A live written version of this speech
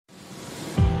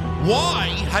Why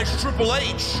has Triple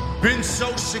H been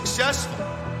so successful?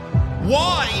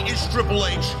 Why is Triple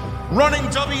H running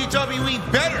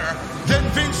WWE better than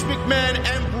Vince McMahon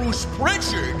and Bruce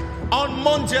Pritchard on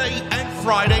Monday and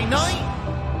Friday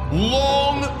night?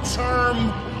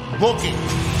 Long-term booking.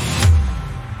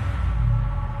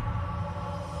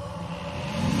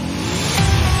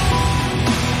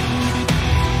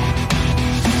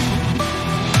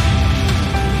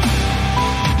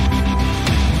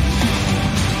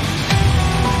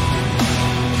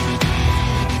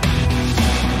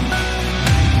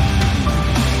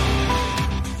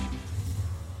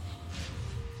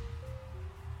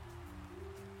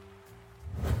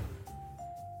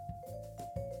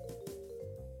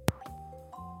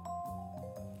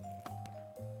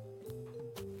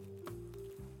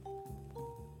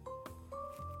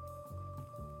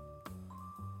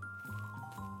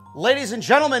 Ladies and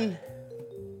gentlemen,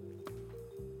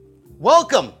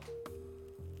 welcome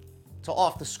to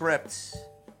Off the Script.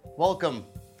 Welcome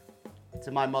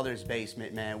to my mother's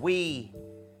basement, man. We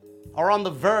are on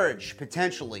the verge,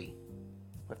 potentially.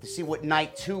 We have to see what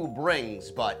night 2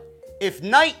 brings, but if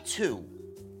night 2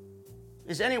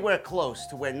 is anywhere close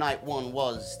to where night 1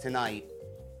 was tonight,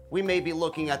 we may be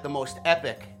looking at the most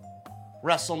epic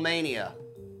Wrestlemania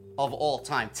of all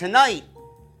time. Tonight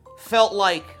felt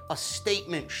like a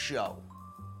statement show.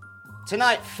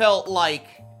 Tonight felt like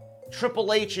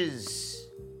Triple H's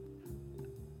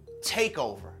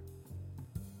takeover,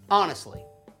 honestly.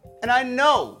 And I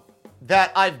know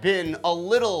that I've been a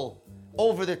little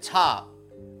over the top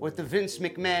with the Vince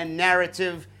McMahon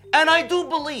narrative, and I do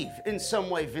believe in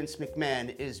some way Vince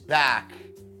McMahon is back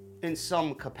in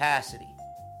some capacity.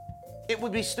 It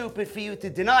would be stupid for you to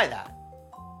deny that.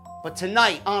 But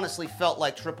tonight honestly felt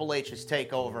like Triple H's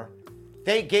takeover.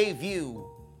 They gave you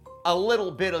a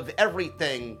little bit of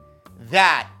everything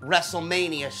that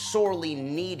WrestleMania sorely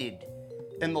needed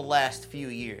in the last few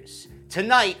years.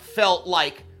 Tonight felt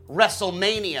like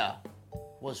WrestleMania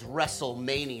was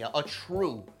WrestleMania, a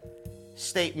true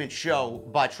statement show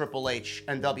by Triple H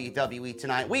and WWE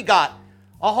tonight. We got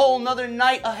a whole nother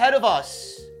night ahead of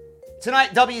us.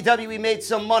 Tonight, WWE made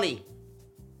some money.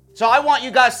 So I want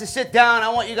you guys to sit down. I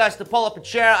want you guys to pull up a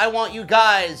chair. I want you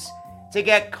guys to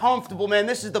get comfortable, man.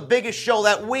 This is the biggest show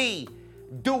that we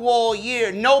do all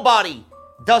year. Nobody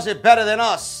does it better than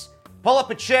us. Pull up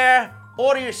a chair,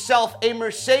 order yourself a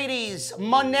Mercedes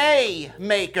Money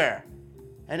Maker,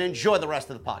 and enjoy the rest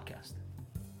of the podcast.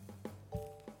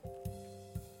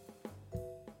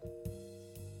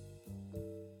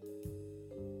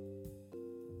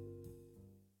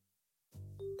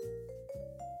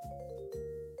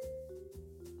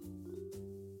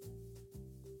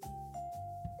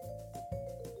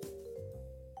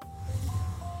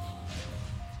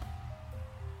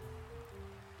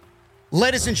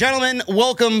 Ladies and gentlemen,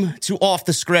 welcome to Off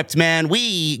the Script, man.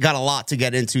 We got a lot to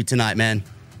get into tonight, man.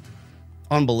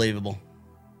 Unbelievable.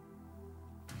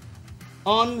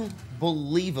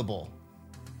 Unbelievable.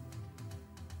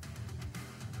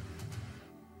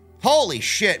 Holy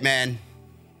shit, man.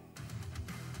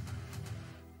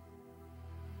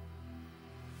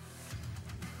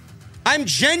 I'm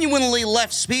genuinely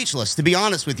left speechless, to be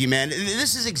honest with you, man.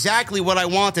 This is exactly what I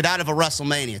wanted out of a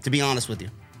WrestleMania, to be honest with you.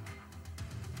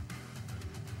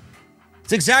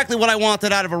 It's exactly what I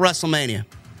wanted out of a WrestleMania.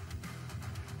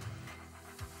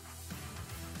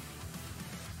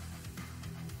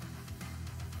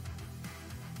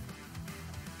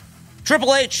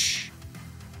 Triple H,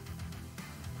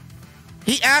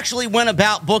 he actually went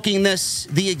about booking this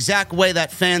the exact way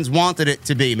that fans wanted it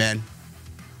to be, man.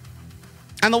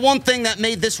 And the one thing that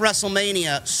made this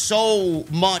WrestleMania so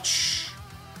much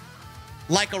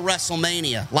like a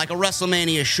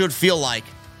WrestleMania should feel like,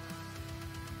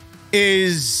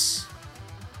 is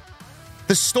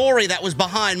the story that was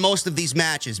behind most of these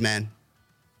matches, man.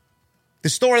 The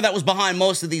story that was behind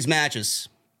most of these matches.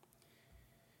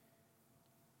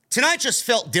 Tonight just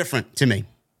felt different to me.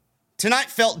 Tonight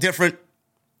felt different.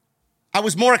 I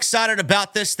was more excited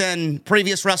about this than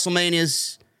previous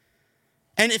WrestleManias.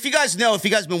 And if you guys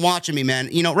have been watching me, man,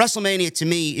 you know, WrestleMania to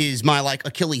me is my,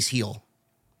 Achilles heel.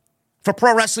 For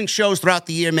pro wrestling shows throughout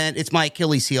the year, man, it's my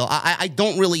Achilles heel. I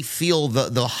don't really feel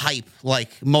the hype like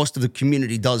most of the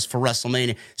community does for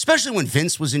WrestleMania, especially when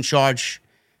Vince was in charge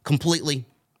completely.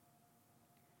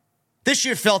 This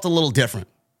year felt a little different.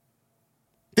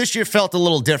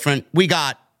 We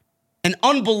got an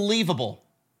unbelievable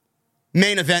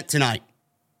main event tonight.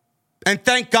 And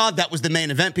thank God that was the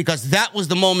main event, because that was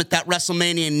the moment that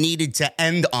WrestleMania needed to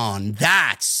end on.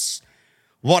 That's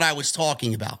what I was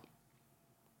talking about.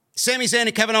 Sami Zayn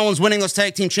and Kevin Owens winning those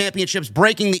tag team championships,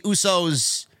 breaking the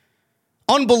Usos'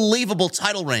 Unbelievable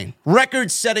title reign.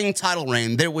 Record-setting title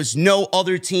reign. There was no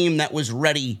other team that was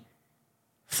ready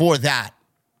for that.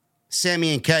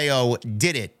 Sami and KO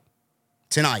did it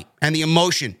tonight. And the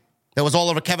emotion that was all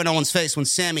over Kevin Owens' face when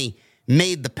Sami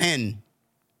made the pin,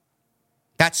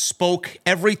 that spoke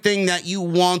everything that you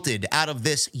wanted out of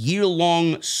this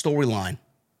year-long storyline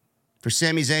for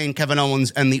Sami Zayn, Kevin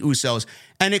Owens, and the Usos.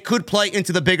 And it could play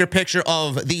into the bigger picture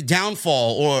of the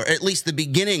downfall, or at least the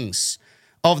beginnings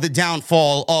of the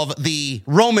downfall of the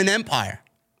Roman Empire,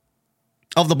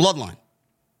 of the bloodline.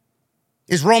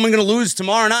 Is Roman going to lose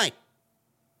tomorrow night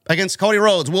against Cody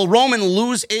Rhodes? Will Roman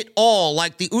lose it all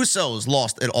like the Usos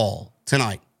lost it all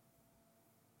tonight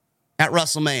at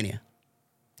WrestleMania?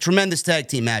 Tremendous tag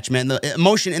team match, man. The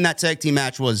emotion in that tag team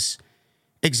match was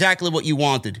exactly what you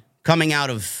wanted coming out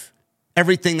of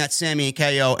everything that Sami and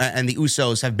KO and the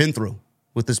Usos have been through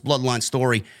with this bloodline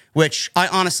story, which I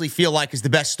honestly feel like is the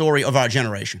best story of our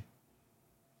generation.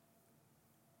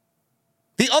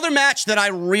 The other match that I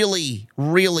really,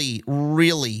 really,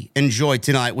 really enjoyed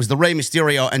tonight was the Rey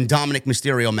Mysterio and Dominic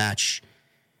Mysterio match.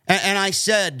 And I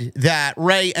said that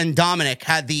Rey and Dominic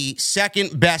had the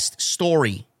second best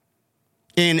story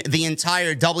in the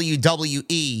entire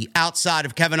WWE outside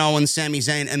of Kevin Owens, Sami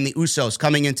Zayn, and the Usos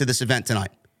coming into this event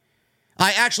tonight.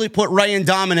 I actually put Rey and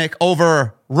Dominic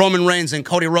over Roman Reigns and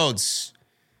Cody Rhodes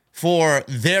for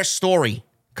their story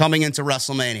coming into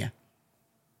WrestleMania.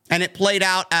 And it played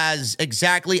out as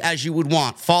exactly as you would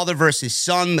want. Father versus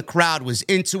son. The crowd was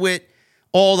into it.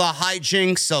 All the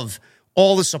hijinks of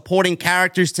all the supporting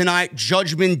characters tonight.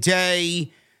 Judgment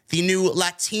Day, the new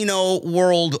Latino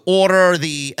World Order,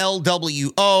 the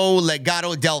LWO,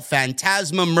 Legado del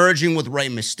Fantasma merging with Rey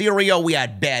Mysterio. We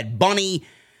had Bad Bunny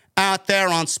out there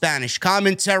on Spanish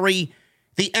commentary.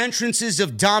 The entrances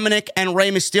of Dominic and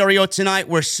Rey Mysterio tonight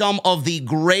were some of the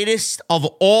greatest of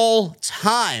all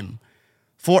time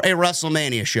for a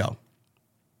WrestleMania show.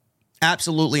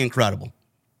 Absolutely incredible.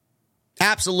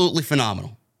 Absolutely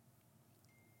phenomenal.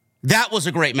 That was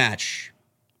a great match.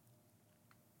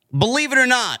 Believe it or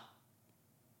not,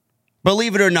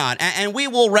 and we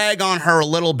will rag on her a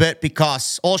little bit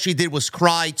because all she did was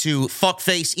cry to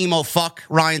fuckface emo fuck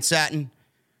Ryan Satin.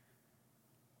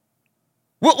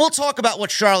 We'll talk about what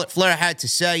Charlotte Flair had to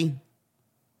say.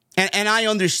 And I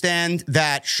understand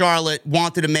that Charlotte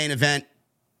wanted a main event.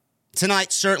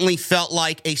 Tonight certainly felt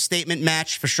like a statement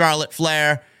match for Charlotte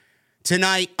Flair.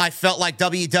 Tonight, I felt like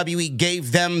WWE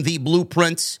gave them the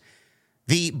blueprints,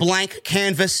 the blank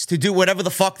canvas to do whatever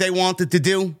the fuck they wanted to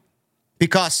do.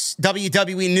 Because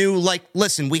WWE knew, like,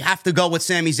 listen, we have to go with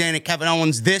Sami Zayn and Kevin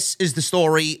Owens. This is the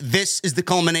story. This is the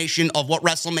culmination of what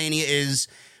WrestleMania is.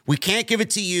 We can't give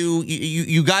it to you.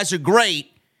 You guys are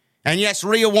great. And yes,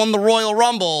 Rhea won the Royal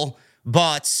Rumble,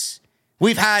 but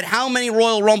we've had how many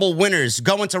Royal Rumble winners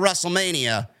go into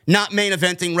WrestleMania not main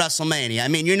eventing WrestleMania? I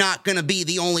mean, you're not going to be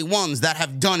the only ones that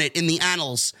have done it in the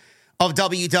annals of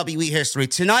WWE history.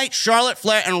 Tonight, Charlotte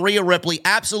Flair and Rhea Ripley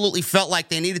absolutely felt like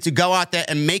they needed to go out there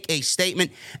and make a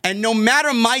statement. And no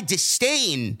matter my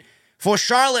disdain for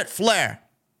Charlotte Flair,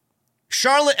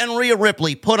 Charlotte and Rhea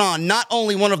Ripley put on not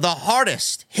only one of the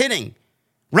hardest hitting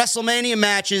WrestleMania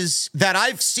matches that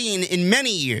I've seen in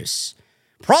many years,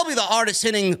 probably the hardest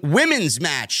hitting women's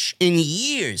match in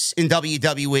years in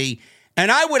WWE.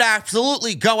 And I would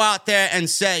absolutely go out there and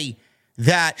say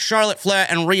that Charlotte Flair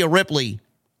and Rhea Ripley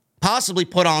possibly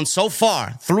put on so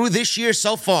far, through this year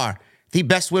so far, the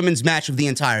best women's match of the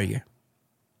entire year.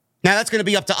 Now, that's going to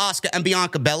be up to Asuka and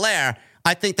Bianca Belair.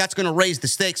 I think that's going to raise the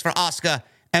stakes for Asuka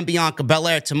and Bianca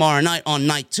Belair tomorrow night on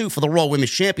night 2 for the Raw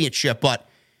Women's Championship. But,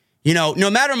 you know, no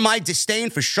matter my disdain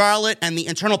for Charlotte and the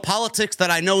internal politics that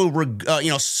I know,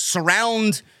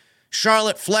 surround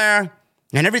Charlotte Flair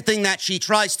and everything that she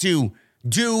tries to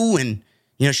do, and,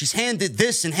 you know, she's handed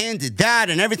this and handed that,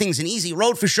 and everything's an easy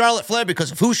road for Charlotte Flair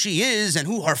because of who she is and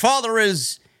who her father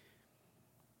is,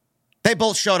 they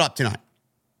both showed up tonight.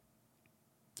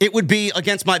 It would be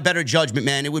against my better judgment,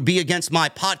 man. It would be against my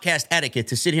podcast etiquette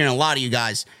to sit here and lie to you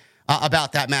guys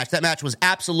about that match. That match was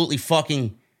absolutely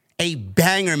fucking a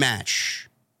banger match.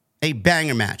 A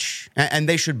banger match. And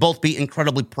they should both be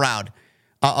incredibly proud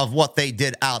of what they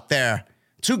did out there.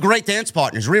 Two great dance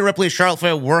partners. Rhea Ripley and Charlotte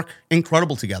Flair work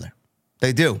incredible together.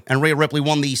 They do. And Rhea Ripley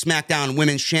won the SmackDown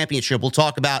Women's Championship. We'll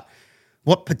talk about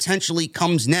what potentially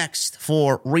comes next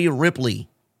for Rhea Ripley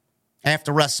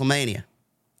after WrestleMania.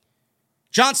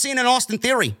 John Cena and Austin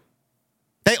Theory,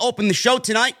 they opened the show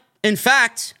tonight. In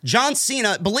fact, John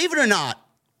Cena, believe it or not,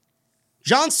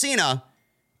 John Cena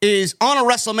is on a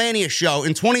WrestleMania show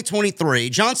in 2023.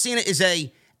 John Cena is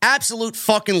a absolute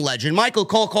fucking legend. Michael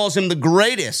Cole calls him the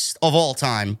greatest of all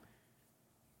time.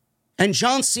 And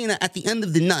John Cena, at the end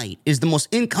of the night, is the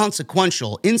most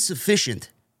inconsequential, insignificant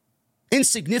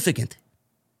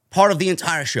part of the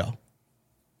entire show.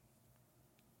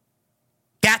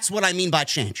 That's what I mean by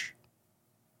change.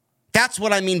 That's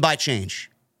what I mean by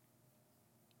change.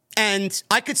 And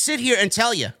I could sit here and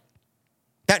tell you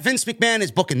that Vince McMahon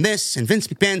is booking this and Vince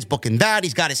McMahon's booking that.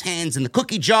 He's got his hands in the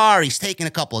cookie jar. He's taking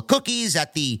a couple of cookies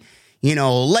at the,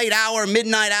 late hour,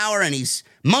 midnight hour, and he's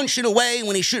munching away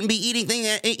when he shouldn't be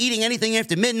eating anything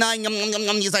after midnight. Yum, yum, yum,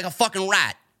 yum. He's like a fucking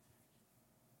rat.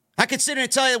 I could sit here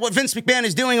and tell you what Vince McMahon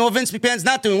is doing and what Vince McMahon's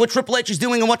not doing, what Triple H is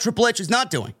doing and what Triple H is not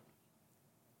doing.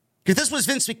 If this was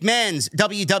Vince McMahon's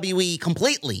WWE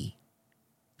completely,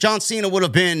 John Cena would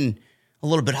have been a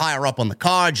little bit higher up on the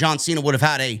card. John Cena would have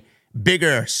had a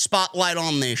bigger spotlight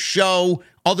on this show.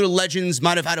 Other legends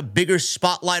might have had a bigger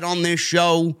spotlight on this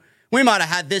show. We might have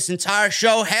had this entire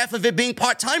show, half of it being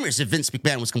part-timers, if Vince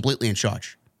McMahon was completely in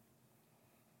charge.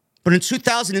 But in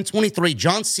 2023,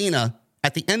 John Cena,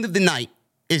 at the end of the night,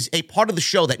 is a part of the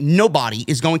show that nobody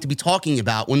is going to be talking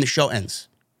about when the show ends.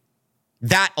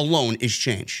 That alone is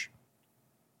change.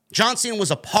 John Cena was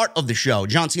a part of the show.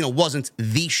 John Cena wasn't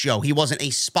the show. He wasn't a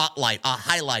spotlight, a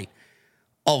highlight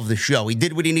of the show. He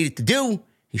did what he needed to do.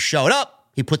 He showed up.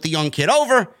 He put the young kid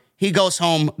over. He goes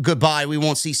home. Goodbye. We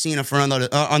won't see Cena for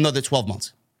another 12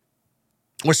 months.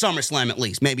 Or SummerSlam at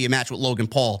least. Maybe a match with Logan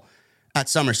Paul at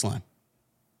SummerSlam.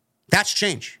 That's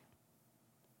change.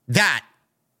 That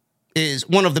is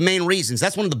one of the main reasons.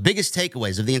 That's one of the biggest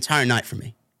takeaways of the entire night for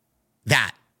me.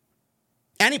 That.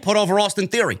 And he put over Austin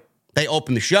Theory. They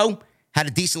opened the show, had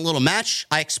a decent little match.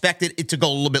 I expected it to go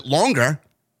a little bit longer,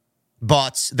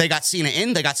 but they got Cena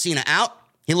in, they got Cena out.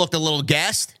 He looked a little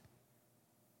gassed.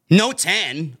 No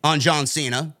tan on John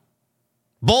Cena.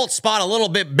 Bald spot a little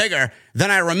bit bigger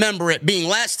than I remember it being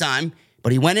last time,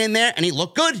 but he went in there and he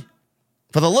looked good.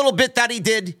 For the little bit that he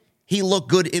did, he looked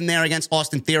good in there against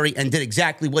Austin Theory and did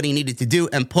exactly what he needed to do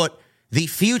and put the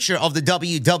future of the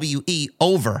WWE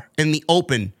over in the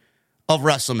open of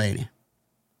WrestleMania.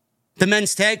 The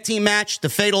men's tag team match, the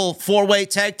fatal four-way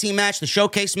tag team match, the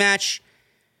showcase match.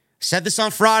 Said this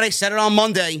on Friday, said it on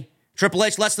Monday. Triple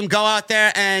H lets them go out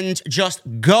there and just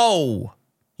go.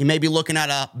 You may be looking at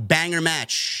a banger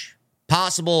match.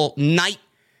 Possible night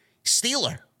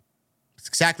stealer. It's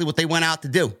exactly what they went out to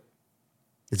do.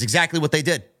 It's exactly what they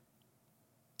did.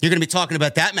 You're going to be talking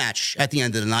about that match at the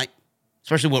end of the night.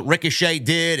 Especially what Ricochet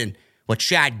did and what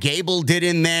Chad Gable did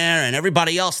in there and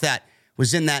everybody else that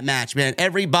was in that match, man.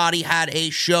 Everybody had a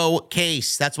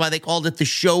showcase. That's why they called it the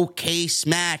showcase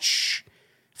match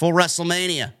for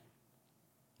WrestleMania.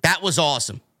 That was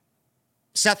awesome.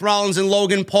 Seth Rollins and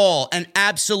Logan Paul, an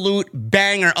absolute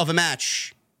banger of a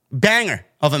match. Banger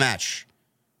of a match.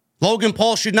 Logan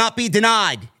Paul should not be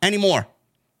denied anymore.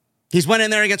 He's went in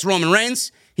there against Roman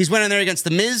Reigns. He's went in there against The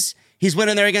Miz. He's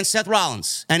went in there against Seth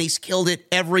Rollins. And he's killed it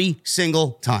every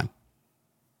single time.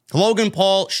 Logan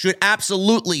Paul should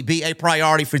absolutely be a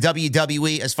priority for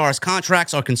WWE as far as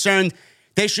contracts are concerned.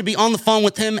 They should be on the phone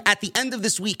with him at the end of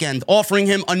this weekend, offering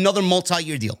him another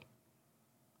multi-year deal.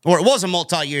 Or it was a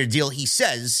multi-year deal, he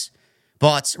says,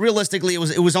 but realistically, it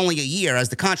was only a year as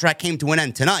the contract came to an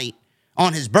end tonight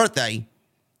on his birthday.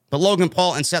 But Logan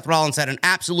Paul and Seth Rollins had an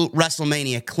absolute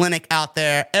WrestleMania clinic out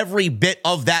there. Every bit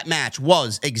of that match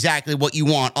was exactly what you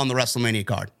want on the WrestleMania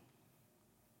card.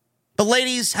 The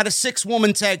ladies had a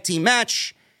 6-woman tag team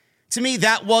match. To me,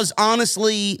 that was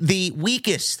honestly the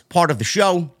weakest part of the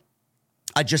show.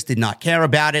 I just did not care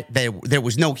about it. There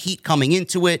was no heat coming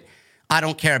into it. I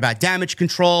don't care about Damage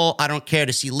Control. I don't care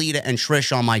to see Lita and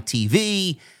Trish on my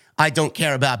TV. I don't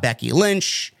care about Becky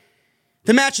Lynch.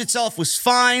 The match itself was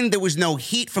fine. There was no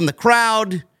heat from the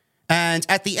crowd. And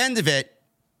at the end of it,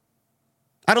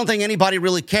 I don't think anybody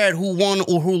really cared who won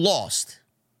or who lost.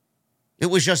 It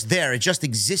was just there. It just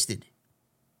existed.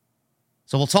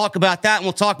 So we'll talk about that, and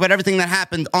we'll talk about everything that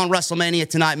happened on WrestleMania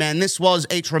tonight, man. This was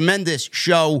a tremendous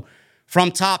show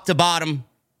from top to bottom.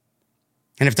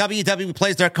 And if WWE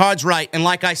plays their cards right, and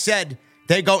like I said,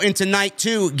 they go into night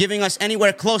 2, giving us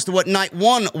anywhere close to what night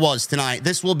 1 was tonight,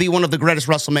 this will be one of the greatest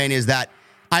WrestleManias that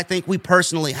I think we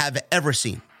personally have ever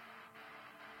seen.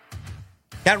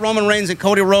 That Roman Reigns and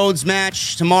Cody Rhodes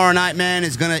match tomorrow night, man,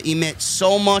 is going to emit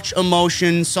so much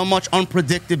emotion, so much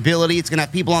unpredictability. It's going to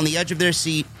have people on the edge of their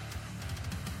seat.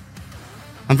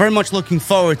 I'm very much looking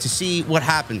forward to see what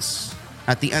happens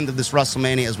at the end of this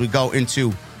WrestleMania as we go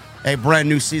into a brand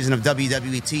new season of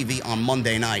WWE TV on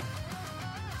Monday night.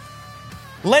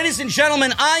 Ladies and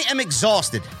gentlemen, I am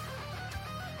exhausted.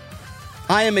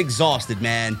 I am exhausted,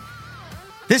 man.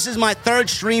 This is my 3rd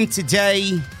stream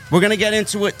today. We're going to get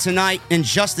into it tonight in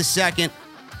just a second.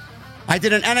 I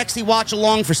did an NXT watch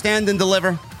along for Stand and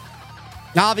Deliver.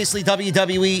 Now, obviously,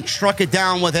 WWE struck it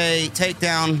down with a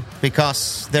takedown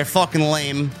because they're fucking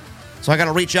lame. So I got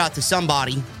to reach out to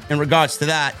somebody in regards to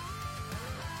that.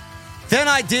 Then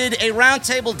I did a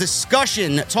roundtable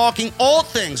discussion talking all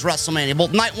things WrestleMania,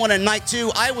 both night 1 and night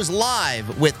 2. I was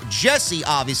live with Jesse,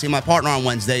 obviously, my partner on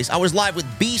Wednesdays. I was live with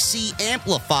BC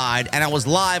Amplified, and I was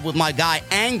live with my guy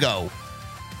Ango.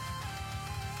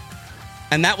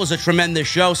 And that was a tremendous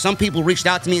show. Some people reached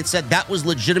out to me and said that was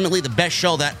legitimately the best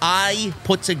show that I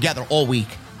put together all week,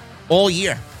 all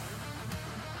year.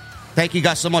 Thank you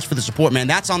guys so much for the support, man.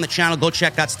 That's on the channel. Go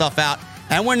check that stuff out.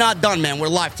 And we're not done, man. We're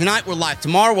live tonight. We're live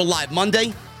tomorrow. We're live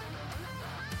Monday.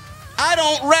 I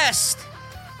don't rest.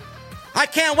 I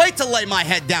can't wait to lay my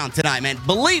head down tonight, man.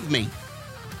 Believe me.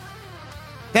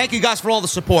 Thank you guys for all the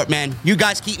support, man. You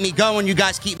guys keep me going. You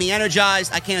guys keep me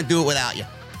energized. I can't do it without you.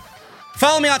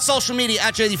 Follow me on social media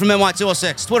at JD from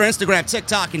NY206, Twitter, Instagram,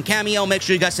 TikTok, and Cameo. Make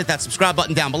sure you guys hit that subscribe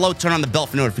button down below. Turn on the bell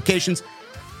for notifications.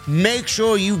 Make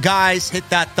sure you guys hit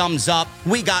that thumbs up.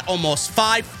 We got almost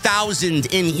 5,000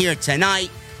 in here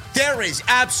tonight. There is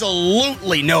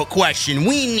absolutely no question.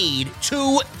 We need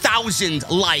 2,000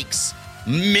 likes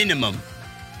minimum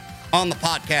on the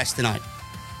podcast tonight.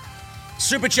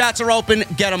 Super chats are open.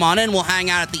 Get them on in. We'll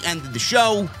hang out at the end of the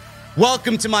show.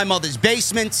 Welcome to my mother's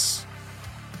basement.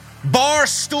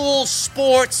 Barstool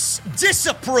Sports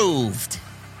disapproved.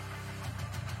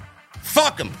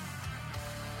 Fuck them.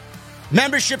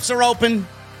 Memberships are open.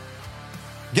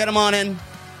 Get them on in.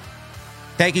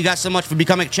 Thank you guys so much for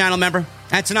becoming a channel member.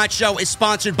 And tonight's show is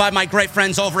sponsored by my great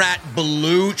friends over at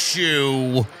Blue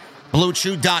Chew.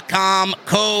 BlueChew.com.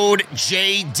 Code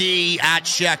JD at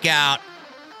checkout.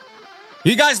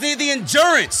 You guys need the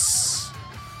endurance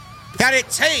that it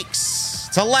takes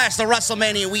to last the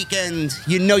WrestleMania weekend.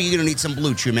 You know you're going to need some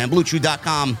Blue Chew, man.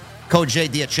 BlueChew.com, code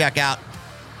JD at checkout.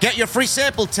 Get your free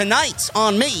sample tonight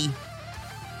on me.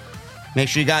 Make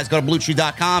sure you guys go to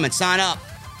BlueChew.com and sign up.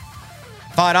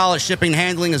 $5 shipping and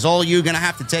handling is all you're going to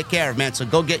have to take care of, man. So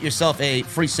go get yourself a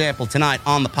free sample tonight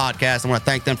on the podcast. I want to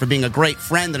thank them for being a great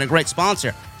friend and a great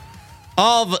sponsor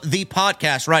of the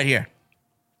podcast right here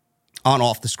on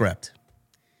Off the Script.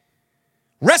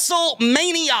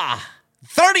 WrestleMania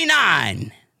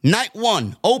 39, night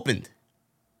 1, opened,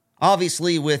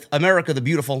 obviously, with America the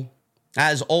Beautiful.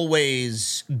 As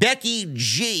always, Becky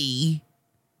G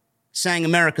sang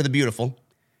America the Beautiful.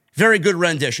 Very good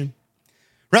rendition.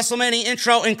 WrestleMania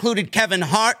intro included Kevin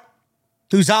Hart,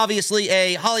 who's obviously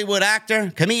a Hollywood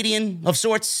actor, comedian of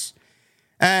sorts.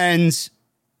 And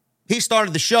he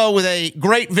started the show with a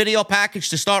great video package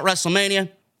to start WrestleMania.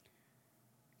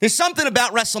 There's something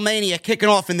about WrestleMania kicking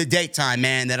off in the daytime,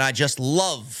 man, that I just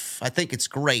love. I think it's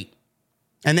great.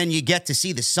 And then you get to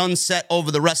see the sunset over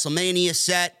the WrestleMania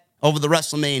set, over the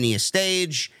WrestleMania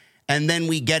stage. And then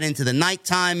we get into the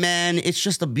nighttime, man. It's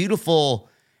just a beautiful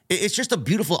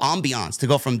ambiance to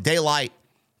go from daylight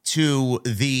to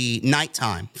the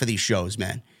nighttime for these shows,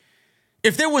 man.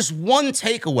 If there was one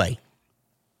takeaway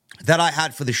that I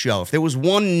had for the show, if there was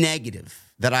one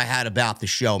negative that I had about the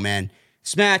show, man,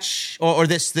 this match, or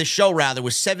this show rather,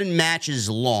 was 7 matches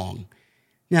long.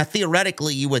 Now,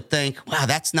 theoretically, you would think, wow,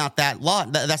 that's not that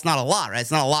lot. That's not a lot, right? It's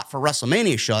not a lot for a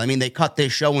WrestleMania show. I mean, they cut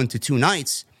this show into 2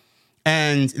 nights,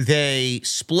 and they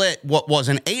split what was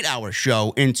an 8-hour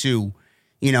show into,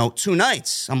 2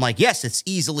 nights. I'm like, yes, it's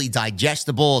easily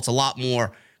digestible. It's a lot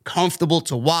more comfortable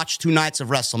to watch 2 nights of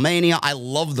WrestleMania. I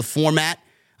love the format.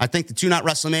 I think the 2-night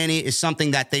WrestleMania is something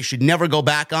that they should never go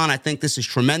back on. I think this is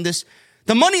tremendous.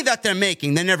 The money that they're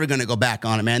making, they're never going to go back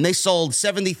on it, man. They sold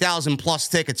 70,000 plus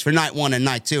tickets for night 1 and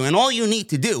night 2. And all you need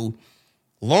to do,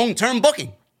 long-term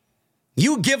booking.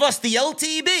 You give us the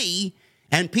LTB,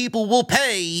 and people will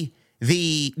pay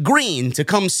the green to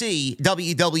come see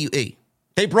WWE.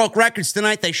 They broke records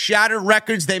tonight. They shattered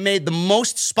records. They made the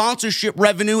most sponsorship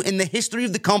revenue in the history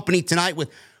of the company tonight with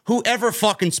whoever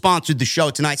fucking sponsored the show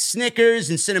tonight.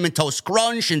 Snickers and Cinnamon Toast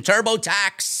Crunch and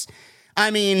TurboTax. I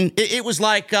mean, it was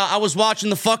like I was watching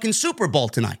the fucking Super Bowl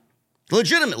tonight.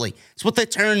 Legitimately. It's what they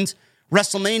turned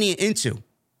WrestleMania into.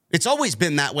 It's always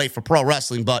been that way for pro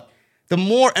wrestling, but the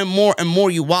more and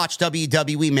more you watch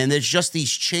WWE, man, there's just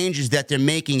these changes that they're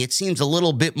making. It seems a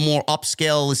little bit more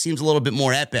upscale. It seems a little bit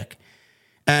more epic.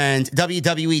 And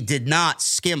WWE did not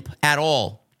skimp at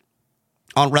all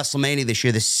on WrestleMania this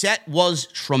year. The set was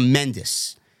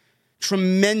tremendous.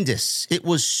 Tremendous. It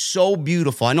was so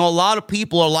beautiful. I know a lot of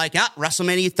people are like,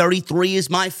 WrestleMania 33 is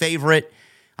my favorite.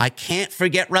 I can't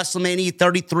forget WrestleMania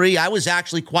 33. I was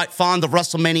actually quite fond of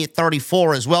WrestleMania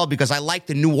 34 as well because I like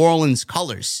the New Orleans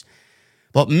colors.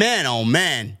 But man, oh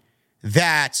man,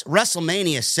 that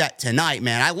WrestleMania set tonight,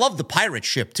 man. I love the pirate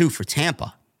ship, too, for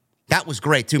Tampa. That was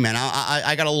great, too, man.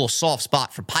 I got a little soft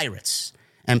spot for pirates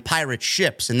and pirate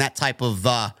ships and that type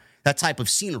of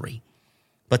scenery.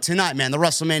 But tonight, man, the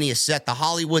WrestleMania set, the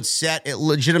Hollywood set, it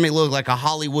legitimately looked like a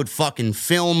Hollywood fucking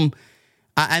film.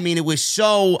 I mean, it was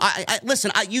so...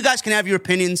 Listen, you guys can have your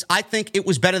opinions. I think it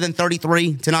was better than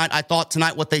 33 tonight. I thought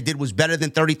tonight what they did was better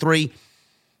than 33.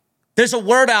 There's a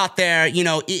word out there, you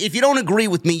know, if you don't agree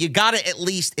with me, you got to at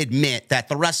least admit that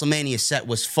the WrestleMania set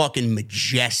was fucking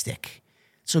majestic.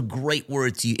 It's a great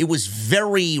word to use. It was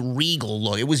very regal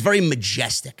look. It was very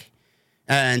majestic.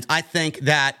 And I think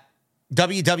that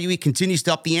WWE continues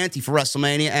to up the ante for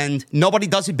WrestleMania, and nobody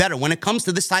does it better. When it comes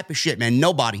to this type of shit, man,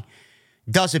 nobody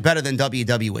does it better than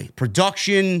WWE.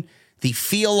 Production, the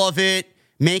feel of it,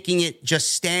 making it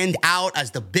just stand out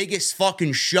as the biggest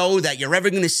fucking show that you're ever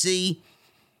going to see.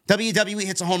 WWE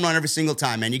hits a home run every single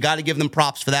time, man. You got to give them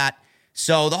props for that.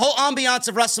 So the whole ambiance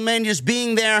of WrestleMania just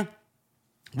being there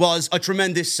was a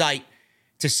tremendous sight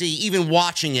to see, even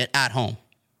watching it at home.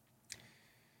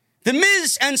 The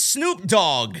Miz and Snoop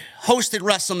Dogg hosted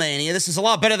WrestleMania. This is a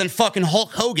lot better than fucking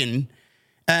Hulk Hogan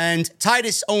and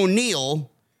Titus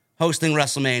O'Neil hosting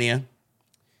WrestleMania.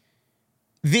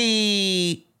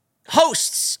 The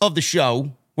hosts of the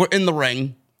show were in the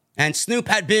ring, and Snoop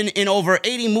had been in over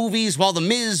 80 movies, while The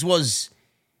Miz was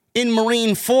in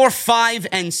Marine 4, 5,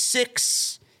 and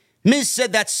 6. Miz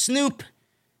said that Snoop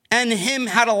and him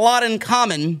had a lot in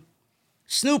common.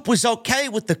 Snoop was okay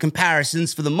with the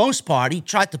comparisons for the most part. He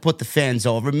tried to put the fans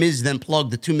over. Miz then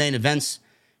plugged the two main events,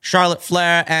 Charlotte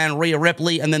Flair and Rhea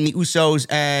Ripley, and then the Usos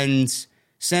and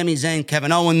Sami Zayn,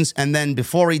 Kevin Owens. And then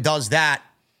before he does that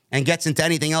and gets into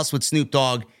anything else with Snoop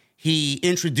Dogg, he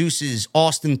introduces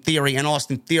Austin Theory, and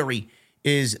Austin Theory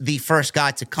is the first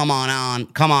guy to come on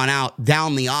out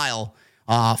down the aisle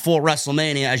for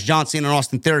WrestleMania, as John Cena and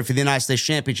Austin Theory for the United States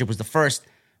Championship was the first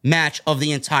match of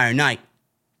the entire night.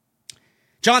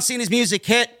 John Cena's music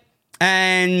hit,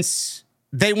 and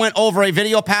they went over a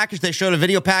video package. They showed a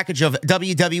video package of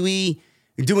WWE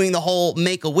doing the whole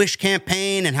Make-A-Wish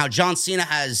campaign and how John Cena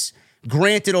has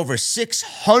granted over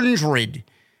 600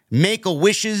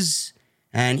 Make-A-Wishes,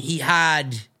 and he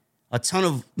had a ton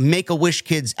of Make-A-Wish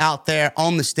kids out there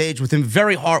on the stage with him.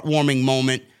 Very heartwarming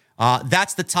moment.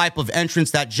 That's the type of entrance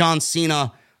that John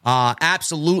Cena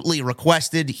absolutely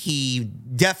requested. He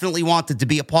definitely wanted to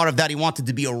be a part of that. He wanted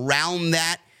to be around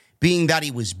that, being that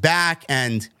he was back.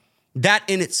 And that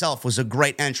in itself was a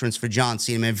great entrance for John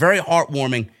Cena. Man, very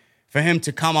heartwarming for him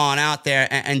to come on out there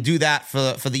and do that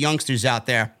for the youngsters out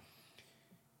there.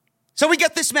 So we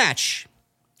get this match.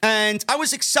 And I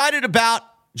was excited about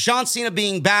John Cena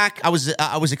being back. I was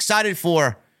excited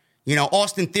for,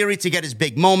 Austin Theory to get his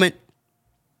big moment.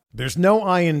 There's no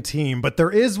I in team, but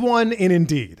there is one in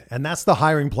Indeed, and that's the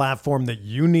hiring platform that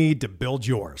you need to build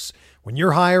yours. When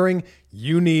you're hiring,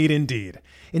 you need Indeed.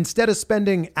 Instead of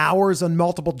spending hours on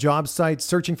multiple job sites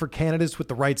searching for candidates with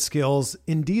the right skills,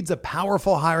 Indeed's a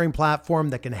powerful hiring platform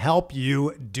that can help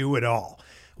you do it all.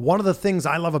 One of the things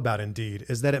I love about Indeed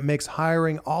is that it makes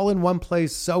hiring all in one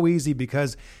place so easy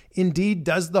because Indeed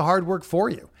does the hard work for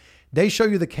you. They show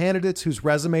you the candidates whose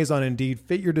resumes on Indeed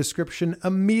fit your description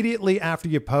immediately after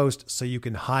you post so you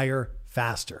can hire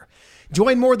faster.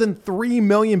 Join more than 3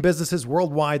 million businesses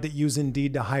worldwide that use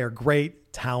Indeed to hire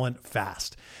great talent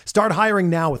fast. Start hiring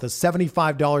now with a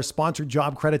 $75 sponsored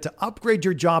job credit to upgrade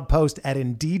your job post at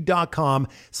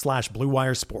Indeed.com/Blue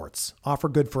Wire Sports. Offer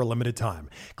good for a limited time.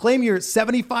 Claim your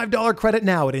 $75 credit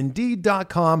now at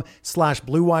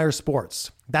Indeed.com/Blue Wire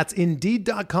Sports. That's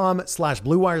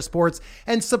Indeed.com/Blue Wire Sports,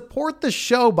 and support the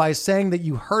show by saying that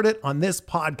you heard it on this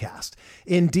podcast.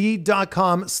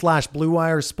 Indeed.com/Blue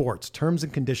Wire Sports. Terms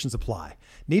and conditions apply.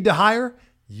 Need to hire?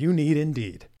 You need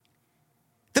Indeed.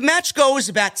 The match goes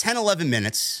about 10, 11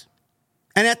 minutes.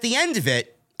 And at the end of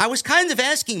it, I was kind of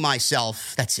asking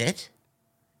myself, that's it?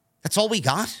 That's all we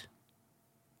got?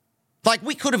 Like,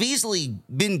 we could have easily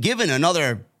been given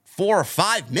another 4 or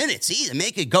 5 minutes, either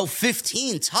make it go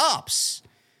 15 tops.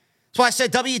 So I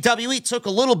said WWE took a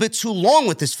little bit too long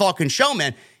with this fucking show,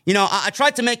 man. I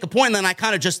tried to make a point, and then I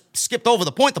kind of just skipped over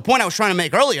the point. The point I was trying to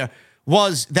make earlier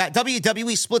was that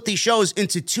WWE split these shows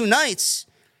into 2 nights,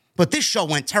 but this show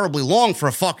went terribly long for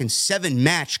a fucking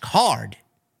 7-match card.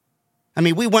 I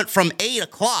mean, we went from 8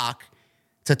 o'clock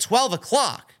to 12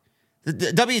 o'clock.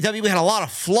 The WWE had a lot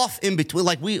of fluff in between.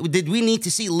 Like, did we need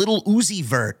to see Little Uzi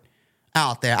Vert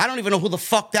out there? I don't even know who the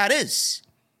fuck that is.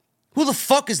 Who the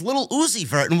fuck is Little Uzi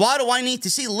Vert? And why do I need to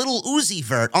see Little Uzi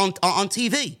Vert on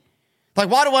TV? Like,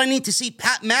 why do I need to see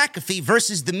Pat McAfee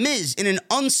versus The Miz in an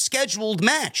unscheduled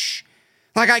match?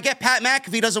 Like, I get Pat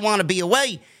McAfee doesn't want to be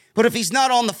away, But if he's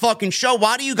not on the fucking show,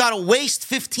 why do you got to waste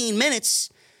 15 minutes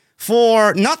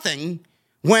for nothing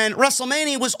when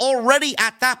WrestleMania was already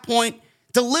at that point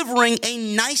delivering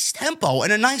a nice tempo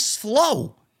and a nice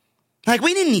flow? Like,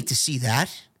 we didn't need to see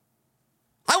that.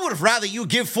 I would have rather you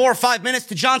give 4 or 5 minutes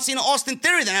to John Cena, Austin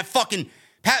Theory than have fucking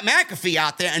Pat McAfee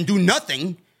out there and do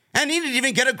nothing, and he didn't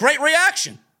even get a great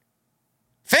reaction.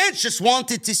 Fans just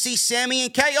wanted to see Sami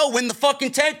and KO win the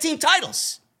fucking tag team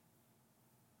titles.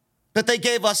 But they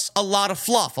gave us a lot of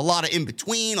fluff, a lot of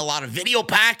in-between, a lot of video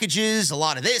packages, a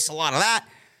lot of this, a lot of that.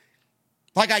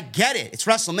 Like, I get it. It's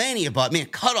WrestleMania, but, man,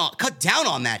 cut down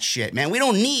on that shit, man. We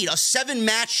don't need a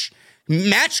 7-match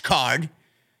card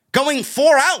going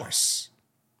 4 hours.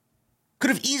 Could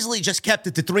have easily just kept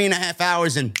it to 3.5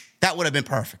 hours, and that would have been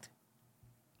perfect.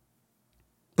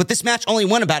 But this match only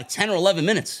went about 10 or 11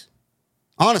 minutes.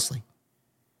 Honestly.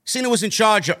 Cena was in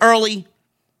charge early.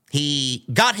 He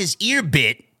got his ear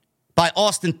bit by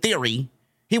Austin Theory.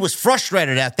 He was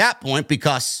frustrated at that point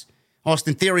because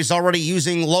Austin Theory's already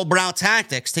using lowbrow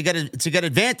tactics to get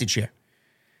advantage here.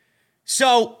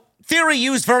 So Theory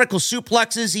used vertical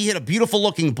suplexes. He hit a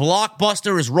beautiful-looking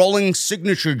blockbuster, his rolling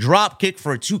signature dropkick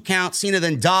for a 2 count. Cena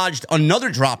then dodged another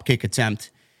dropkick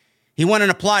attempt. He went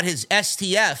and applied his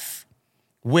STF,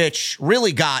 which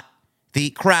really got the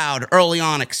crowd early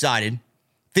on excited.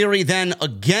 Theory then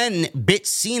again bit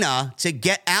Cena to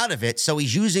get out of it, so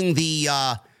he's using the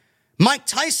Mike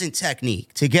Tyson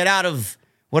technique to get out of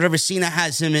whatever Cena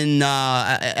has him in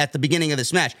at the beginning of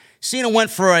this match. Cena went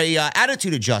for a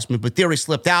attitude adjustment, but Theory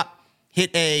slipped out,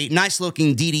 hit a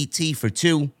nice-looking DDT for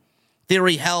 2.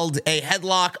 Theory held a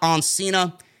headlock on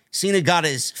Cena. Cena got to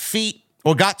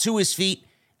his feet,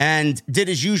 and did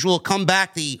his usual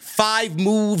comeback, the 5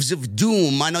 moves of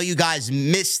doom. I know you guys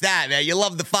missed that, man. You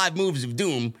love the 5 moves of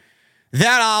doom.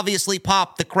 That obviously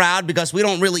popped the crowd because we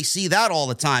don't really see that all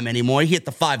the time anymore. He hit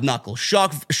the 5-knuckle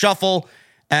shuffle,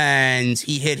 and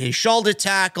he hit his shoulder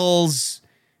tackles,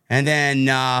 and then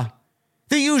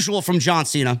the usual from John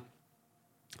Cena.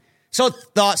 So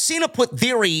Cena put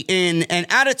Theory in an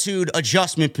attitude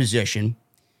adjustment position,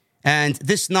 and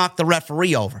this knocked the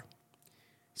referee over.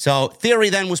 So Theory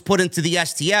then was put into the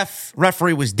STF.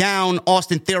 Referee was down.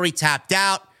 Austin Theory tapped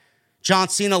out. John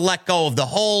Cena let go of the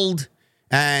hold,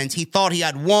 and he thought he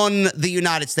had won the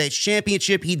United States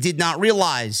Championship. He did not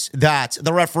realize that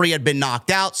the referee had been knocked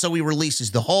out, so he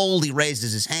releases the hold. He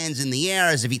raises his hands in the air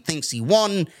as if he thinks he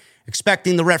won,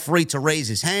 expecting the referee to raise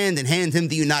his hand and hand him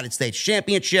the United States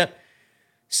Championship.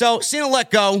 So Cena let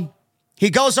go.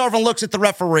 He goes over and looks at the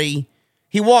referee.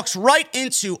 He walks right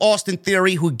into Austin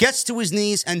Theory, who gets to his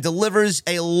knees and delivers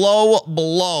a low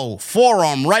blow,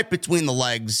 forearm right between the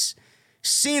legs.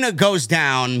 Cena goes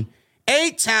down,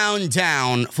 A-Town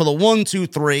down for the 1, 2,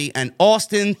 3, and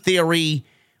Austin Theory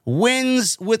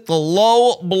wins with the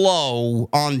low blow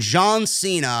on John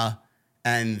Cena,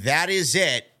 and that is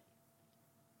it.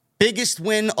 Biggest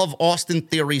win of Austin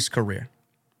Theory's career.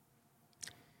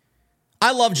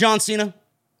 I love John Cena.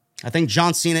 I think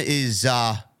John Cena is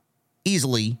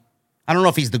easily, I don't know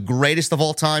if he's the greatest of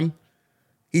all time.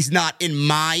 He's not in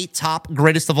my top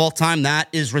greatest of all time. That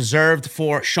is reserved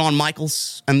for Shawn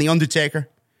Michaels and The Undertaker.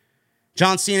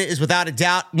 John Cena is without a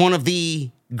doubt one of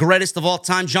the greatest of all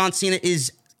time. John Cena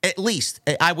is, at least,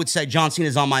 I would say John Cena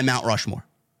is on my Mount Rushmore,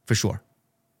 for sure.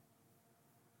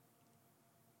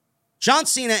 John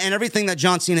Cena and everything that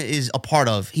John Cena is a part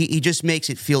of, he just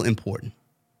makes it feel important.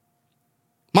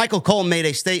 Michael Cole made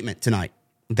a statement tonight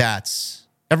that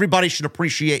everybody should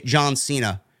appreciate John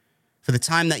Cena for the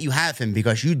time that you have him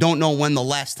because you don't know when the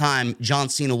last time John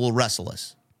Cena will wrestle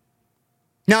us.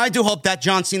 Now, I do hope that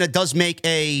John Cena does make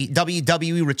a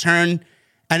WWE return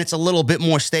and it's a little bit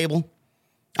more stable.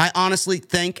 I honestly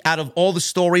think out of all the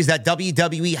stories that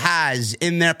WWE has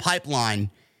in their pipeline,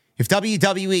 if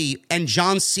WWE and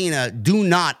John Cena do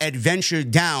not adventure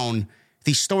down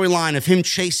the storyline of him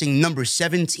chasing number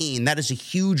 17, that is a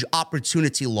huge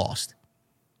opportunity lost.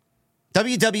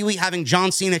 WWE having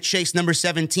John Cena chase number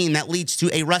 17, that leads to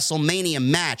a WrestleMania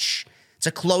match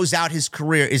to close out his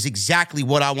career, is exactly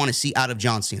what I want to see out of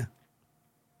John Cena.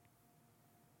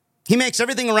 He makes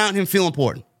everything around him feel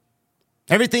important.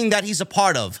 Everything that he's a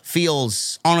part of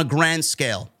feels on a grand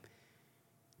scale.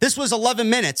 This was 11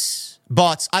 minutes,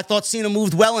 but I thought Cena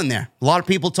moved well in there. A lot of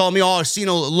people told me, oh,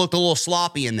 Cena looked a little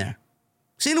sloppy in there.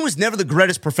 Cena was never the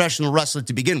greatest professional wrestler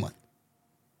to begin with.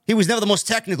 He was never the most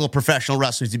technical professional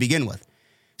wrestler to begin with.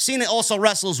 Cena also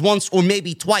wrestles once or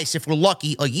maybe twice, if we're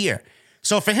lucky, a year.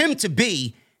 So for him to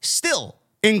be still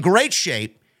in great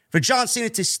shape, for John Cena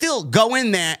to still go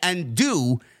in there and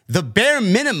do the bare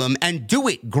minimum and do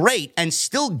it great and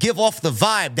still give off the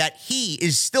vibe that he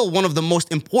is still one of the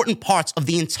most important parts of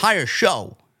the entire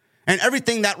show, and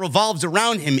everything that revolves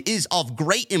around him is of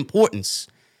great importance,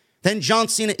 then John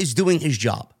Cena is doing his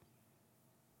job.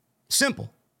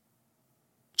 Simple.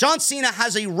 John Cena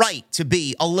has a right to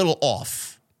be a little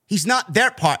off. He's not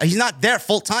there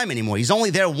full time anymore. He's only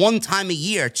there one time a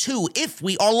year, two, if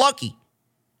we are lucky.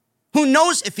 Who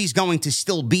knows if he's going to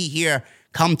still be here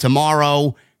come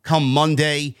tomorrow, come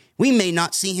Monday. We may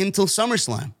not see him till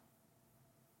SummerSlam.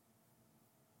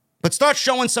 But start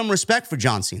showing some respect for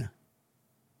John Cena.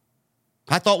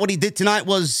 I thought what he did tonight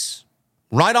was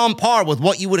right on par with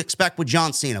what you would expect with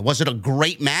John Cena. Was it a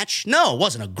great match? No, it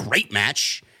wasn't a great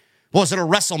match. Was it a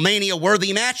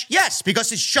WrestleMania-worthy match? Yes,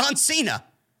 because it's John Cena.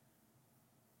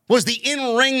 Was the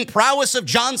in-ring prowess of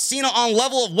John Cena on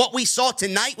level of what we saw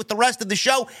tonight with the rest of the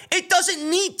show? It doesn't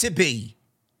need to be.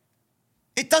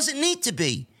 It doesn't need to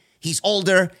be. He's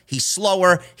older. He's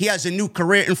slower. He has a new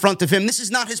career in front of him. This is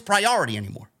not his priority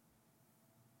anymore.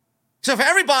 So for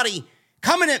everybody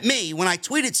coming at me when I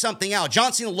tweeted something out,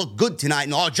 John Cena looked good tonight,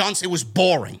 and John Cena was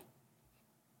boring.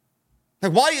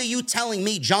 Like, why are you telling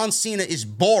me John Cena is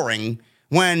boring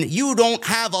when you don't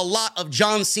have a lot of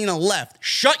John Cena left?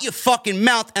 Shut your fucking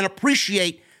mouth and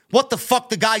appreciate what the fuck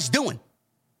the guy's doing.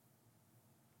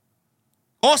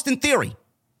 Austin Theory.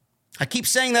 I keep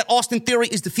saying that Austin Theory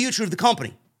is the future of the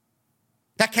company.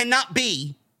 That cannot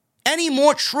be any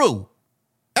more true.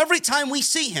 Every time we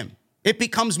see him, it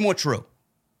becomes more true.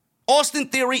 Austin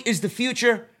Theory is the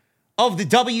future of the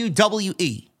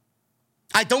WWE.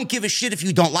 I don't give a shit if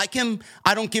you don't like him.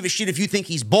 I don't give a shit if you think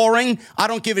he's boring. I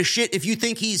don't give a shit if you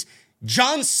think he's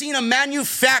John Cena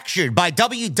manufactured by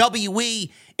WWE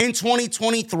in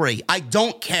 2023. I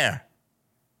don't care.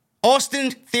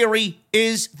 Austin Theory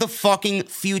is the fucking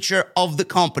future of the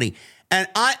company. And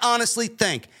I honestly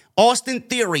think Austin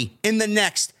Theory in the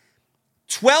next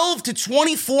 12 to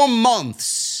 24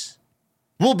 months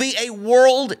will be a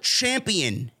world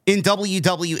champion in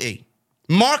WWE.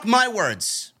 Mark my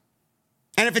words.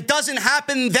 And if it doesn't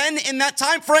happen then in that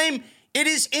time frame, it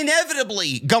is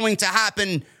inevitably going to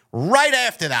happen right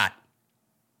after that.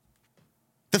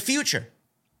 The future.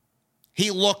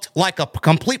 He looked like a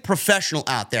complete professional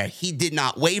out there. He did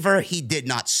not waver. He did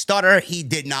not stutter. He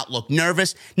did not look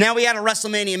nervous. Now, we had a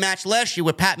WrestleMania match last year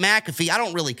with Pat McAfee. I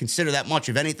don't really consider that much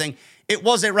of anything. It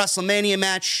was a WrestleMania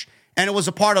match, and it was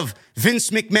a part of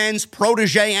Vince McMahon's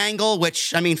protege angle,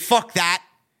 which, I mean, fuck that.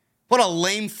 What a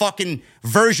lame fucking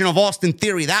version of Austin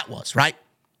Theory that was, right?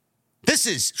 This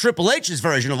is Triple H's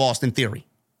version of Austin Theory.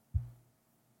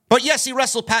 But yes, he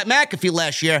wrestled Pat McAfee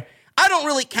last year. I don't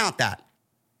really count that.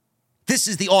 This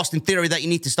is the Austin Theory that you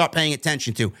need to start paying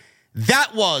attention to.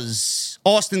 That was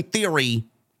Austin Theory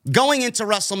going into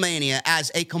WrestleMania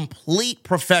as a complete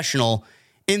professional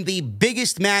in the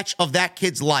biggest match of that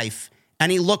kid's life,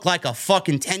 and he looked like a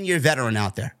fucking 10-year veteran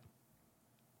out there.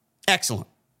 Excellent.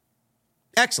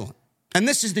 Excellent. And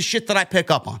this is the shit that I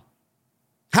pick up on.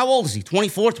 How old is he?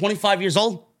 24, 25 years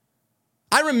old?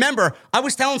 I remember, I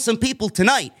was telling some people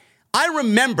tonight, I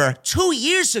remember 2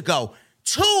 years ago,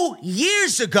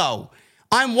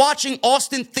 I'm watching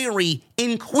Austin Theory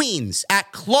in Queens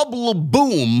at Club La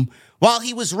Boom while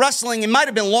he was wrestling. It might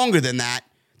have been longer than that.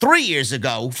 4 years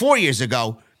ago,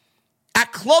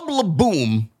 at Club La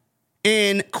Boom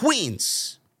in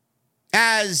Queens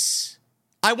as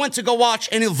I went to go watch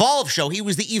an Evolve show. He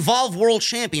was the Evolve World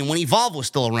Champion when Evolve was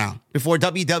still around before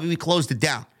WWE closed it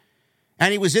down.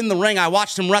 And he was in the ring. I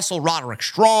watched him wrestle Roderick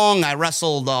Strong. I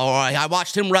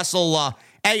watched him wrestle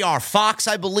AR Fox,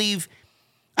 I believe.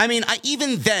 I mean,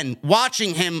 even then,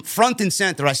 watching him front and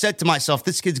center, I said to myself,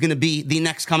 this kid's going to be the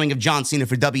next coming of John Cena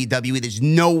for WWE. There's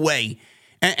no way.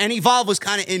 And Evolve was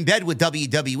kind of in bed with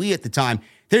WWE at the time.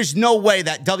 There's no way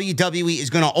that WWE is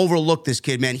going to overlook this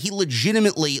kid, man. He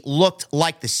legitimately looked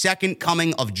like the second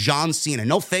coming of John Cena.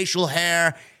 No facial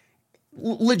hair.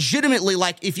 Legitimately,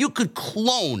 like if you could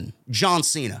clone John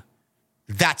Cena,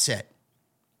 that's it.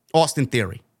 Austin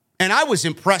Theory. And I was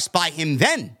impressed by him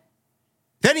then.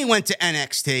 Then he went to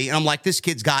NXT, and I'm like, this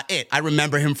kid's got it. I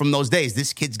remember him from those days.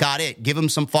 This kid's got it. Give him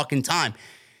some fucking time.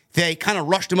 They kind of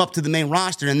rushed him up to the main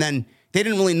roster, and then they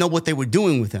didn't really know what they were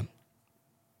doing with him.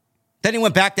 Then he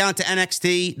went back down to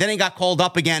NXT. Then he got called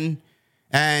up again,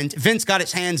 and Vince got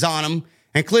his hands on him.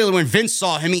 And clearly when Vince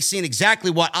saw him, he seen exactly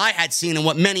what I had seen and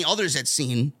what many others had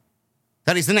seen,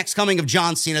 that he's the next coming of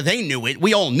John Cena. They knew it.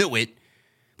 We all knew it.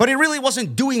 But he really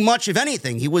wasn't doing much of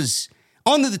anything. He was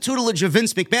under the tutelage of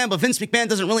Vince McMahon, but Vince McMahon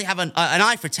doesn't really have an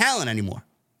eye for talent anymore.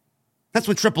 That's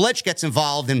when Triple H gets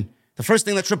involved, and the first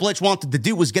thing that Triple H wanted to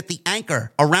do was get the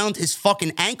anchor around his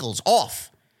fucking ankles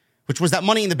off. which was that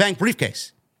Money in the Bank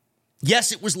briefcase.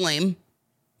 Yes, it was lame.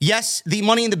 Yes, the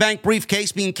Money in the Bank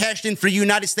briefcase being cashed in for a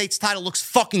United States title looks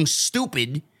fucking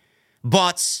stupid,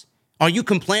 but are you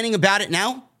complaining about it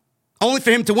now? Only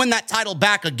for him to win that title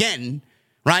back again,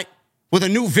 right? With a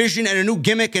new vision and a new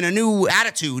gimmick and a new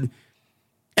attitude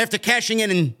after cashing in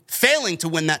and failing to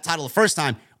win that title the first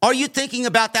time. Are you thinking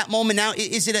about that moment now?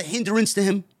 Is it a hindrance to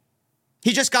him?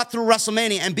 He just got through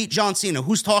WrestleMania and beat John Cena.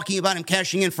 Who's talking about him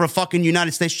cashing in for a fucking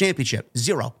United States Championship?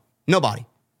 Zero. Nobody.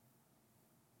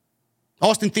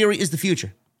 Austin Theory is the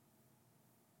future.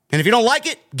 And if you don't like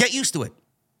it, get used to it.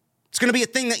 It's going to be a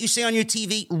thing that you see on your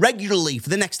TV regularly for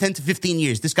the next 10 to 15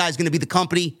 years. This guy's going to be the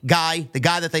company guy, the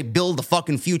guy that they build the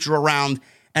fucking future around,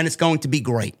 and it's going to be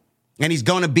great. And he's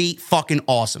going to be fucking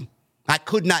awesome. I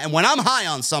could not, and when I'm high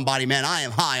on somebody, man, I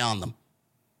am high on them.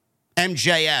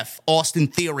 MJF, Austin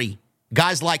Theory,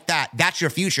 guys like that, that's your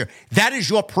future. That is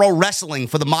your pro wrestling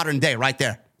for the modern day right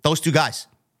there. Those two guys.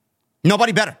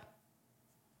 Nobody better.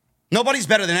 Nobody's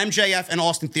better than MJF and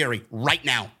Austin Theory right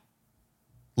now.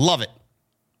 Love it.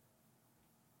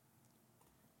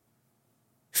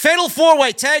 Fatal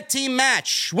 4-way tag team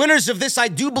match. Winners of this, I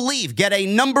do believe, get a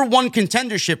number one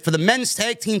contendership for the men's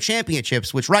tag team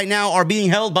championships, which right now are being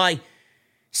held by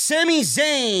Sami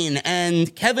Zayn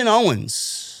and Kevin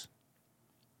Owens.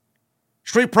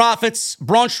 Street Profits,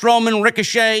 Braun Strowman,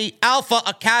 Ricochet, Alpha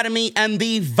Academy, and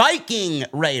the Viking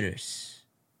Raiders.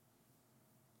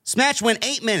 This match went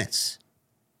 8 minutes.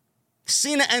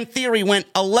 Cena and Theory went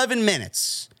 11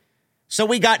 minutes. So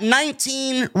we got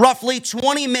 19, roughly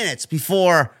 20 minutes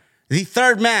before the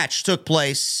third match took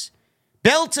place.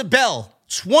 Bell to bell,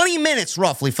 20 minutes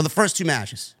roughly for the first two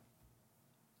matches.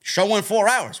 Show went 4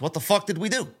 hours. What the fuck did we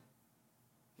do?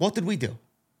 What did we do?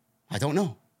 I don't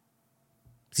know.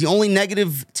 It's the only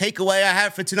negative takeaway I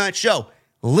have for tonight's show.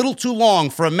 A little too long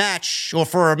for a match, or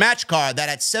for a match card that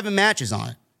had 7 matches on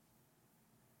it.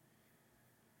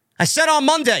 I said on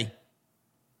Monday,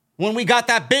 when we got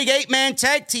that big 8-man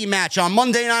tag team match on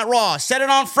Monday Night Raw. Said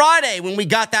it on Friday when we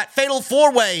got that fatal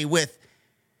 4-way with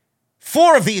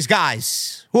 4 of these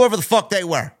guys, whoever the fuck they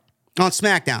were, on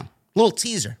SmackDown. Little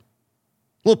teaser.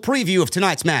 Little preview of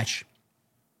tonight's match.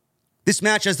 This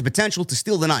match has the potential to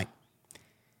steal the night.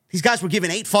 These guys were given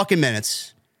 8 fucking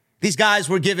minutes. These guys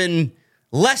were given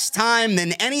less time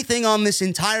than anything on this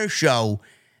entire show.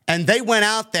 And they went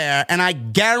out there, and I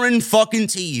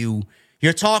guarantee you,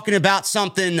 you're talking about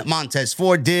something Montez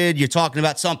Ford did. You're talking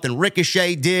about something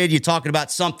Ricochet did. You're talking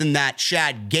about something that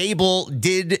Chad Gable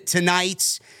did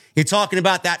tonight. You're talking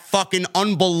about that fucking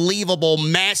unbelievable,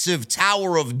 massive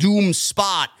Tower of Doom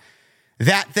spot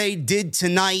that they did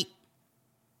tonight.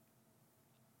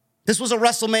 This was a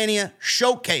WrestleMania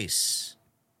showcase.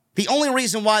 The only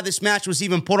reason why this match was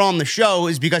even put on the show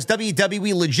is because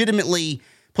WWE legitimately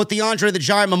put the Andre the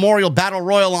Giant Memorial Battle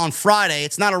Royal on Friday.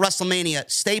 It's not a WrestleMania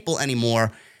staple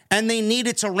anymore. And they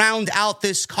needed to round out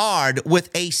this card with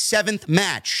a 7th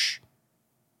match.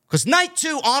 Because night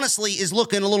 2, honestly, is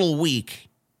looking a little weak.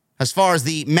 As far as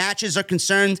the matches are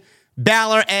concerned,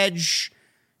 Balor, Edge,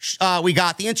 we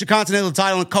got the Intercontinental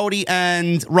title and Cody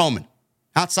and Roman.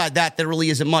 Outside that, there really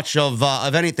isn't much of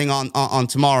anything on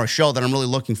tomorrow's show that I'm really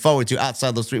looking forward to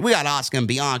outside those 3. We got Asuka and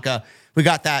Bianca. We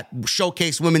got that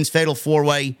showcase women's fatal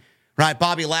 4-way, right?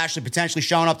 Bobby Lashley potentially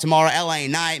showing up tomorrow, LA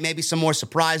Knight, maybe some more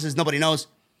surprises. Nobody knows.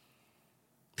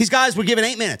 These guys were given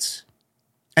 8 minutes,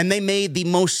 and they made the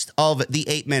most of the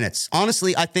 8 minutes.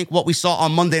 Honestly, I think what we saw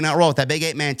on Monday Night Raw with that big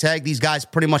 8-man tag, these guys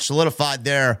pretty much solidified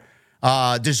their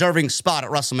deserving spot at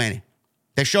WrestleMania.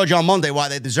 They showed you on Monday why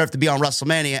they deserve to be on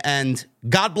WrestleMania, and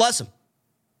God bless them.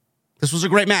 This was a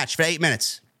great match for 8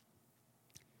 minutes.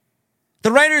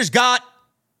 The Raiders got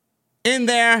in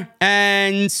there,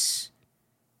 and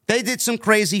they did some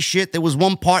crazy shit. There was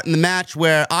one part in the match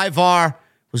where Ivar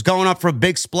was going up for a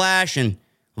big splash, and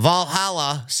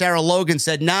Valhalla, Sarah Logan,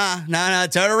 said, nah,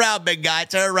 turn around, big guy,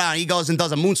 turn around. He goes and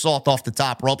does a moonsault off the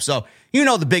top rope, so you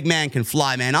know the big man can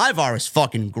fly, man. Ivar is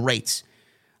fucking great.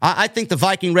 I think the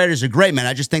Viking Raiders are great, man.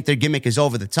 I just think their gimmick is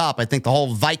over the top. I think the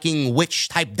whole Viking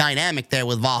witch-type dynamic there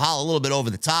with Valhalla, a little bit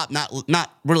over the top,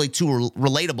 not really too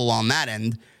relatable on that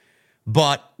end.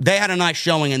 But they had a nice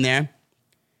showing in there.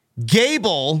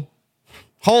 Gable,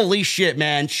 holy shit,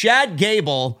 man. Chad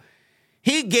Gable,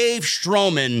 he gave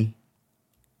Strowman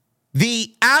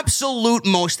the absolute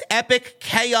most epic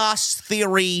chaos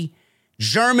theory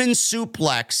German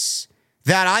suplex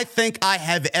that I think I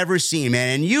have ever seen,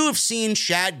 man. And you have seen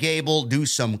Chad Gable do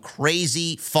some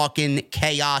crazy fucking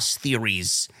chaos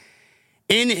theories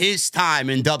in his time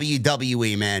in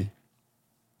WWE, man.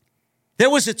 There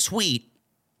was a tweet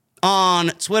on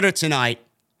Twitter tonight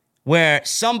where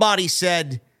somebody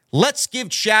said, let's give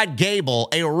Chad Gable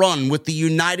a run with the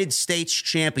United States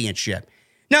Championship.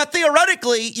 Now,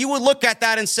 theoretically, you would look at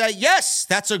that and say, yes,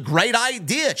 that's a great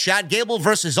idea. Chad Gable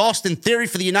versus Austin Theory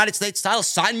for the United States title.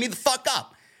 Sign me the fuck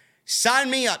up. Sign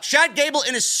me up. Chad Gable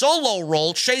in his solo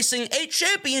role chasing a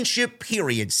championship,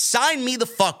 period. Sign me the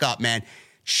fuck up, man.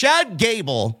 Chad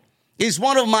Gable is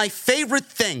one of my favorite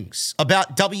things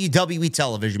about WWE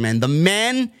television, man. The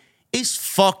man is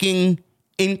fucking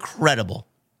incredible.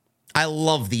 I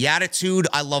love the attitude.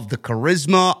 I love the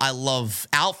charisma. I love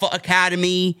Alpha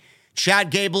Academy. Chad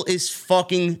Gable is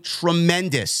fucking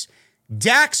tremendous.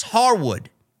 Dax Harwood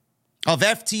of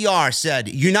FTR said,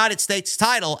 United States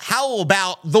title, how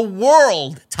about the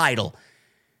world title?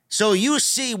 So you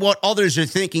see what others are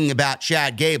thinking about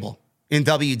Chad Gable in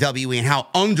WWE and how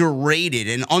underrated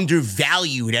and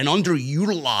undervalued and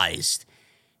underutilized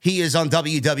he is on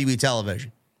WWE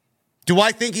television. Do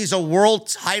I think he's a world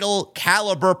title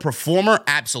caliber performer?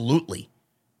 Absolutely.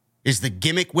 Is the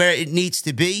gimmick where it needs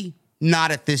to be?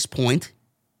 Not at this point.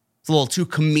 It's a little too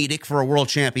comedic for a world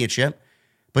championship.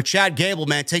 But Chad Gable,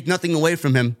 man, take nothing away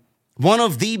from him. One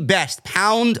of the best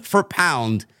pound for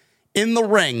pound in the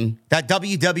ring that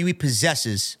WWE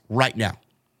possesses right now.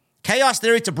 Chaos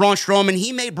Theory to Braun Strowman.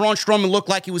 He made Braun Strowman look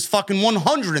like he was fucking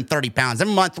 130 pounds.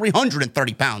 Never mind,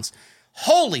 330 pounds.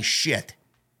 Holy shit.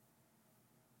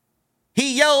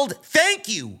 He yelled, thank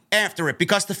you, after it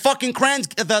because the fucking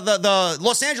the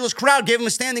Los Angeles crowd gave him a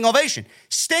standing ovation.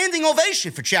 Standing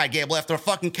ovation for Chad Gable after a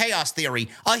fucking Chaos Theory.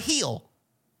 A heel.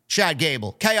 Chad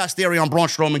Gable. Chaos Theory on Braun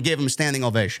Strowman gave him a standing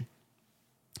ovation.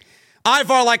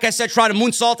 Ivar, like I said, tried a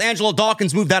moonsault. Angelo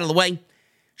Dawkins moved out of the way.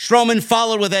 Strowman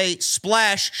followed with a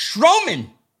splash. Strowman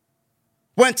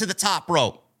went to the top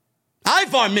rope.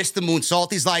 Ivar missed the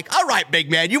moonsault. He's like, all right, big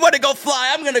man, you want to go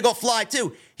fly? I'm going to go fly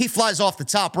too. He flies off the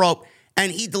top rope,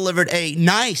 and he delivered a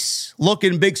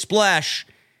nice-looking big splash,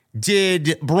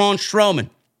 did Braun Strowman.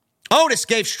 Otis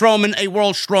gave Strowman a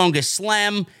world's strongest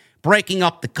slam, breaking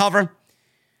up the cover.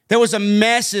 There was a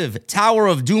massive Tower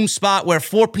of Doom spot where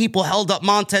 4 people held up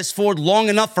Montez Ford long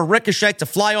enough for Ricochet to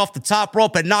fly off the top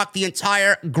rope and knock the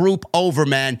entire group over,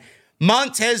 man.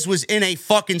 Montez was in a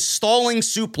fucking stalling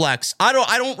suplex. I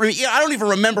don't even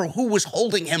remember who was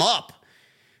holding him up.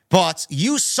 But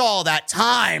you saw that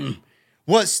time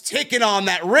was ticking on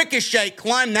that. Ricochet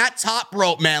climbed that top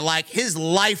rope, man, like his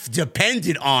life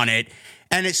depended on it.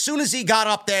 And as soon as he got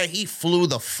up there, he flew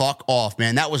the fuck off,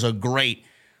 man. That was a great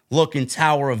looking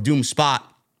Tower of Doom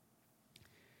spot.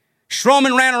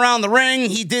 Strowman ran around the ring.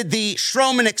 He did the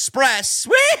Strowman Express.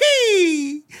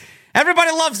 Whee!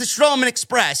 Everybody loves the Strowman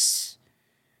Express.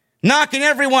 Knocking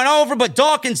everyone over, but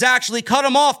Dawkins actually cut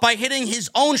him off by hitting his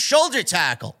own shoulder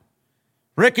tackle.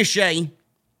 Ricochet,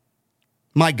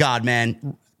 my God,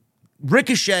 man.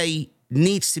 Ricochet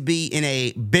needs to be in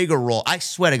a bigger role. I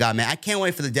swear to God, man. I can't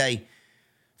wait for the day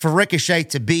for Ricochet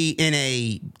to be in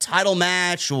a title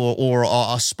match or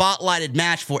a spotlighted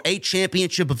match for a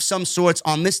championship of some sorts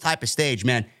on this type of stage,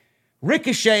 man.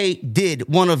 Ricochet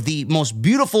did one of the most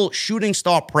beautiful shooting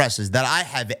star presses that I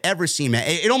have ever seen, man.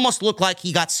 It almost looked like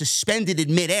he got suspended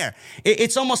in midair.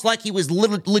 It's almost like he was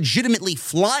legitimately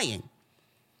flying.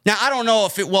 Now, I don't know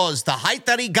if it was the height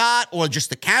that he got or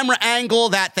just the camera angle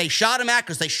that they shot him at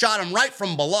because they shot him right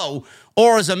from below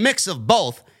or as a mix of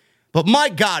both. But my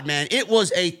God, man, it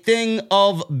was a thing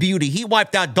of beauty. He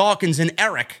wiped out Dawkins and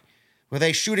Eric with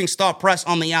a shooting star press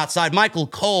on the outside. Michael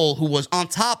Cole, who was on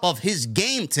top of his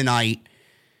game tonight,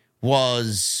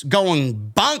 was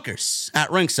going bonkers at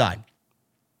ringside.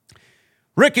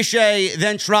 Ricochet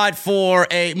then tried for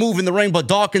a move in the ring, but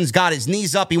Dawkins got his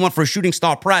knees up. He went for a shooting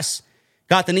star press,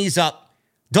 got the knees up.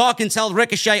 Dawkins held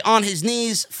Ricochet on his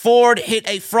knees. Ford hit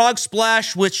a frog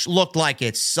splash, which looked like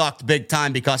it sucked big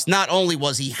time because not only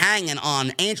was he hanging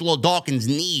on Angelo Dawkins'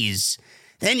 knees,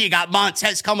 then you got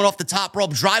Montez coming off the top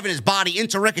rope, driving his body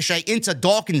into Ricochet, into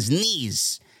Dawkins'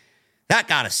 knees. That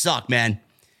gotta suck, man.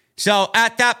 So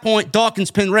at that point,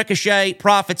 Dawkins pinned Ricochet,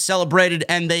 Profits celebrated,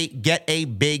 and they get a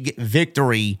big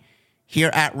victory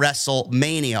here at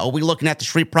WrestleMania. Are we looking at the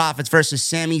Street Profits versus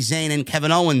Sami Zayn and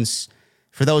Kevin Owens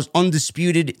for those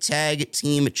undisputed tag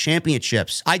team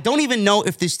championships? I don't even know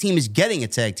if this team is getting a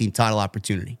tag team title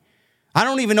opportunity. I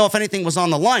don't even know if anything was on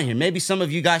the line here. Maybe some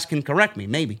of you guys can correct me,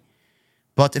 maybe.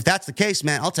 But if that's the case,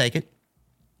 man, I'll take it.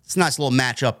 It's a nice little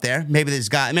matchup there. Maybe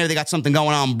they got something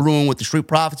going on brewing with the Street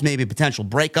Profits, maybe a potential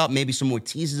breakup, maybe some more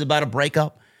teases about a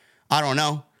breakup. I don't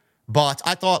know. But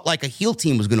I thought like a heel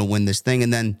team was going to win this thing,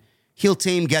 and then heel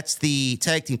team gets the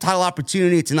tag team title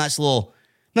opportunity. It's a nice little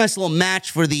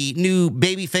match for the new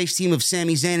babyface team of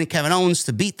Sami Zayn and Kevin Owens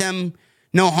to beat them.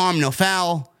 No harm, no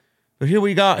foul. But here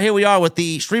we are with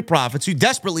the Street Profits, who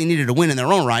desperately needed a win in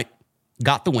their own right,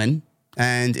 got the win,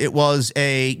 and it was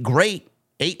a great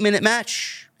 8-minute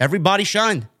match. Everybody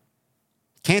shined.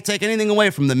 Can't take anything away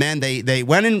from them, man. They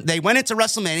went into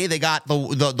WrestleMania. They got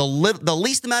the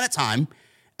least amount of time,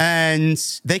 and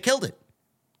they killed it.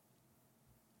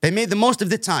 They made the most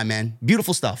of the time, man.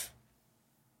 Beautiful stuff.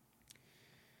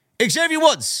 Xavier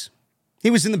Woods, he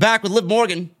was in the back with Liv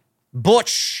Morgan,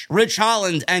 Butch, Ridge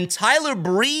Holland, and Tyler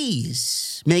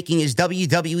Breeze, making his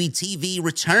WWE TV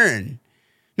return.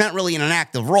 Not really in an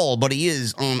active role, but he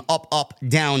is on up, up,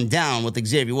 down, down with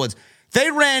Xavier Woods. They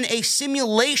ran a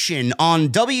simulation on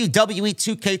WWE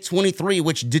 2K23,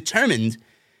 which determined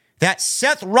that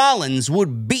Seth Rollins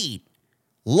would beat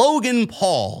Logan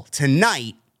Paul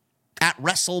tonight at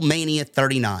WrestleMania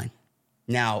 39.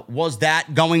 Now, was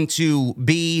that going to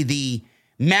be the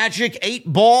magic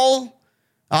 8-ball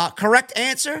correct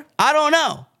answer? I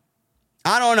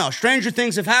don't know. Stranger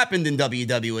things have happened in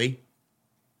WWE.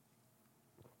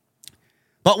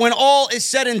 But when all is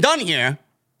said and done here,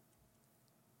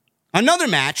 another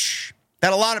match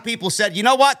that a lot of people said, you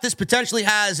know what, this potentially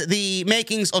has the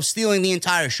makings of stealing the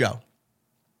entire show.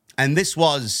 And this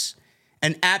was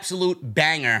an absolute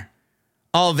banger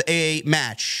of a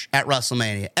match at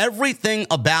WrestleMania. Everything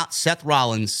about Seth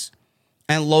Rollins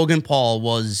and Logan Paul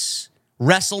was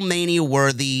WrestleMania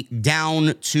worthy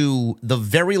down to the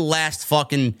very last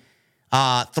fucking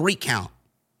 3 count.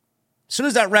 As soon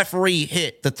as that referee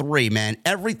hit the 3, man,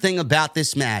 everything about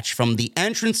this match, from the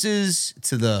entrances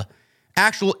to the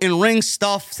actual in-ring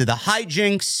stuff to the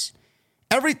hijinks,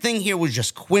 everything here was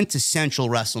just quintessential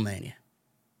WrestleMania.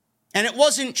 And it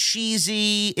wasn't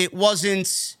cheesy. It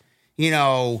wasn't,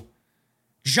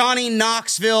 Johnny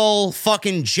Knoxville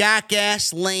fucking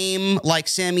jackass lame like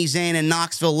Sami Zayn and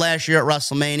Knoxville last year at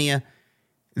WrestleMania.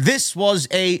 This was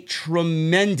a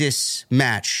tremendous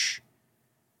match.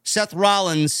 Seth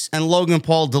Rollins and Logan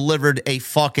Paul delivered a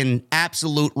fucking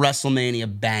absolute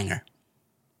WrestleMania banger.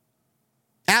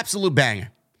 Absolute banger.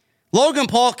 Logan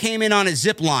Paul came in on a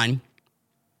zip line,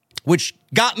 which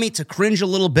got me to cringe a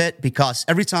little bit, because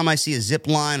every time I see a zip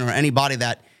line or anybody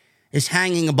that is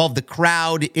hanging above the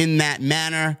crowd in that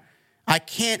manner, I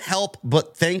can't help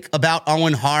but think about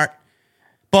Owen Hart.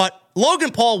 But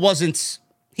Logan Paul wasn't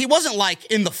like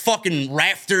in the fucking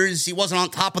rafters. He wasn't on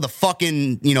top of the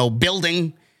fucking,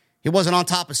 building. He wasn't on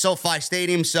top of SoFi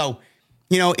Stadium. So,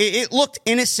 it looked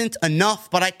innocent enough,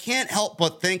 but I can't help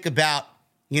but think about,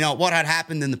 what had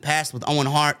happened in the past with Owen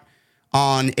Hart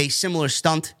on a similar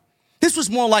stunt. This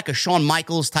was more like a Shawn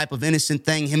Michaels type of innocent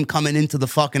thing, him coming into the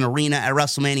fucking arena at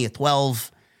WrestleMania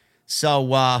 12.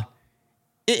 So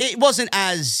it wasn't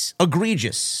as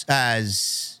egregious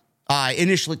as I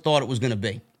initially thought it was going to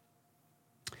be.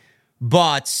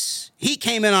 But he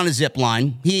came in on a zip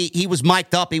line. He was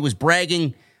mic'd up. He was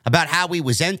bragging about how he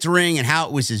was entering and how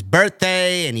it was his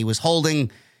birthday, and he was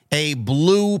holding a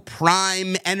Blue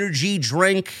Prime energy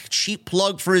drink, cheap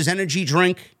plug for his energy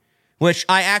drink, which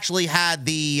I actually had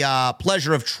the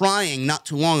pleasure of trying not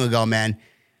too long ago, man.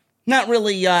 Not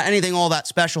really anything all that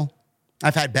special.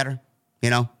 I've had better,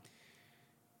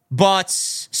 But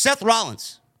Seth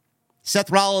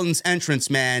Rollins'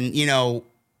 entrance, man,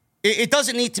 it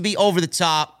doesn't need to be over the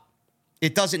top.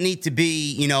 It doesn't need to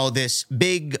be, this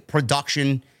big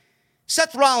production.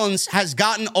 Seth Rollins has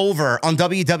gotten over on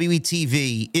WWE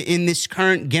TV in this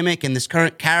current gimmick and this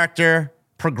current character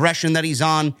progression that he's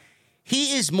on.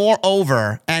 He is more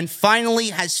over and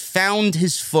finally has found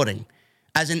his footing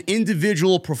as an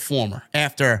individual performer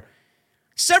after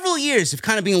several years of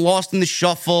kind of being lost in the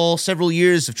shuffle, several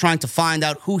years of trying to find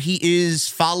out who he is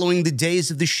following the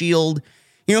days of the Shield.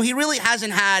 He really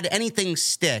hasn't had anything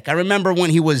stick. I remember when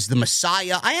he was the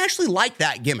Messiah. I actually liked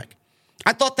that gimmick.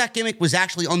 I thought that gimmick was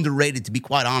actually underrated, to be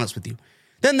quite honest with you.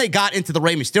 Then they got into the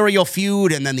Rey Mysterio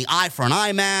feud, and then the eye for an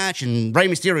eye match, and Rey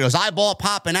Mysterio's eyeball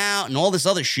popping out, and all this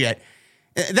other shit.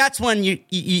 That's when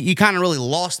you kind of really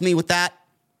lost me with that.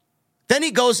 Then he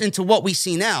goes into what we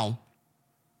see now,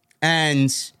 and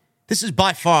this is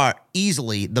by far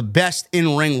easily the best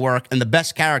in-ring work and the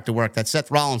best character work that Seth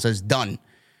Rollins has done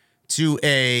to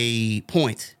a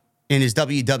point in his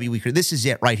WWE career. This is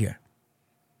it right here.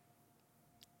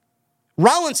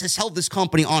 Rollins has held this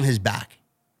company on his back.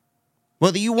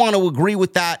 Whether you want to agree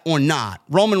with that or not,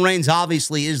 Roman Reigns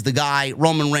obviously is the guy.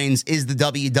 Roman Reigns is the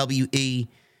WWE.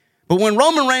 But when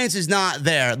Roman Reigns is not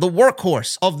there, the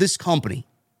workhorse of this company,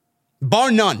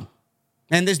 bar none,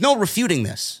 and there's no refuting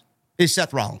this, is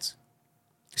Seth Rollins.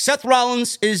 Seth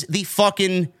Rollins is the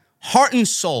fucking heart and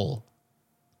soul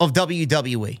of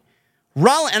WWE.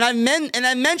 Rollins, and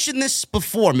I mentioned this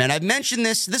before, man. I've mentioned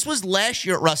this. This was last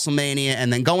year at WrestleMania,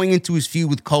 and then going into his feud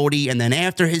with Cody, and then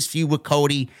after his feud with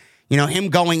Cody, him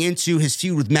going into his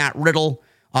feud with Matt Riddle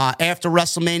after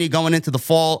WrestleMania, going into the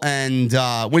fall and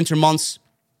winter months.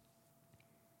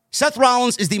 Seth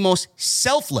Rollins is the most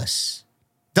selfless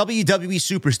WWE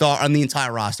superstar on the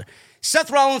entire roster.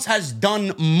 Seth Rollins has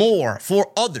done more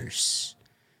for others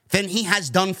than he has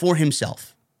done for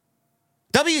himself.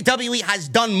 WWE has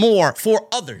done more for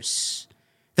others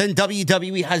than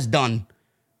WWE has done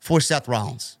for Seth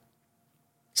Rollins.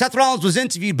 Seth Rollins was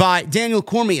interviewed by Daniel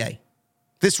Cormier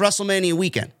this WrestleMania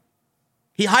weekend.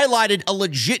 He highlighted a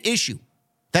legit issue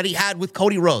that he had with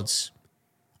Cody Rhodes.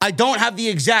 I don't have the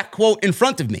exact quote in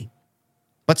front of me,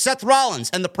 but Seth Rollins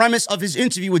and the premise of his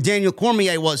interview with Daniel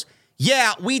Cormier was,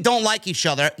 yeah, we don't like each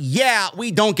other. Yeah,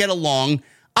 we don't get along.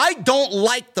 I don't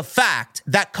like the fact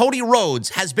that Cody Rhodes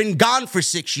has been gone for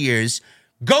 6 years,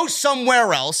 goes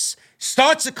somewhere else,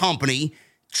 starts a company,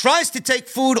 tries to take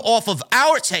food off of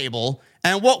our table,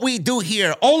 and what we do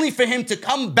here, only for him to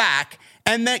come back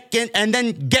and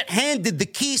then get handed the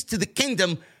keys to the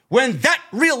kingdom when that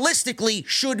realistically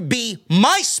should be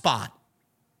my spot.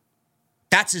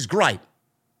 That's his gripe.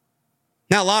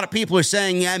 Now, a lot of people are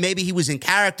saying, yeah, maybe he was in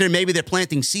character. Maybe they're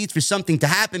planting seeds for something to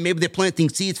happen. Maybe they're planting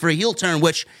seeds for a heel turn,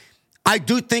 which I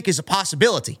do think is a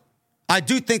possibility. I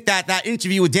do think that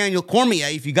interview with Daniel Cormier,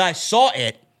 if you guys saw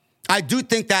it, I do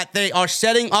think that they are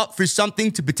setting up for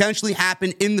something to potentially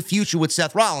happen in the future with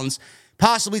Seth Rollins,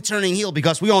 possibly turning heel,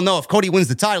 because we all know if Cody wins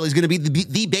the title, he's going to be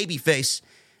the babyface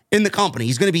in the company.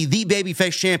 He's going to be the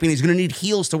babyface champion. He's going to need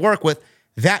heels to work with.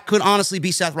 That could honestly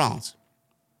be Seth Rollins.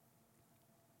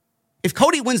 If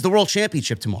Cody wins the World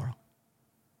Championship tomorrow,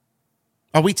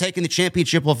 are we taking the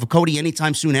championship off of Cody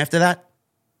anytime soon after that?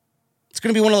 It's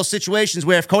going to be one of those situations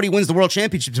where if Cody wins the World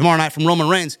Championship tomorrow night from Roman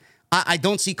Reigns, I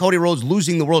don't see Cody Rhodes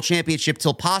losing the World Championship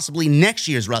till possibly next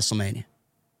year's WrestleMania.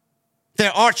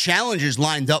 There are challengers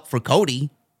lined up for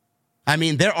Cody. I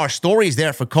mean, there are stories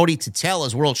there for Cody to tell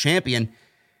as world champion.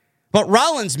 But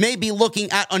Rollins may be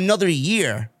looking at another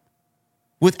year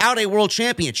without a world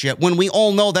championship when we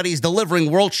all know that he's delivering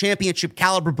world championship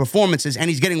caliber performances and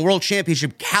he's getting world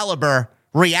championship caliber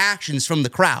reactions from the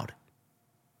crowd.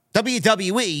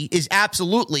 WWE is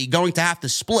absolutely going to have to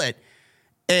split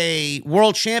a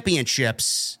world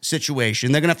championships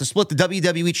situation. They're going to have to split the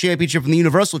WWE championship from the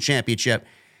Universal Championship.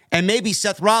 And maybe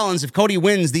Seth Rollins, if Cody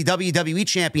wins the WWE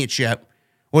championship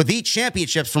or the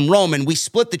championships from Roman, we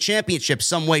split the championship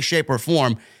some way, shape, or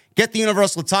form, get the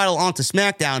Universal title onto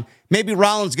SmackDown. Maybe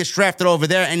Rollins gets drafted over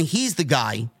there, and he's the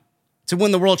guy to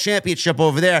win the World Championship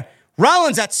over there.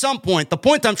 Rollins, at some point, the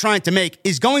point I'm trying to make,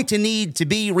 is going to need to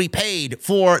be repaid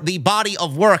for the body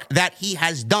of work that he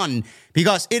has done,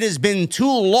 because it has been too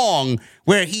long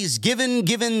where he's given,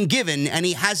 and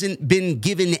he hasn't been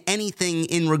given anything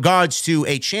in regards to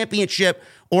a championship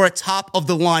or a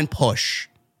top-of-the-line push.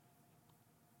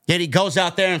 Yet he goes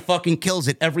out there and fucking kills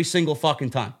it every single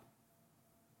fucking time.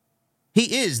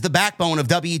 He is the backbone of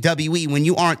WWE when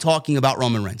you aren't talking about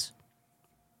Roman Reigns.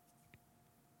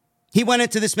 He went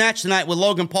into this match tonight with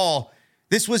Logan Paul.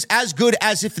 This was as good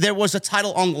as if there was a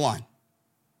title on the line.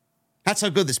 That's how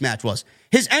good this match was.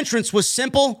 His entrance was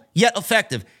simple yet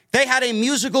effective. They had a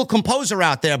musical composer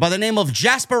out there by the name of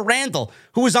Jasper Randall,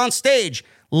 who was on stage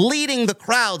leading the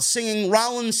crowd, singing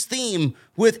Rollins' theme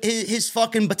with his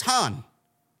fucking baton.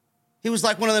 He was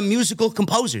like one of the musical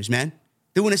composers, man,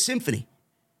 doing a symphony.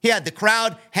 He had the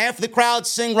crowd, half of the crowd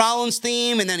sing Rollins'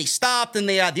 theme, and then he stopped, and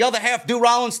they had the other half do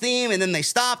Rollins' theme, and then they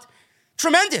stopped.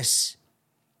 Tremendous.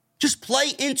 Just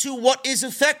play into what is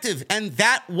effective, and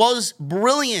that was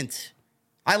brilliant.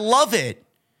 I love it.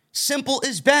 Simple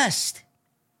is best.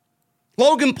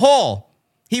 Logan Paul,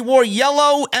 he wore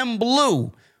yellow and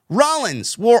blue.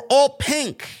 Rollins wore all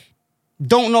pink.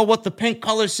 Don't know what the pink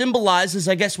color symbolizes.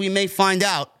 I guess we may find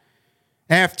out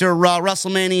after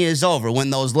WrestleMania is over, when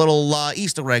those little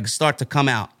Easter eggs start to come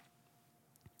out.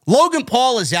 Logan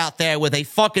Paul is out there with a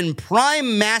fucking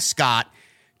Prime mascot,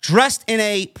 dressed in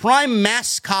a Prime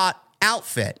mascot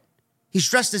outfit. He's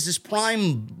dressed as this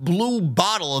Prime blue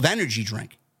bottle of energy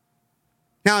drink.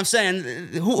 Now, I'm saying,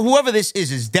 whoever this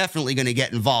is definitely going to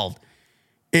get involved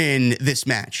in this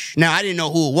match. Now, I didn't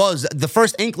know who it was. The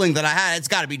first inkling that I had, it's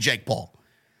got to be Jake Paul.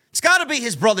 It's got to be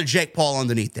his brother Jake Paul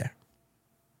underneath there.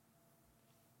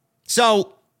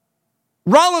 So,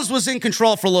 Rollins was in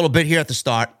control for a little bit here at the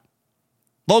start.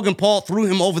 Logan Paul threw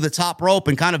him over the top rope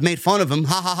and kind of made fun of him.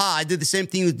 Ha, ha, ha, I did the same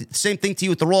thing to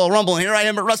you at the Royal Rumble, and here I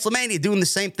am at WrestleMania doing the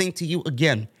same thing to you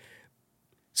again.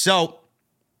 So,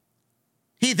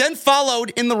 he then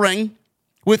followed in the ring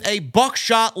with a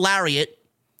buckshot lariat,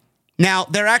 Now,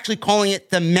 they're actually calling it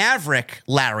the Maverick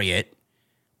Lariat,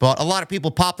 but a lot of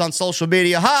people popped on social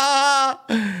media.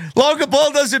 Ha! Logan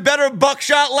Paul does a better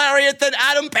buckshot lariat than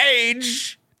Adam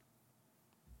Page.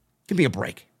 Give me a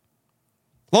break.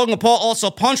 Logan Paul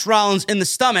also punched Rollins in the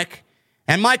stomach,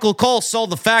 and Michael Cole sold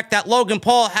the fact that Logan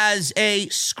Paul has a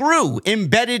screw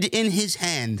embedded in his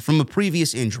hand from a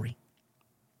previous injury.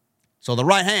 So the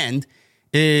right hand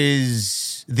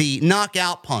is the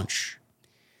knockout punch.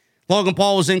 Logan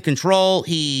Paul was in control.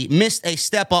 He missed a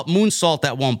step-up moonsault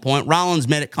at one point. Rollins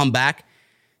made it come back.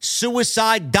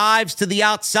 Suicide dives to the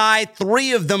outside,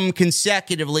 3 of them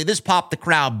consecutively. This popped the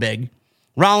crowd big.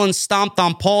 Rollins stomped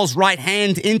on Paul's right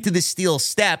hand into the steel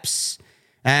steps,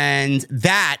 and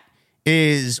that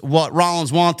is what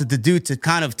Rollins wanted to do to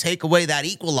kind of take away that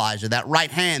equalizer, that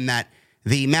right hand that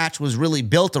the match was really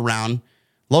built around.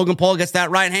 Logan Paul gets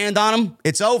that right hand on him,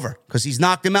 it's over because he's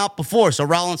knocked him out before. So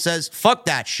Rollins says, fuck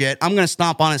that shit. I'm going to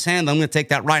stomp on his hand. I'm going to take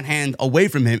that right hand away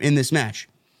from him in this match.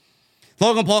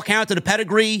 Logan Paul countered a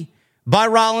pedigree by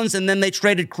Rollins, and then they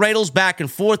traded cradles back and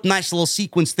forth. Nice little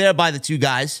sequence there by the two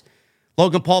guys.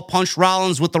 Logan Paul punched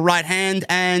Rollins with the right hand,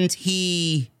 and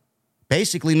he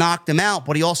basically knocked him out,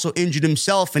 but he also injured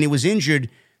himself, and he was injured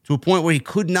to a point where he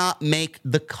could not make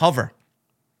the cover.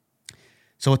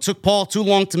 So it took Paul too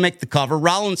long to make the cover.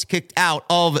 Rollins kicked out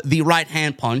of the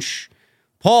right-hand punch.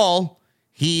 Paul,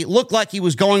 he looked like he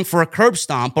was going for a curb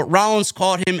stomp, but Rollins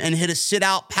caught him and hit a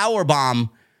sit-out powerbomb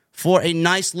for a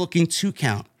nice-looking 2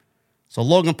 count. So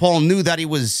Logan Paul knew that he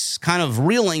was kind of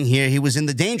reeling here. He was in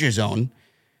the danger zone.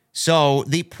 So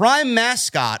the Prime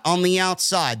mascot on the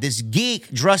outside, this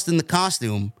geek dressed in the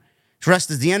costume,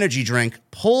 dressed as the energy drink,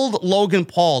 pulled Logan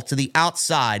Paul to the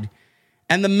outside.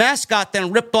 And the mascot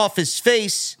then ripped off his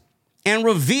face and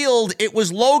revealed it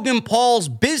was Logan Paul's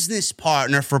business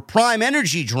partner for Prime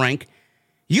Energy Drink,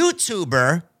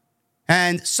 YouTuber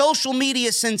and social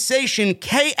media sensation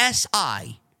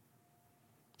KSI.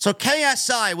 So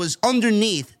KSI was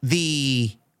underneath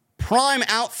the Prime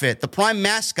outfit, the Prime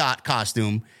mascot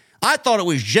costume. I thought it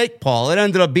was Jake Paul. It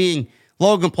ended up being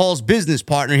Logan Paul's business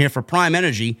partner here for Prime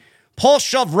Energy. Paul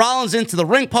shoved Rollins into the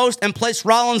ring post and placed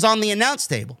Rollins on the announce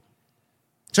table.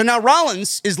 So now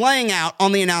Rollins is laying out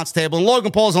on the announce table, and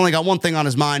Logan Paul's only got one thing on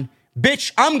his mind.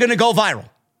 Bitch, I'm going to go viral.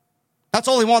 That's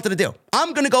all he wanted to do.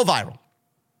 I'm going to go viral.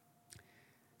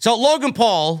 So Logan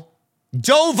Paul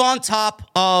dove on top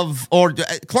of, or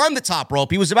climbed the top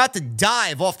rope. He was about to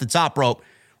dive off the top rope.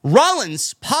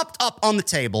 Rollins popped up on the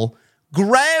table,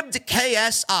 grabbed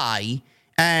KSI,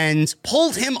 and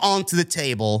pulled him onto the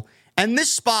table. And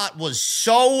this spot was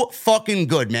so fucking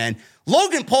good, man.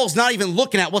 Logan Paul's not even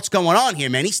looking at what's going on here,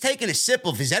 man. He's taking a sip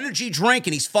of his energy drink,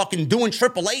 and he's fucking doing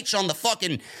Triple H on the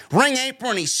fucking ring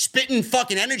apron. He's spitting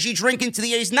fucking energy drink into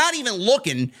the air. He's not even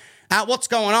looking at what's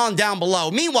going on down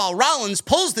below. Meanwhile, Rollins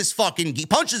pulls this fucking, he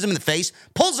punches him in the face,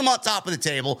 pulls him on top of the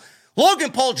table.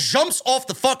 Logan Paul jumps off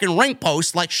the fucking ring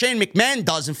post like Shane McMahon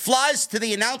does and flies to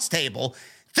the announce table,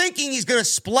 thinking he's going to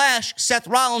splash Seth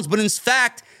Rollins, but in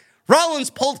fact, Rollins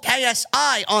pulled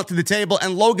KSI onto the table,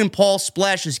 and Logan Paul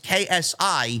splashes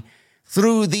KSI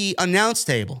through the announce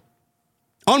table.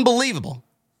 Unbelievable.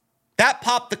 That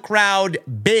popped the crowd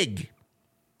big.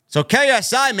 So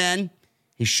KSI, man,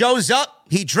 he shows up,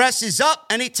 he dresses up,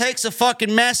 and he takes a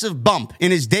fucking massive bump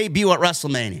in his debut at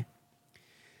WrestleMania.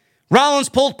 Rollins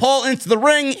pulled Paul into the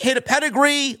ring, hit a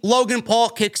pedigree, Logan Paul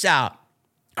kicks out.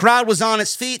 Crowd was on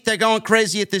his feet. They're going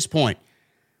crazy at this point.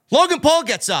 Logan Paul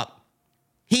gets up.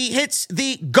 He hits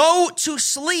the go to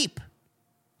sleep,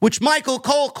 which Michael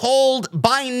Cole called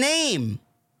by name.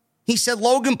 He said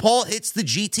Logan Paul hits the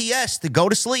GTS, the go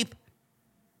to sleep.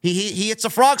 He hits a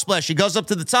frog splash. He goes up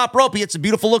to the top rope. He hits a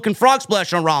beautiful looking frog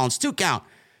splash on Rollins, 2 count.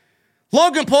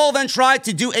 Logan Paul then tried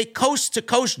to do a coast to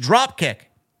coast drop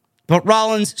kick, but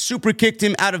Rollins super kicked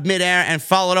him out of midair and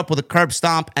followed up with a curb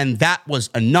stomp, and that was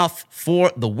enough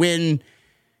for the win.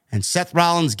 And Seth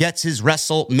Rollins gets his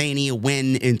WrestleMania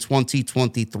win in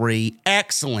 2023.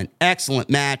 Excellent, excellent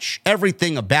match.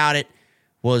 Everything about it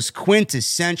was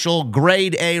quintessential,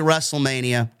 grade A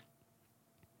WrestleMania.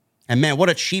 And man, what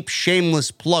a cheap,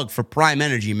 shameless plug for Prime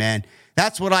Energy, man.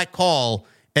 That's what I call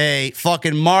a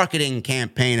fucking marketing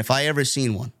campaign if I ever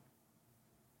seen one.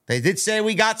 They did say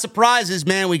we got surprises,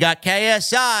 man. We got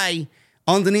KSI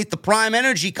underneath the Prime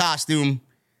Energy costume.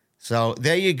 So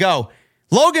there you go.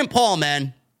 Logan Paul,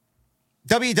 man.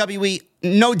 WWE,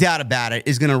 no doubt about it,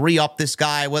 is going to re-up this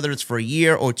guy, whether it's for a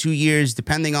year or 2 years,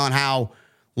 depending on how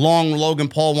long Logan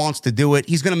Paul wants to do it.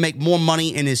 He's going to make more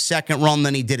money in his second run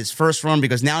than he did his first run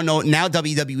because now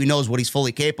WWE knows what he's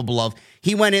fully capable of.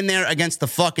 He went in there against the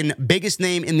fucking biggest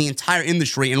name in the entire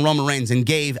industry in Roman Reigns and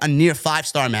gave a near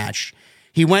 5-star match.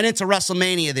 He went into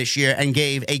WrestleMania this year and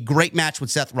gave a great match with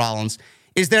Seth Rollins.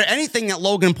 Is there anything that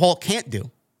Logan Paul can't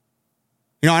do?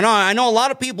 You know, I know a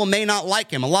lot of people may not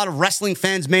like him. A lot of wrestling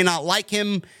fans may not like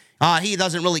him. He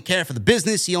doesn't really care for the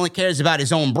business. He only cares about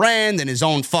his own brand and his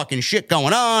own fucking shit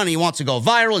going on. He wants to go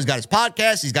viral. He's got his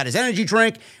podcast. He's got his energy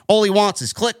drink. All he wants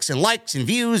is clicks and likes and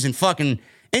views and fucking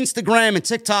Instagram and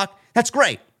TikTok. That's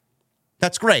great.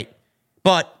 That's great.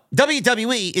 But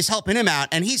WWE is helping him out,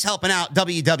 and he's helping out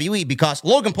WWE because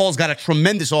Logan Paul's got a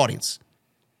tremendous audience.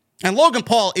 And Logan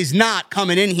Paul is not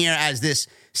coming in here as this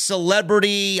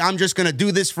celebrity, I'm just going to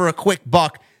do this for a quick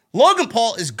buck. Logan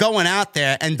Paul is going out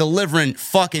there and delivering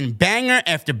fucking banger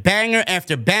after banger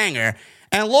after banger.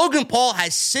 And Logan Paul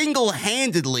has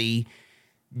single-handedly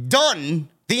done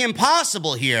the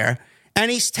impossible here.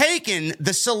 And he's taken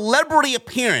the celebrity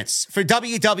appearance for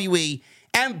WWE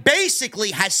and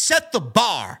basically has set the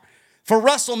bar for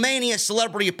WrestleMania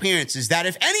celebrity appearances that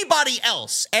if anybody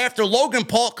else after Logan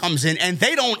Paul comes in and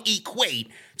they don't equate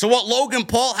to what Logan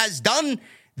Paul has done,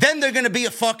 then they're going to be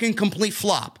a fucking complete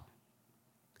flop.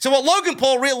 So what Logan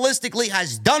Paul realistically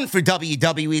has done for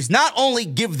WWE is not only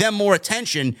give them more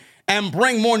attention and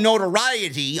bring more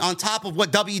notoriety on top of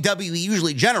what WWE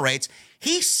usually generates,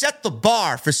 he set the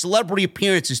bar for celebrity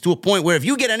appearances to a point where if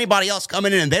you get anybody else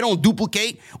coming in and they don't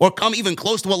duplicate or come even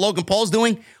close to what Logan Paul's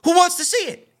doing, who wants to see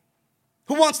it?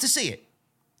 Who wants to see it?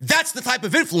 That's the type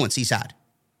of influence he's had.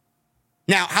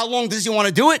 Now, how long does he want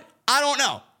to do it? I don't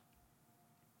know.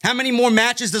 How many more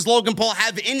matches does Logan Paul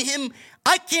have in him?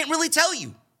 I can't really tell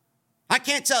you. I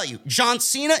can't tell you. John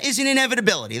Cena is an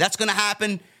inevitability. That's going to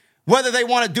happen. Whether they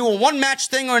want to do a one-match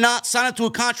thing or not, sign it to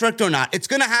a contract or not, it's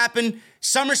going to happen.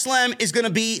 SummerSlam is going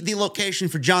to be the location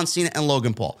for John Cena and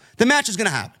Logan Paul. The match is going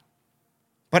to happen.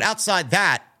 But outside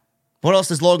that, what else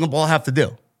does Logan Paul have to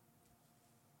do?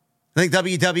 I think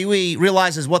WWE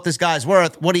realizes what this guy's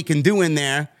worth, what he can do in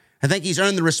there. I think he's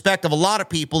earned the respect of a lot of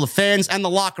people, the fans and the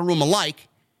locker room alike.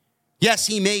 Yes,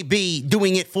 he may be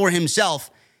doing it for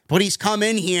himself, but he's come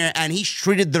in here and he's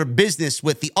treated their business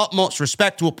with the utmost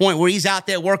respect to a point where he's out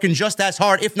there working just as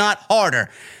hard, if not harder,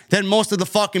 than most of the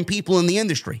fucking people in the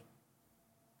industry.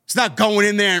 It's not going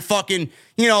in there and fucking,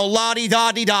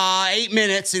 la-di-da-di-da, 8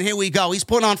 minutes, and here we go. He's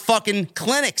putting on fucking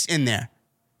clinics in there.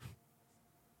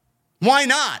 Why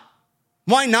not?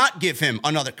 Why not give him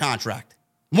another contract?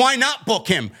 Why not book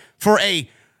him for a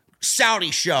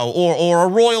Saudi show or a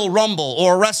Royal Rumble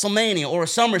or a WrestleMania or a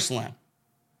SummerSlam?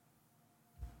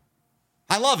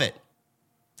 I love it.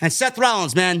 And Seth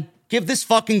Rollins, man, give this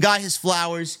fucking guy his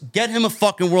flowers, get him a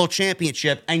fucking world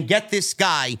championship, and get this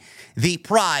guy the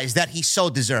prize that he so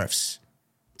deserves.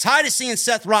 Tired of seeing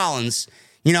Seth Rollins,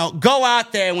 go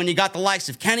out there when you got the likes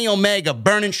of Kenny Omega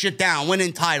burning shit down,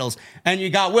 winning titles, and you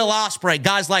got Will Ospreay,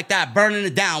 guys like that, burning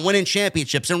it down, winning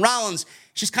championships, and Rollins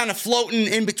just kind of floating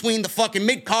in between the fucking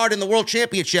mid-card and the world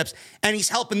championships, and he's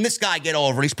helping this guy get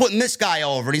over. He's putting this guy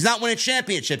over. And he's not winning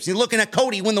championships. He's looking at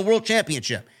Cody win the world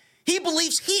championship. He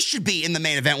believes he should be in the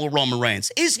main event with Roman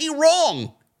Reigns. Is he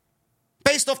wrong?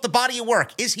 Based off the body of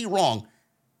work, is he wrong?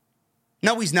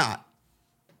 No, he's not.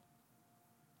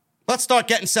 Let's start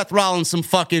getting Seth Rollins some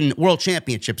fucking world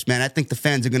championships, man. I think the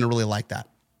fans are going to really like that.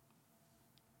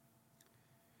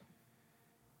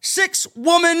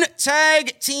 6-woman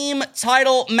tag team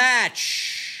title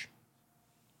match.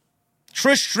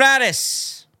 Trish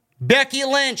Stratus, Becky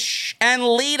Lynch, and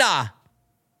Lita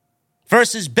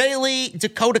versus Bayley,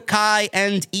 Dakota Kai,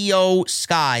 and Io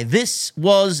Sky. This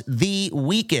was the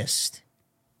weakest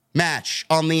match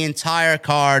on the entire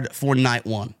card for night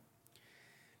one.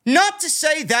 Not to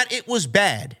say that it was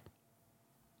bad,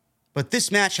 but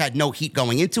this match had no heat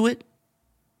going into it.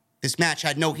 This match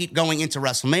had no heat going into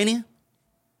WrestleMania.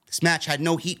 This match had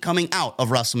no heat coming out of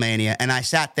WrestleMania, and I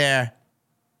sat there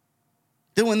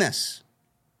doing this.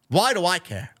 Why do I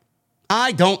care?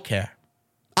 I don't care.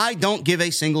 I don't give a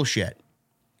single shit.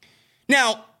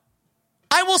 Now,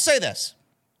 I will say this.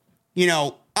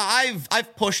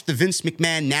 I've pushed the Vince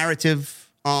McMahon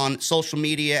narrative on social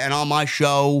media and on my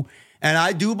show, and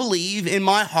I do believe in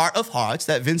my heart of hearts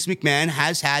that Vince McMahon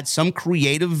has had some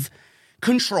creative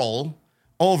control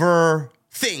over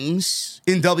things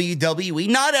in WWE.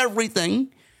 Not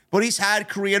everything, but he's had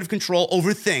creative control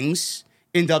over things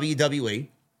in WWE.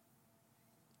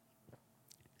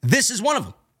 This is one of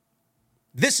them.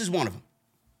 This is one of them.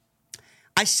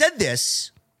 I said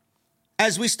this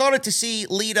as we started to see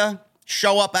Lita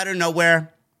show up out of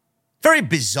nowhere. Very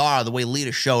bizarre the way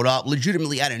Lita showed up,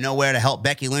 legitimately out of nowhere to help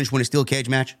Becky Lynch win a steel cage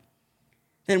match.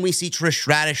 Then we see Trish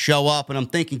Stratus show up, and I'm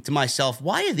thinking to myself,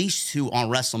 why are these two on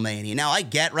WrestleMania? Now, I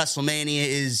get WrestleMania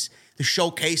is the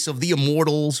showcase of the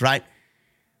immortals, right?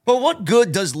 But what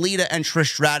good does Lita and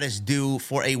Trish Stratus do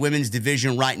for a women's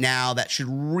division right now that should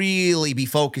really be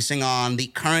focusing on the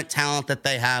current talent that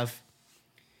they have?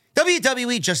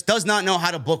 WWE just does not know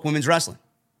how to book women's wrestling.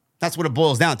 That's what it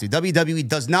boils down to. WWE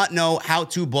does not know how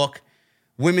to book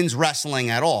women's wrestling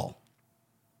at all.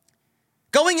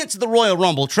 Going into the Royal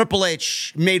Rumble, Triple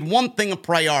H made one thing a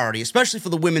priority, especially for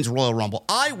the Women's Royal Rumble.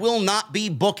 I will not be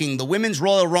booking the Women's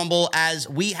Royal Rumble as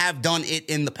we have done it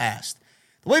in the past.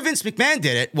 The way Vince McMahon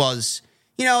did it was,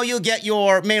 you'll get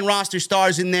your main roster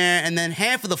stars in there, and then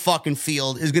half of the fucking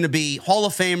field is going to be Hall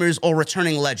of Famers or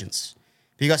returning legends.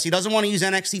 Because he doesn't want to use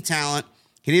NXT talent.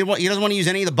 He doesn't want to use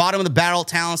any of the bottom of the barrel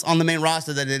talents on the main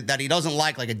roster that he doesn't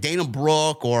like a Dana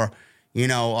Brooke or who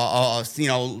else?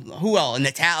 Not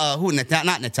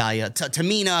Natalia,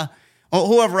 Tamina, or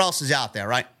whoever else is out there,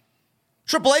 right?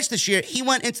 Triple H this year, he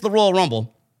went into the Royal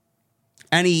Rumble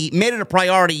and he made it a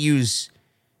priority to use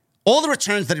all the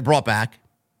returns that he brought back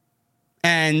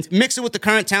and mix it with the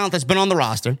current talent that's been on the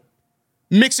roster,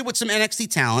 mix it with some NXT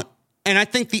talent, and I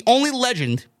think the only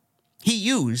legend he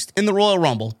used in the Royal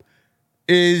Rumble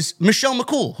is Michelle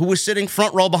McCool, who was sitting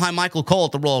front row behind Michael Cole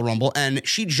at the Royal Rumble, and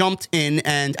she jumped in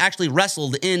and actually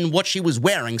wrestled in what she was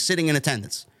wearing, sitting in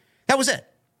attendance. That was it.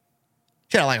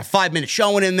 She had like a 5-minute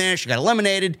showing in there. She got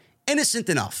eliminated. Innocent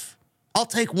enough. I'll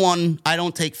take one. I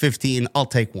don't take 15. I'll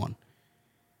take one.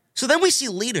 So then we see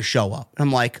Lita show up. And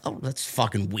I'm like, oh, that's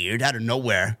fucking weird. Out of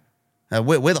nowhere.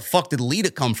 Where the fuck did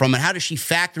Lita come from? And how does she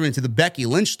factor into the Becky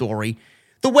Lynch story?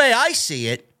 The way I see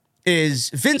it is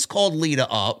Vince called Lita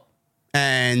up.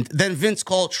 And then Vince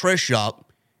called Trish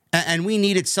up, and we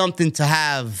needed something to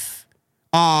have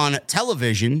on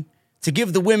television to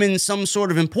give the women some sort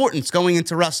of importance going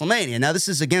into WrestleMania. Now, this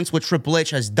is against what Triple H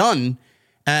has done,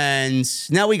 and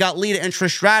now we got Lita and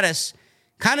Trish Stratus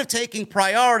kind of taking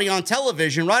priority on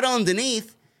television. Right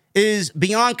underneath is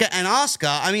Bianca and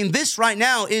Asuka. I mean, this right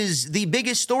now is the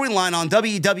biggest storyline on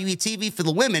WWE TV for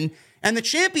the women, and the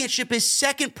championship is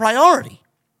second priority.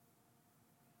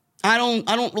 I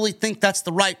don't really think that's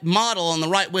the right model and the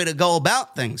right way to go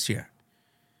about things here.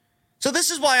 So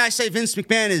this is why I say Vince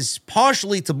McMahon is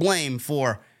partially to blame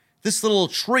for this little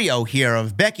trio here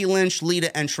of Becky Lynch,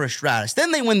 Lita, and Trish Stratus.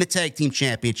 Then they win the tag team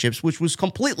championships, which was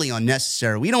completely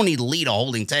unnecessary. We don't need Lita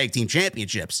holding tag team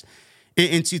championships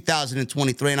in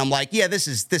 2023. And I'm like, yeah, this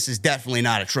is definitely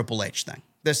not a Triple H thing.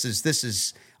 This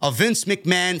is a Vince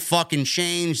McMahon fucking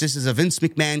change. This is a Vince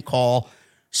McMahon call.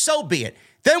 So be it.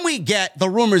 Then we get the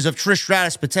rumors of Trish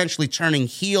Stratus potentially turning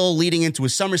heel, leading into a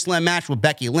SummerSlam match with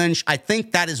Becky Lynch. I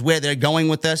think that is where they're going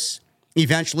with this.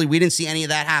 Eventually, we didn't see any of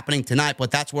that happening tonight,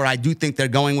 but that's where I do think they're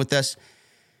going with this.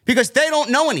 Because they don't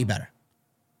know any better.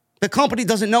 The company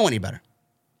doesn't know any better.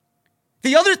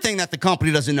 The other thing that the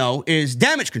company doesn't know is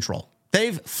Damage Control.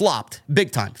 They've flopped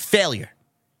big time. Failure.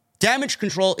 Damage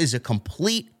Control is a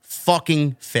complete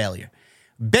fucking failure.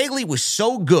 Bayley was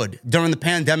so good during the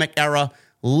pandemic era,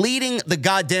 leading the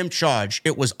goddamn charge.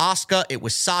 It was Asuka, it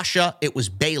was Sasha, it was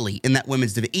Bayley in that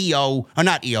women's division.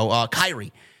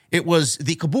 Kairi. It was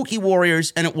the Kabuki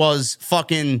Warriors, and it was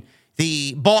fucking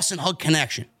the Boston Hug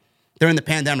Connection during the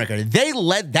pandemic era. They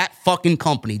led that fucking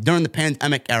company during the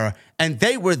pandemic era, and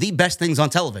they were the best things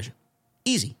on television.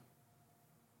 Easy.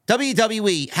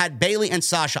 WWE had Bayley and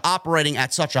Sasha operating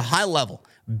at such a high level.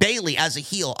 Bayley as a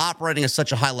heel operating at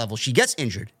such a high level. She gets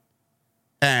injured.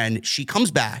 And she comes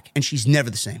back, and she's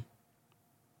never the same.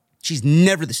 She's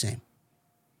never the same.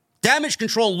 Damage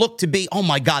Control looked to be, oh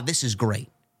my God, this is great.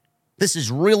 This is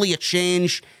really a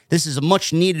change. This is a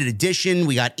much-needed addition.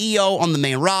 We got Io on the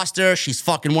main roster. She's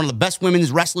fucking one of the best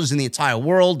women's wrestlers in the entire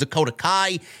world. Dakota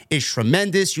Kai is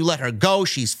tremendous. You let her go.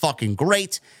 She's fucking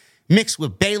great. Mixed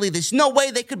with Bayley, there's no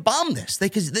way they could bomb this.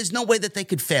 There's no way that they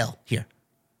could fail here.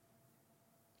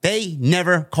 They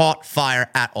never caught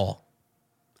fire at all.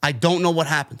 I don't know what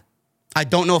happened. I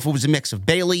don't know if it was a mix of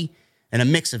Bayley and a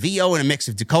mix of Io and a mix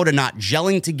of Dakota not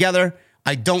gelling together.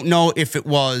 I don't know if it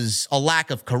was a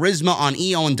lack of charisma on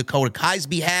Io and Dakota Kai's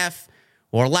behalf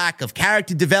or lack of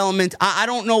character development. I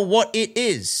don't know what it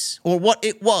is or what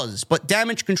it was, but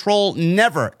Damage Control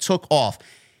never took off.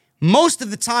 Most of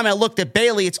the time I looked at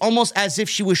Bayley, it's almost as if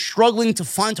she was struggling to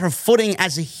find her footing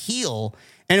as a heel,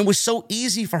 and it was so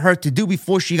easy for her to do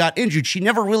before she got injured. She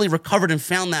never really recovered and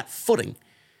found that footing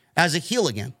as a heel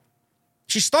again.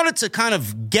 She started to kind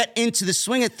of get into the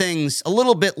swing of things a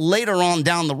little bit later on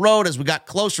down the road as we got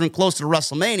closer and closer to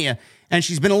WrestleMania, and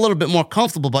she's been a little bit more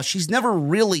comfortable, but she's never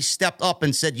really stepped up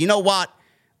and said, you know what?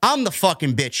 I'm the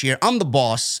fucking bitch here. I'm the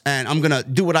boss, and I'm going to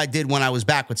do what I did when I was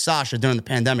back with Sasha during the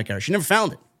pandemic era. She never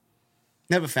found it.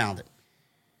 Never found it.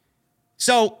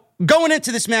 So going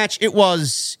into this match, it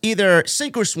was either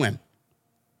sink or swim.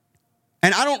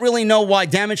 And I don't really know why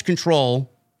Damage Control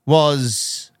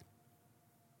was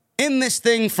in this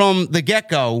thing from the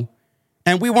get-go,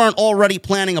 and we weren't already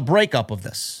planning a breakup of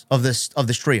this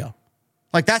trio.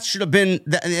 Like, that should have been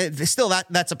still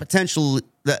that's a potential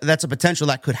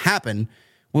that could happen.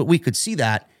 We could see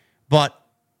that, but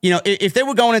if they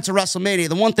were going into WrestleMania,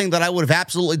 the one thing that I would have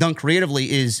absolutely done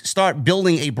creatively is start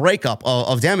building a breakup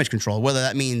of Damage Control, whether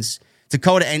that means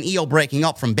Dakota and Io breaking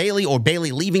up from Bayley or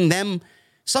Bayley leaving them.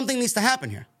 Something needs to happen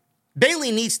here.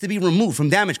 Bayley needs to be removed from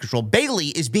Damage Control. Bayley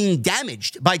is being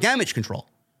damaged by Damage Control.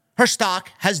 Her stock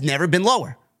has never been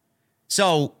lower.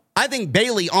 So I think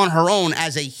Bayley on her own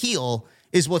as a heel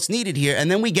is what's needed here. And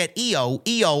then we get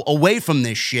Io away from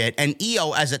this shit, and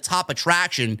Io as a top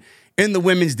attraction in the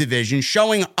women's division,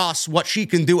 showing us what she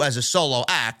can do as a solo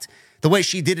act, the way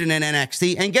she did it in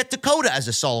NXT, and get Dakota as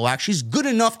a solo act. She's good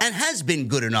enough and has been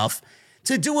good enough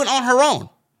to do it on her own.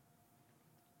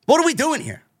 What are we doing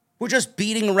here? We're just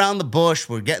beating around the bush.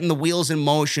 We're getting the wheels in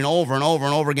motion over and over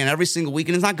and over again every single week,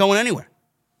 and it's not going anywhere.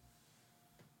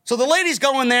 So the ladies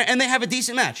go in there, and they have a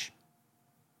decent match.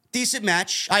 Decent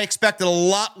match. I expected a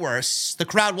lot worse. The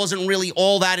crowd wasn't really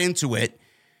all that into it.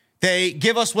 They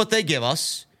give us what they give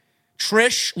us.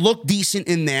 Trish looked decent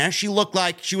in there. She looked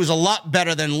like she was a lot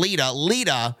better than Lita.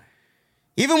 Lita,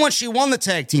 even when she won the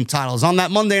tag team titles on that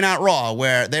Monday Night Raw,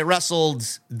 where they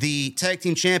wrestled the tag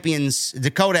team champions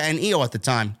Dakota and Io at the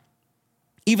time,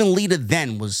 even Lita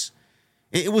then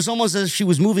it was almost as if she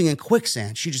was moving in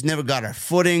quicksand. She just never got her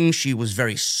footing. She was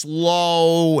very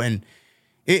slow, and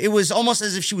it was almost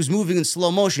as if she was moving in slow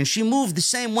motion. She moved the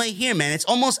same way here, man. It's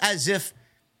almost as if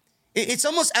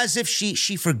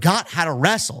she forgot how to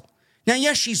wrestle. Now,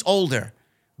 yes, she's older,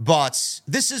 but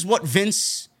this is what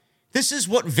Vince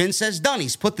has done.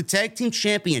 He's put the tag team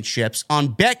championships on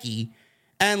Becky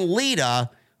and Lita,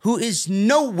 who is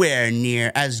nowhere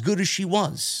near as good as she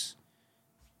was.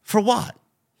 For what?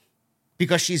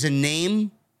 Because she's a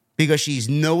name? Because she's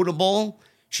notable?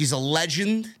 She's a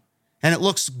legend? And it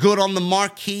looks good on the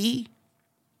marquee?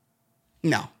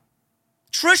 No.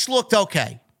 Trish looked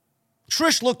okay.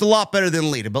 Trish looked a lot better than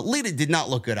Lita, but Lita did not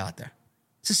look good out there.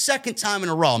 It's the second time in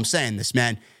a row I'm saying this,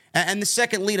 man. And the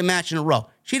second Lita match in a row.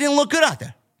 She didn't look good out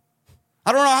there.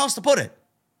 I don't know how else to put it.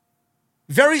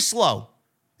 Very slow.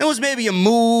 It was maybe a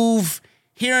move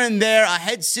here and there, a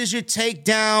head scissor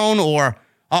takedown, or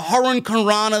a Hurricane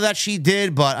Karana that she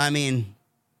did, but I mean,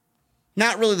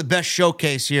 not really the best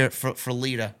showcase here for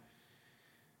Lita.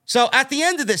 So at the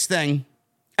end of this thing,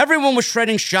 everyone was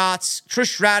shredding shots.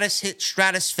 Trish Stratus hit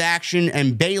Stratusfaction,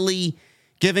 and Bayley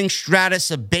giving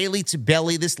Stratus a Bayley to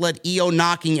belly. This led Io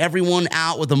knocking everyone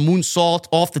out with a moonsault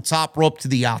off the top rope to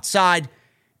the outside.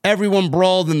 Everyone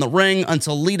brawled in the ring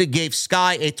until Lita gave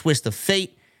Sky a twist of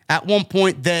fate. At one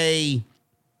point, they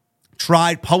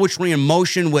tried Poetry in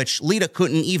Motion, which Lita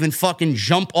couldn't even fucking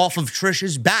jump off of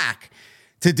Trish's back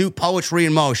to do Poetry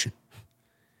in Motion.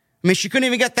 I mean, she couldn't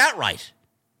even get that right.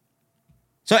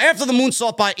 So after the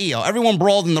moonsault by Io, everyone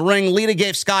brawled in the ring. Lita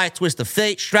gave Sky a twist of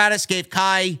fate. Stratus gave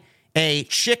Kai a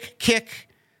chick kick.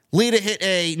 Lita hit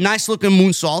a nice-looking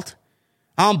moonsault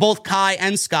on both Kai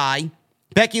and Sky.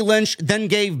 Becky Lynch then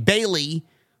gave Bayley,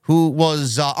 who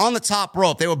was on the top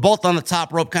rope. They were both on the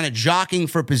top rope, kind of jockeying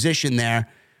for position there.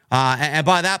 And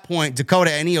by that point,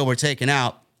 Dakota and Io were taken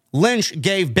out. Lynch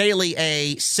gave Bayley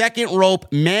a second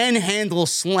rope manhandle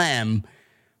slam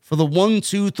for the 1,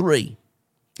 2, 3.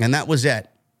 And that was it.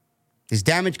 Is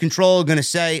Damage Control going to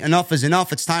say enough is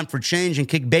enough? It's time for change and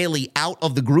kick Bayley out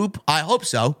of the group? I hope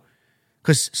so,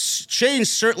 because change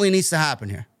certainly needs to happen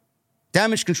here.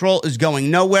 Damage Control is going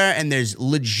nowhere, and there's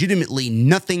legitimately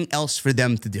nothing else for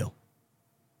them to do.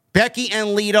 Becky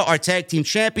and Lita are tag team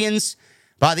champions.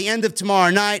 By the end of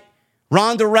tomorrow night,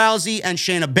 Ronda Rousey and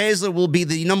Shayna Baszler will be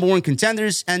the number one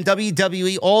contenders, and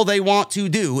WWE, all they want to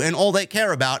do and all they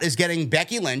care about is getting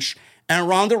Becky Lynch and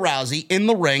Ronda Rousey in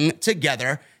the ring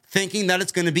together, thinking that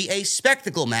it's going to be a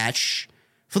spectacle match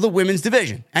for the women's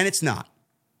division. And it's not.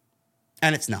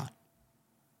 And it's not.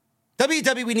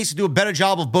 WWE needs to do a better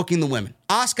job of booking the women.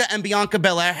 Asuka and Bianca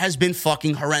Belair has been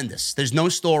fucking horrendous. There's no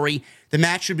story. The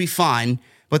match should be fine,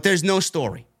 but there's no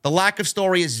story. The lack of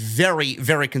story is very,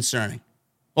 very concerning.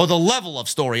 Or the level of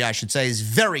story, I should say, is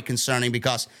very concerning,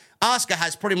 because Asuka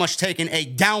has pretty much taken a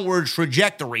downward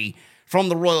trajectory from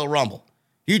the Royal Rumble.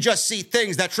 You just see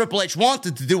things that Triple H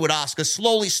wanted to do with Asuka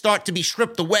slowly start to be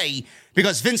stripped away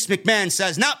because Vince McMahon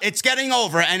says, no, it's getting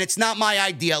over and it's not my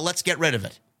idea. Let's get rid of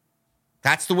it.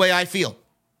 That's the way I feel.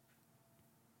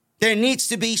 There needs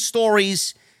to be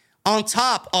stories on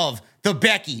top of the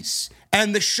Beckys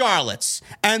and the Charlottes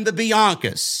and the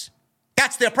Biancas.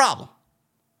 That's their problem.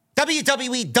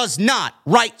 WWE does not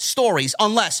write stories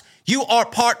unless you are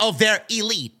part of their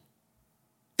elite.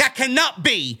 That cannot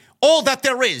be all that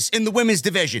there is in the women's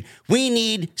division. We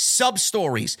need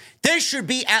sub-stories. There should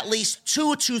be at least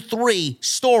 2 to 3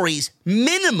 stories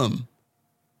minimum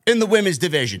in the women's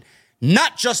division.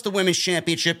 Not just the women's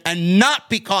championship, and not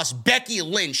because Becky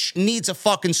Lynch needs a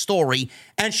fucking story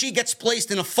and she gets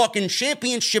placed in a fucking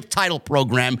championship title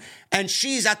program and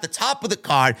she's at the top of the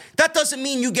card. That doesn't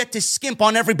mean you get to skimp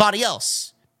on everybody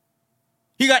else.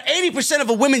 You got 80% of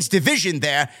a women's division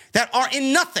there that are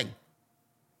in nothing.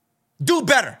 Do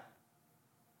better.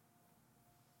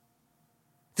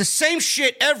 The same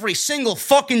shit every single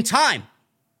fucking time.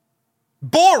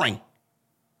 Boring.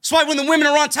 That's why when the women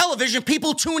are on television,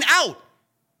 people tune out.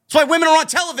 That's why women are on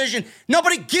television.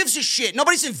 Nobody gives a shit.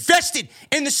 Nobody's invested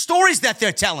in the stories that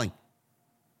they're telling.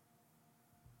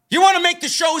 You want to make the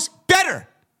shows better.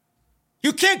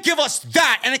 You can't give us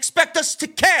that and expect us to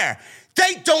care.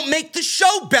 They don't make the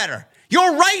show better.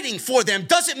 Your writing for them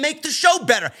doesn't make the show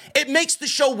better. It makes the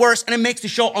show worse and it makes the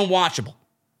show unwatchable.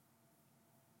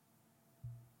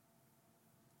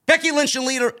 Becky Lynch and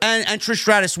Trish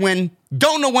Stratus win.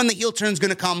 Don't know when the heel turn's going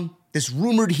to come. This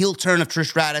rumored heel turn of Trish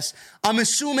Stratus. I'm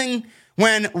assuming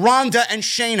when Ronda and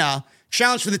Shayna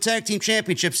challenge for the tag team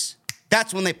championships,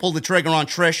 that's when they pull the trigger on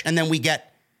Trish, and then we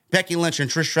get Becky Lynch and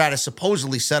Trish Stratus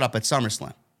supposedly set up at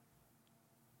SummerSlam.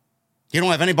 You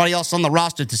don't have anybody else on the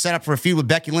roster to set up for a feud with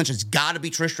Becky Lynch. It's got to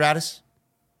be Trish Stratus.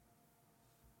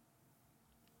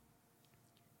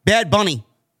 Bad Bunny.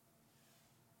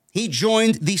 He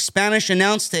joined the Spanish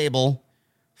announce table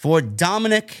for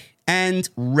Dominic and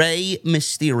Rey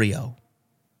Mysterio.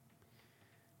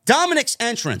 Dominic's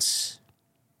entrance.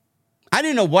 I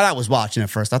didn't know what I was watching at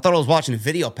first. I thought I was watching a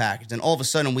video package. And all of a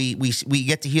sudden, we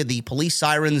get to hear the police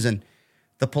sirens and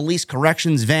the police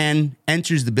corrections van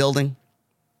enters the building.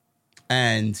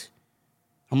 And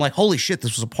I'm like, holy shit,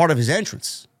 this was a part of his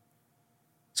entrance.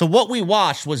 So what we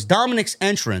watched was Dominic's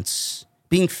entrance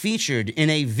being featured in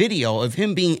a video of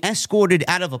him being escorted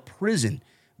out of a prison.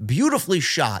 Beautifully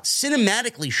shot,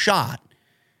 cinematically shot.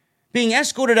 Being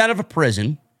escorted out of a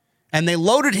prison. And they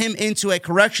loaded him into a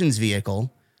corrections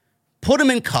vehicle, put him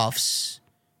in cuffs.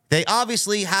 They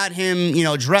obviously had him,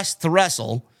 dressed to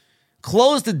wrestle,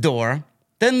 closed the door.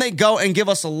 Then they go and give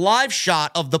us a live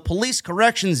shot of the police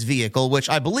corrections vehicle, which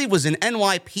I believe was an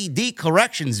NYPD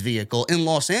corrections vehicle in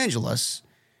Los Angeles.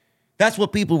 That's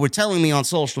what people were telling me on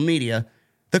social media.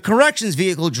 The corrections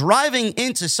vehicle driving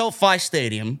into SoFi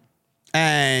Stadium,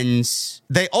 and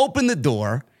they open the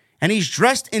door, and he's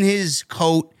dressed in his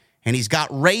coat, and he's got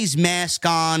Ray's mask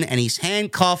on, and he's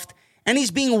handcuffed, and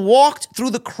he's being walked through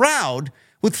the crowd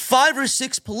with 5 or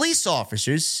 6 police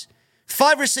officers,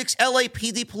 5 or 6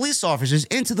 LAPD police officers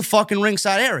into the fucking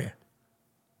ringside area.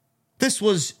 This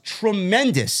was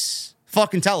tremendous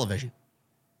fucking television.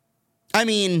 I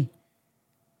mean,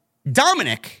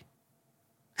 Dominic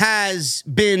has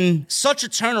been such a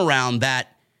turnaround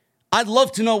that I'd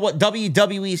love to know what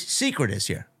WWE's secret is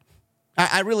here.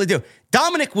 I really do.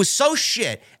 Dominic was so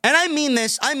shit, and I mean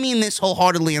this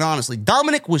wholeheartedly and honestly.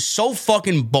 Dominic was so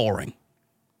fucking boring.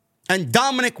 And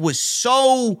Dominic was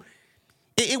so...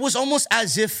 It was almost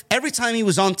as if every time he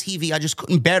was on TV, I just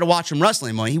couldn't bear to watch him wrestle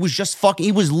anymore. He was just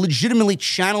he was legitimately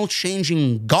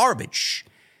channel-changing garbage.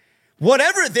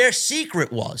 Whatever their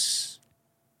secret was,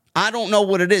 I don't know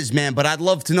what it is, man, but I'd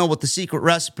love to know what the secret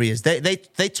recipe is. They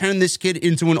turned this kid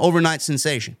into an overnight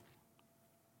sensation.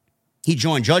 He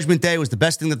joined Judgment Day. It was the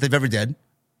best thing that they've ever did.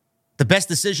 The best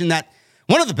decision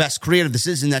one of the best creative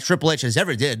decisions that Triple H has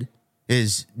ever did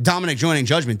is Dominic joining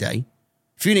Judgment Day,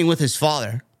 feuding with his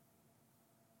father.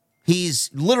 He's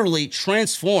literally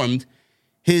transformed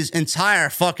his entire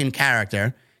fucking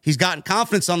character. He's gotten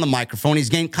confidence on the microphone. He's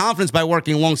gained confidence by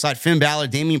working alongside Finn Balor,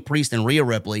 Damian Priest, and Rhea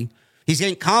Ripley. He's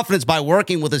gained confidence by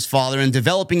working with his father and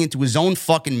developing into his own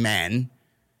fucking man.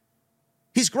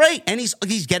 He's great, and he's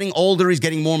getting older. He's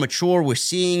getting more mature. We're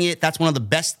seeing it. That's one of the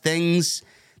best things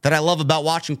that I love about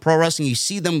watching pro wrestling. You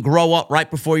see them grow up right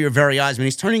before your very eyes, man.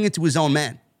 He's turning into his own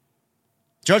man.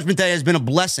 Judgment Day has been a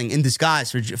blessing in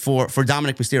disguise for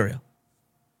Dominic Mysterio.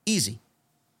 Easy.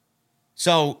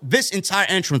 So this entire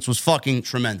entrance was fucking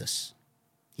tremendous.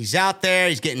 He's out there.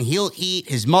 He's getting heel heat.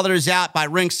 His mother is out by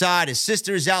ringside. His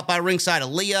sister is out by ringside.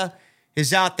 Aaliyah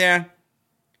is out there.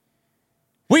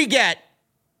 We get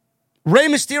Rey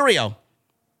Mysterio.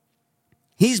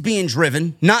 He's being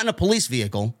driven, not in a police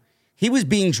vehicle. He was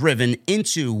being driven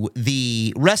into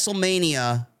the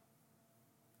Wrestlemania,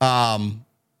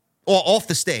 or off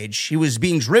the stage. He was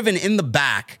being driven in the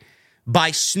back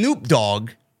by Snoop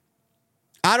Dogg.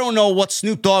 I don't know what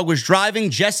Snoop Dogg was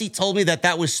driving. Jesse told me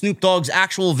that was Snoop Dogg's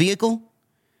actual vehicle.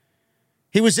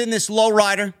 He was in this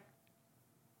lowrider,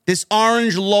 this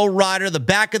orange lowrider. The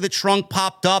back of the trunk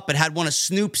popped up. It had one of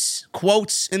Snoop's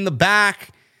quotes in the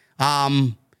back.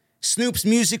 Snoop's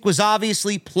music was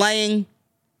obviously playing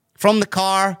from the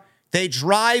car. They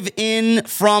drive in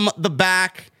from the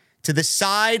back to the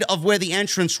side of where the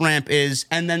entrance ramp is,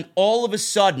 and then all of a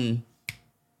sudden,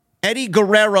 Eddie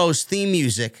Guerrero's theme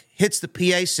music hits the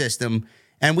PA system,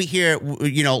 and we hear,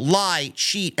 lie,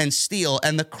 cheat, and steal.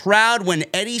 And the crowd, when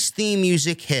Eddie's theme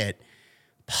music hit,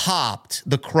 popped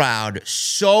the crowd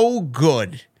so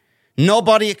good.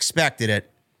 Nobody expected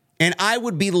it. And I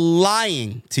would be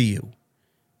lying to you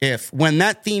if, when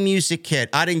that theme music hit,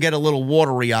 I didn't get a little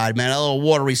watery-eyed, man, a little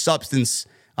watery substance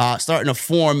starting to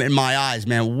form in my eyes,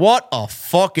 man. What a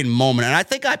fucking moment. And I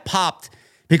think I popped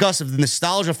because of the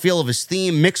nostalgia feel of his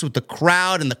theme mixed with the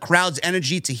crowd and the crowd's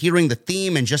energy to hearing the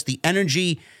theme and just the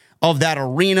energy of that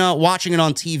arena, watching it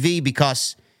on TV,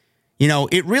 because,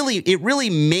 it really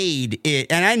made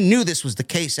it, and I knew this was the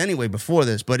case anyway before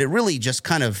this, but it really just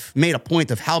kind of made a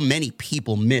point of how many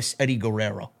people miss Eddie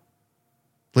Guerrero.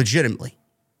 Legitimately.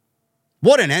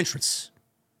 What an entrance.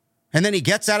 And then he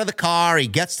gets out of the car, he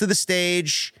gets to the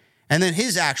stage, and then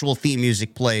his actual theme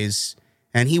music plays,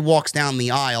 and he walks down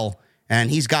the aisle, and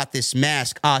he's got this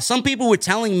mask. Some people were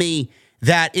telling me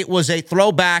that it was a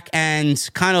throwback and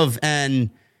kind of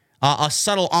a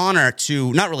subtle honor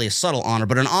to, not really a subtle honor,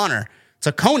 but an honor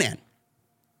to Conan,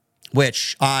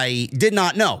 which I did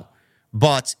not know.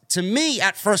 But to me,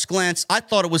 at first glance, I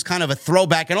thought it was kind of a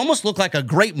throwback. It almost looked like a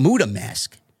Great Muta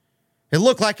mask. It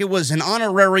looked like it was an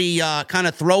honorary kind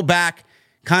of throwback,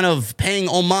 kind of paying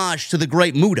homage to the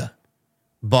Great Muta.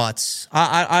 But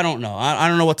I don't know. I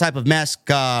don't know what type of mask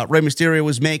Rey Mysterio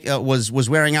was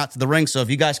wearing out to the ring. So if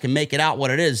you guys can make it out what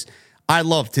it is, I'd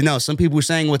love to know. Some people were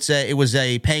saying it was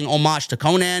a paying homage to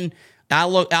Conan.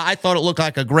 I thought it looked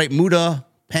like a Great Muta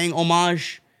paying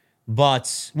homage.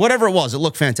 But whatever it was, it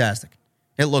looked fantastic.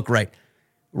 It looked great.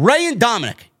 Rey and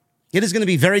Dominic. It is going to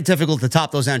be very difficult to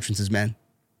top those entrances, man.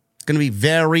 It's going to be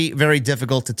very, very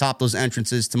difficult to top those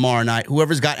entrances tomorrow night.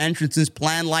 Whoever's got entrances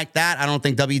planned like that, I don't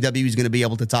think WWE is going to be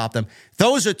able to top them.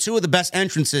 Those are two of the best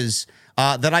entrances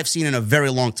that I've seen in a very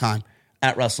long time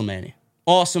at WrestleMania.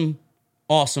 Awesome,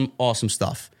 awesome, awesome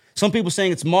stuff. Some people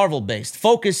saying it's Marvel-based.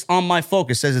 Focus on my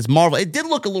focus says it's Marvel. It did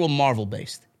look a little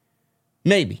Marvel-based.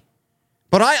 Maybe.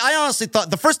 But I honestly thought,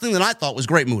 the first thing that I thought was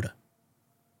Great Muta.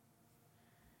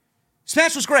 This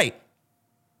match was great.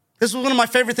 This was one of my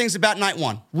favorite things about night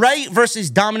one. Rey versus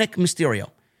Dominic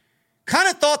Mysterio. Kind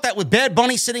of thought that with Bad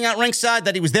Bunny sitting out ringside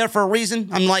that he was there for a reason.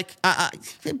 I'm like,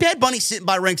 Bad Bunny sitting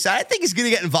by ringside, I think he's going to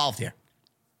get involved here.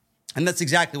 And that's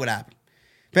exactly what happened.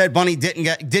 Bad Bunny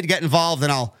did get involved,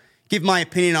 and I'll give my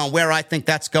opinion on where I think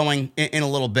that's going in a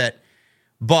little bit.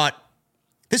 But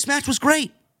this match was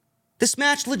great. This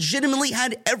match legitimately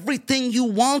had everything you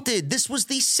wanted. This was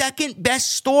the second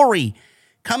best story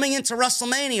coming into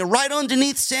WrestleMania, right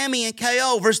underneath Sami and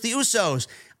KO versus the Usos.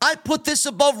 I put this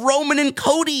above Roman and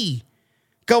Cody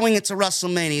going into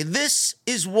WrestleMania. This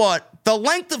is what, the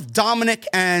length of Dominic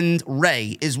and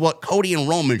Rey is what Cody and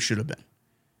Roman should have been.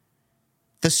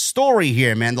 The story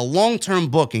here, man, the long-term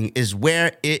booking is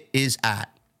where it is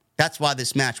at. That's why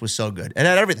this match was so good. It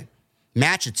had everything.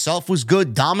 Match itself was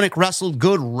good. Dominic wrestled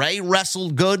good. Rey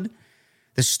wrestled good.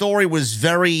 The story was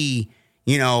very,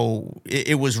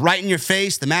 it was right in your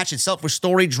face. The match itself was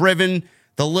story-driven.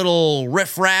 The little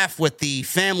riffraff with the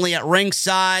family at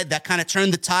ringside, that kind of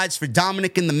turned the tides for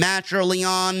Dominic in the match early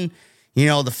on.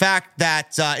 The fact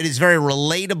that it is very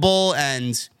relatable,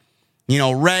 and,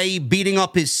 Rey beating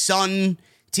up his son,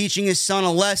 teaching his son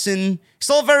a lesson.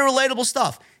 Still very relatable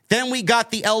stuff. Then we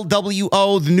got the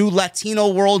LWO, the new Latino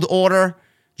World Order,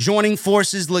 joining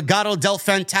forces. Legado del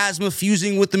Fantasma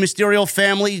fusing with the Mysterio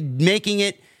family, making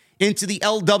it into the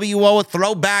LWO, a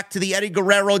throwback to the Eddie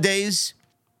Guerrero days.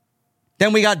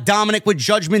 Then we got Dominic with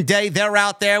Judgment Day. They're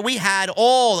out there. We had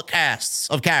all the casts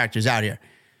of characters out here.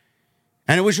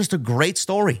 And it was just a great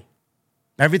story.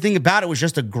 Everything about it was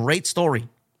just a great story.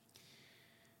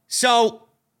 So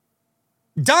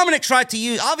Dominic tried to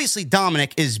use, obviously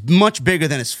Dominic is much bigger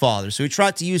than his father, so he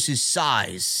tried to use his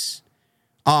size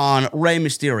on Rey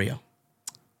Mysterio.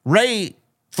 Rey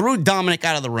threw Dominic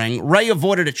out of the ring. Rey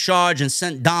avoided a charge and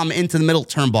sent Dom into the middle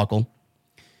turnbuckle.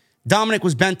 Dominic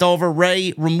was bent over.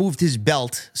 Rey removed his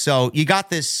belt. So you got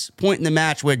this point in the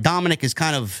match where Dominic is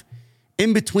kind of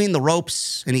in between the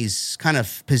ropes, and he's kind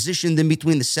of positioned in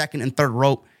between the second and third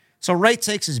rope. So Rey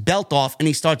takes his belt off, and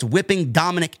he starts whipping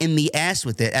Dominic in the ass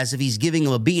with it as if he's giving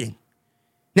him a beating.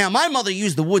 Now, my mother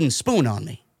used the wooden spoon on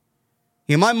me.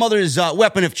 My mother's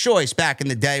weapon of choice back in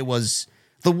the day was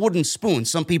the wooden spoon.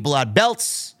 Some people had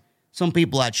belts. Some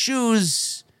people had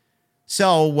shoes.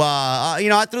 So,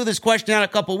 I threw this question out a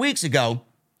couple weeks ago.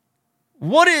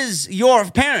 What is your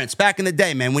parents back in the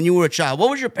day, man, when you were a child? What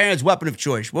was your parents' weapon of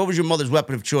choice? What was your mother's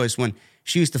weapon of choice when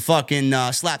she used to fucking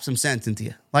slap some sense into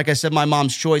you? Like I said, my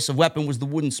mom's choice of weapon was the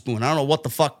wooden spoon. I don't know what the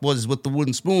fuck was with the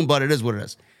wooden spoon, but it is what it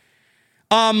is.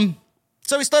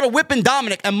 So he started whipping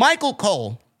Dominic, and Michael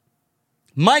Cole,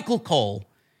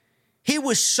 he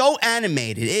was so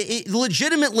animated. It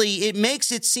legitimately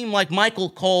makes it seem like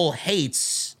Michael Cole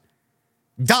hates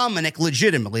Dominic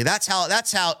legitimately. That's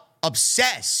how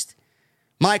obsessed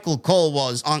Michael Cole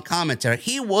was on commentary.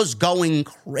 He was going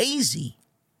crazy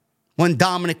when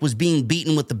Dominic was being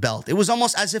beaten with the belt. It was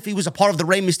almost as if he was a part of the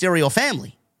Rey Mysterio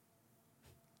family.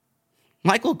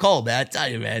 Michael Cole, man, I tell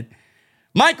you, man.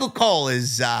 Michael Cole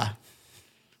is,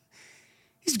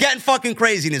 he's getting fucking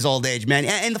crazy in his old age, man.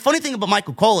 And the funny thing about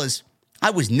Michael Cole is, I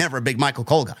was never a big Michael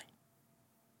Cole guy.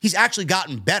 He's actually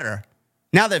gotten better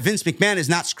now that Vince McMahon is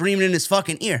not screaming in his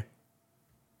fucking ear.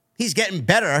 He's getting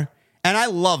better, and I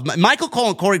love Michael Cole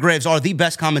and Corey Graves are the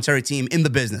best commentary team in the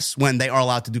business when they are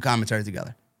allowed to do commentary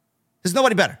together. There's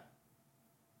nobody better.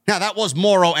 Now, that was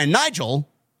Mauro and Nigel,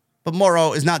 but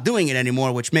Mauro is not doing it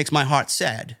anymore, which makes my heart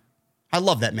sad. I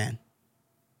love that man.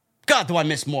 God, do I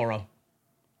miss Mauro.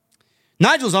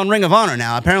 Nigel's on Ring of Honor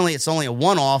now. Apparently, it's only a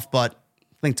one-off, but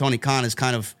I think Tony Khan is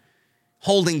kind of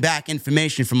holding back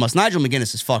information from us. Nigel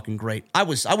McGuinness is fucking great. I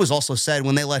was also sad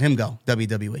when they let him go,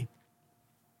 WWE.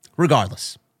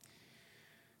 Regardless.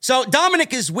 So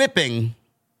Dominic is whipping,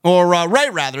 or Ray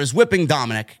rather, is whipping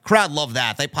Dominic. Crowd loved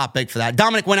that. They popped big for that.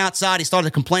 Dominic went outside. He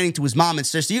started complaining to his mom and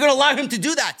sister. You're going to allow him to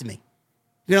do that to me.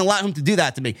 You're going to allow him to do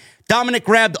that to me. Dominic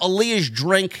grabbed Aaliyah's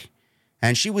drink,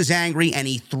 and she was angry, and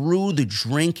he threw the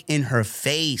drink in her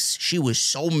face. She was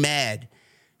so mad.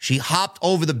 She hopped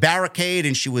over the barricade,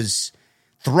 and she was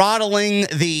throttling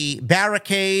the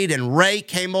barricade, and Ray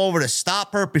came over to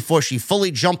stop her before she fully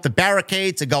jumped the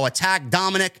barricade to go attack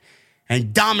Dominic.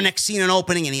 And Dominic seen an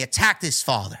opening, and he attacked his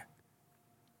father.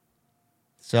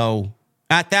 So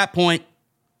at that point,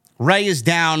 Ray is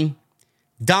down.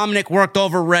 Dominic worked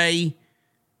over Ray,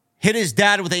 hit his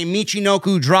dad with a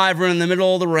Michinoku driver in the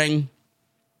middle of the ring.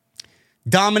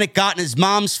 Dominic got in his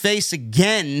mom's face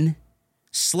again,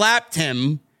 slapped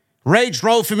him. Ray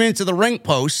drove him into the ring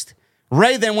post.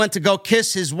 Ray then went to go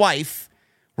kiss his wife.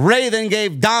 Ray then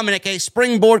gave Dominic a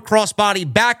springboard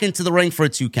crossbody back into the ring for a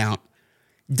 2 count.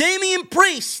 Damian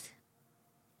Priest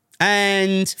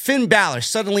and Finn Balor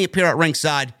suddenly appear at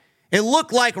ringside. It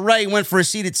looked like Ray went for a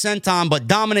seated senton, but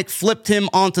Dominic flipped him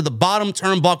onto the bottom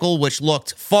turnbuckle, which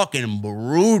looked fucking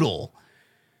brutal.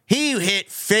 He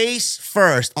hit face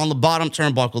first on the bottom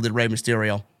turnbuckle, did Rey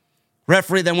Mysterio.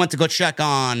 Referee then went to go check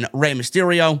on Rey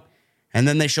Mysterio. And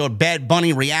then they showed Bad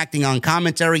Bunny reacting on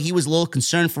commentary. He was a little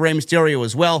concerned for Rey Mysterio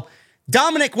as well.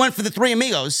 Dominic went for the Three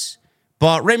Amigos,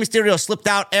 but Rey Mysterio slipped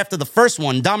out after the first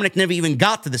one. Dominic never even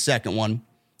got to the second one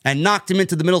and knocked him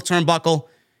into the middle turnbuckle.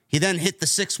 He then hit the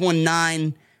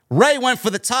 619. Rey went for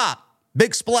the top.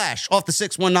 Big splash off the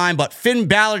 619, but Finn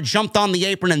Balor jumped on the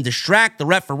apron and distracted the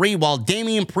referee while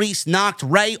Damian Priest knocked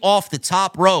Rey off the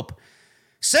top rope.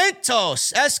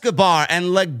 Santos Escobar and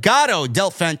Legado del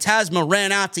Fantasma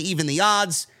ran out to even the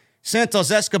odds.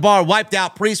 Santos Escobar wiped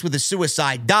out Priest with a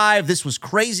suicide dive. This was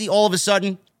crazy all of a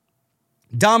sudden.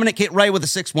 Dominic hit Rey with a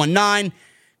 619.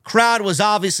 Crowd was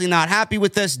obviously not happy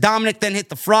with this. Dominic then hit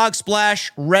the frog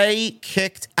splash. Rey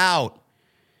kicked out.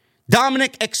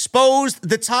 Dominic exposed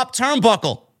the top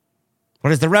turnbuckle,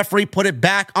 but as the referee put it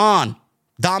back on,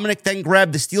 Dominic then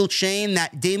grabbed the steel chain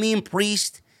that Damian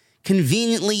Priest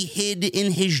conveniently hid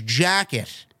in his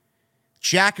jacket.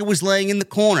 Jacket was laying in the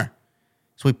corner.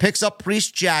 So he picks up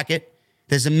Priest's jacket.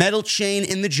 There's a metal chain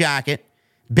in the jacket.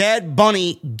 Bad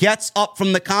Bunny gets up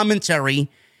from the commentary.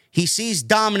 He sees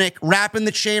Dominic wrapping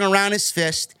the chain around his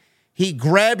fist. He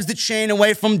grabs the chain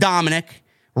away from Dominic.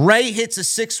 Rey hits a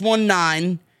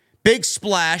 619. Big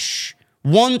splash.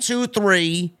 1, 2,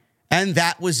 3. And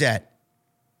that was it.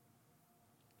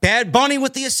 Bad Bunny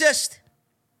with the assist.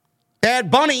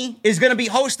 Bad Bunny is going to be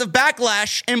host of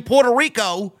Backlash in Puerto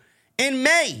Rico in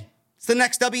May. It's the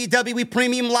next WWE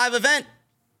Premium Live event.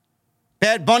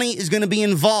 Bad Bunny is going to be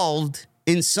involved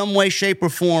in some way, shape, or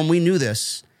form. We knew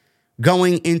this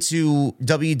going into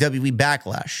WWE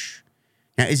Backlash.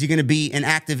 Now, is he going to be an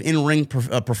active in-ring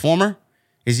performer?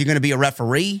 Is he going to be a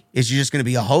referee? Is he just going to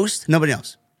be a host? Nobody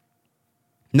knows.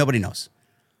 Nobody knows.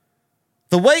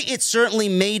 The way it certainly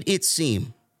made it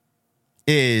seem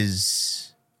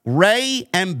is Rey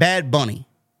and Bad Bunny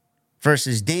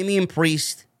versus Damian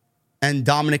Priest and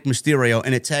Dominic Mysterio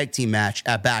in a tag team match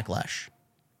at Backlash.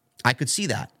 I could see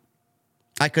that.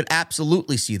 I could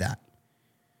absolutely see that.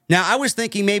 Now, I was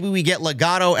thinking maybe we get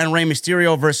Legado and Rey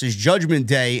Mysterio versus Judgment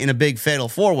Day in a big fatal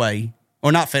four-way,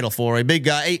 or not fatal four-way, big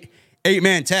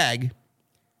eight-man tag.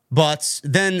 But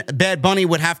then Bad Bunny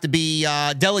would have to be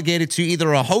delegated to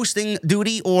either a hosting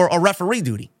duty or a referee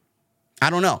duty. I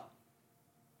don't know.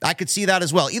 I could see that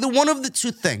as well. Either one of the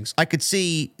two things. I could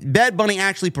see Bad Bunny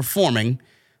actually performing,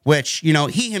 which, you know,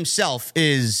 he himself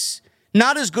is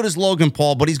not as good as Logan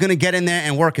Paul, but he's going to get in there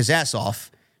and work his ass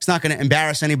off. He's not going to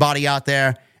embarrass anybody out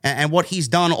there. And what he's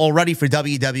done already for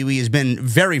WWE has been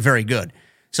very, very good.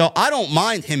 So I don't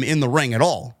mind him in the ring at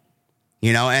all.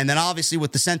 You know, and then obviously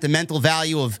with the sentimental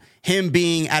value of him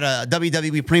being at a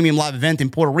WWE Premium Live event in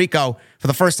Puerto Rico for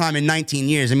the first time in 19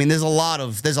 years. I mean, there's a lot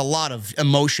of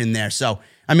emotion there. So,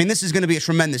 I mean, this is going to be a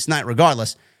tremendous night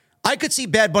regardless. I could see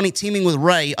Bad Bunny teaming with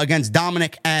Rey against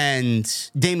Dominic and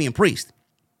Damian Priest.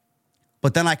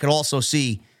 But then I could also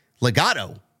see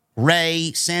Legado,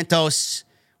 Rey, Santos,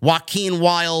 Joaquin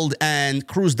Wilde, and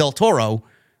Cruz del Toro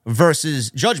versus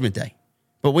Judgment Day.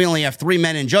 But we only have 3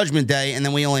 men in Judgment Day, and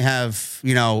then we only have,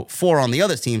 4 on the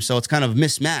other team, so it's kind of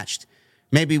mismatched.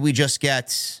 Maybe we just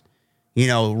get,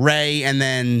 Rey and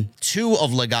then 2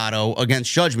 of Legado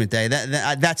against Judgment Day.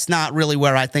 That's not really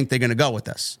where I think they're going to go with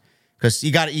this. Because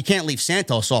you can't leave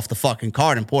Santos off the fucking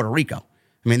card in Puerto Rico.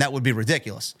 I mean, that would be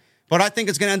ridiculous. But I think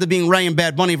it's going to end up being Rey and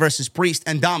Bad Bunny versus Priest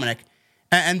and Dominic.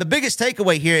 And the biggest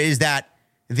takeaway here is that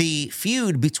the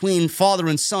feud between father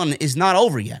and son is not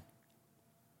over yet.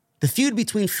 The feud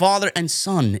between father and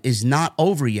son is not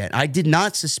over yet. I did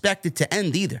not suspect it to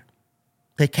end either.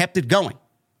 They kept it going.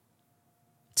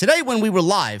 Today when we were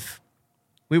live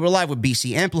with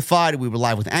BC Amplified, we were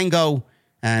live with Ango,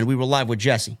 and we were live with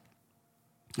Jesse.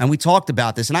 And we talked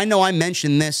about this, and I know I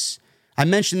mentioned this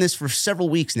for several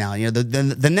weeks now.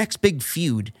 The next big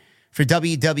feud for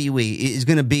WWE is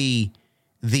going to be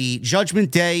the Judgment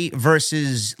Day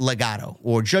versus Legado,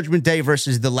 or Judgment Day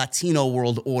versus the Latino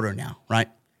World Order now, right?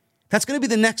 That's going to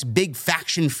be the next big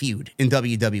faction feud in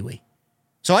WWE.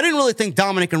 So I didn't really think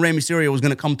Dominic and Rey Mysterio was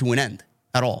going to come to an end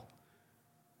at all.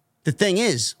 The thing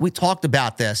is, we talked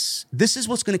about this. This is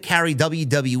what's going to carry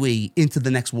WWE into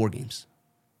the next War Games.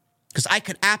 Because I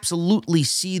could absolutely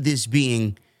see this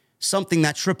being something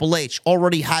that Triple H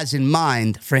already has in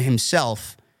mind for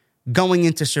himself going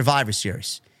into Survivor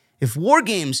Series. If War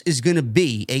Games is going to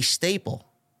be a staple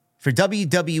for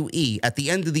WWE at the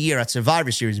end of the year at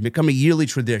Survivor Series and become a yearly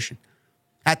tradition,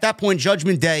 at that point,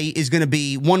 Judgment Day is going to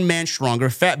be one man stronger.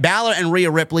 Balor and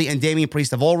Rhea Ripley and Damian Priest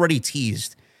have already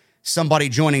teased somebody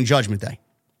joining Judgment Day.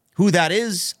 Who that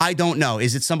is, I don't know.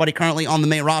 Is it somebody currently on the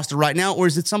main roster right now, or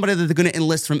is it somebody that they're going to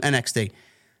enlist from NXT?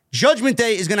 Judgment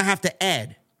Day is going to have to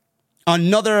add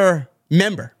another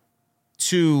member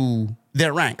to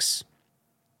their ranks.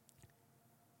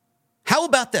 How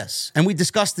about this? And we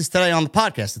discussed this today on the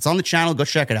podcast. It's on the channel. Go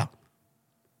check it out.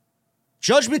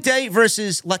 Judgment Day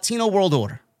versus Latino World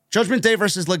Order. Judgment Day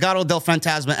versus Legado del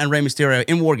Fantasma and Rey Mysterio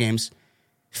in War Games.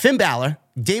 Finn Balor,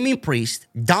 Damian Priest,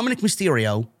 Dominic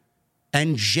Mysterio,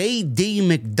 and J.D.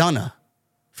 McDonough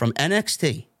from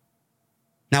NXT.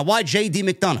 Now, why J.D.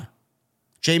 McDonough?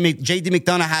 J.D.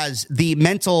 McDonough has the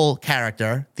mental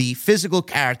character, the physical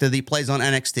character that he plays on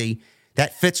NXT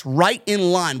that fits right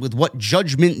in line with what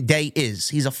Judgment Day is.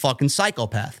 He's a fucking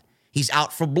psychopath. He's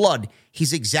out for blood.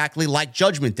 He's exactly like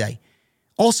Judgment Day.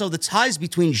 Also, the ties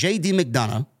between J.D.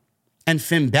 McDonough and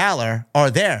Finn Balor are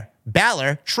there.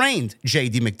 Balor trained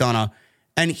J.D. McDonough,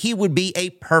 and he would be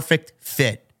a perfect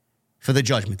fit for the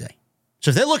Judgment Day. So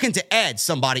if they're looking to add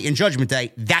somebody in Judgment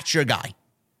Day, that's your guy.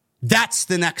 That's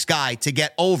the next guy to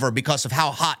get over because of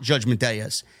how hot Judgment Day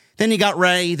is. Then you got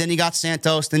Rey, then you got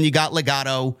Santos, then you got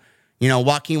Legado,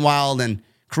 Joaquin Wilde and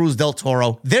Cruz del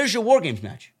Toro. There's your War Games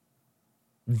match.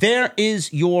 There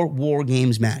is your War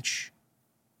Games match.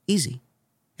 Easy.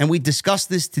 And we discussed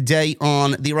this today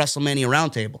on the WrestleMania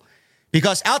Roundtable.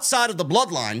 Because outside of the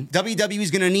bloodline, WWE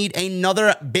is going to need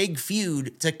another big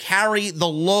feud to carry the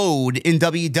load in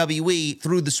WWE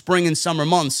through the spring and summer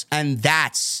months. And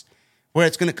that's where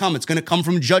it's going to come. It's going to come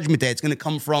from Judgment Day. It's going to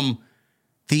come from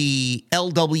the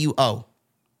LWO.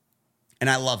 And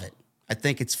I love it. I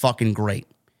think it's fucking great.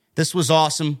 This was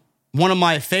awesome. One of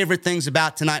my favorite things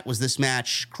about tonight was this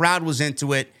match. Crowd was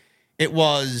into it. It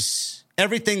was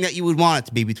everything that you would want it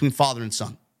to be between father and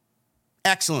son.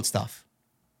 Excellent stuff.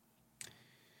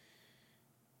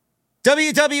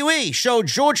 WWE showed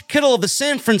George Kittle of the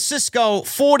San Francisco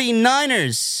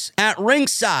 49ers at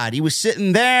ringside. He was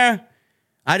sitting there.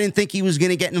 I didn't think he was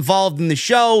going to get involved in the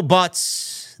show, but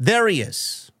there he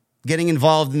is, getting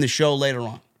involved in the show later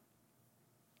on.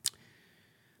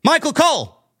 Michael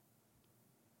Cole,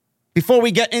 before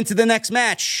we get into the next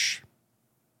match,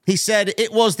 He said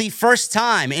it was the first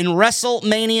time in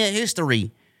WrestleMania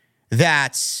history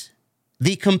that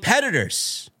the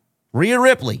competitors, Rhea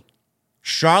Ripley,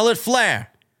 Charlotte Flair,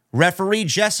 referee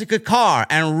Jessica Carr,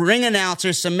 and ring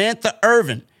announcer Samantha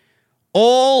Irvin,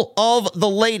 all of the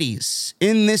ladies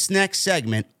in this next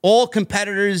segment, all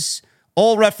competitors,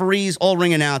 all referees, all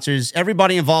ring announcers,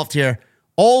 everybody involved here,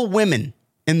 all women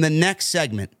in the next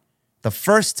segment, the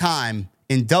first time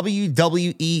in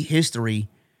WWE history,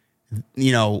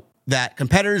 that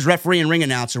competitors, referee, and ring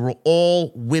announcer were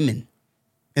all women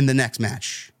in the next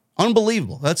match.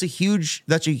 Unbelievable. That's a huge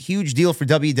deal for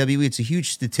WWE. It's a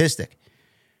huge statistic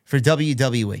for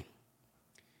WWE.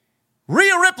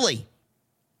 Rhea Ripley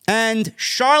and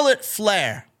Charlotte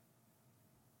Flair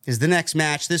is the next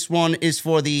match. This one is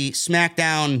for the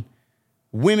SmackDown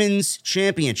Women's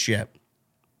Championship.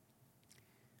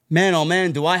 Man, oh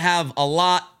man, do I have a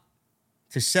lot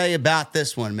to say about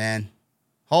this one, man.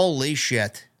 Holy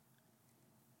shit.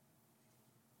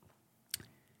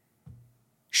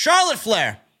 Charlotte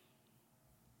Flair.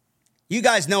 You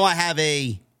guys know I have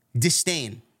a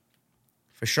disdain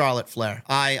for Charlotte Flair.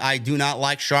 I do not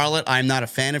like Charlotte. I'm not a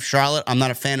fan of Charlotte. I'm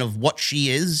not a fan of what she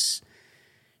is.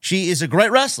 She is a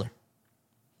great wrestler.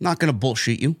 Not going to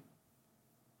bullshit you.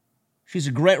 She's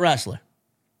a great wrestler.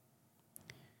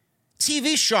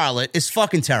 TV Charlotte is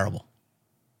fucking terrible.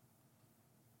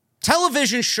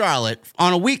 Television Charlotte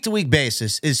on a week-to-week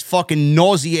basis is fucking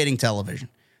nauseating television.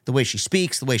 The way she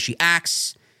speaks, the way she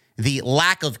acts, the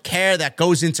lack of care that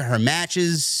goes into her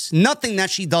matches. Nothing that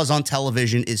she does on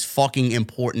television is fucking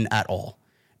important at all.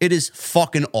 It is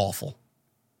fucking awful.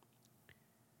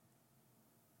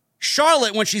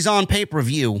 Charlotte, when she's on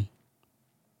pay-per-view,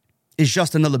 is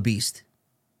just another beast.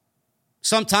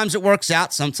 Sometimes it works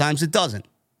out, sometimes it doesn't.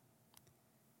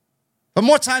 But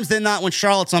more times than not, when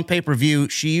Charlotte's on pay-per-view,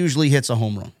 she usually hits a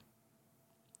home run.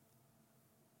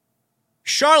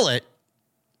 Charlotte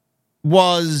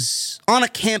was on a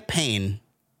campaign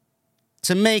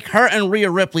to make her and Rhea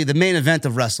Ripley the main event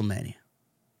of WrestleMania.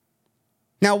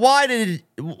 Now, why did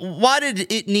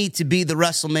it need to be the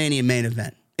WrestleMania main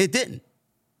event? It didn't.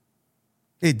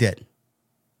 It did.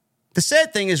 The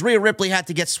sad thing is Rhea Ripley had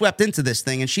to get swept into this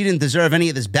thing, and she didn't deserve any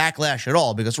of this backlash at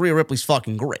all because Rhea Ripley's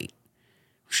fucking great.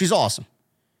 She's awesome.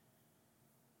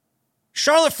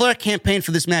 Charlotte Flair campaigned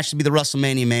for this match to be the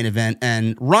WrestleMania main event,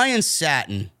 and Ryan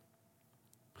Satin,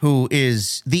 who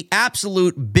is the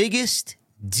absolute biggest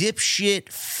dipshit,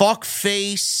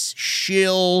 fuckface,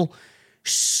 shill,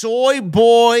 soy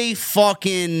boy,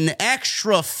 fucking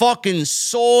extra fucking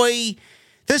soy.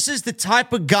 This is the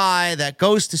type of guy that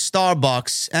goes to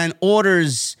Starbucks and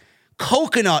orders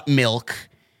coconut milk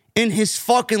in his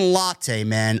fucking latte,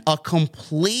 man. A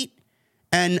complete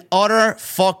and utter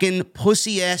fucking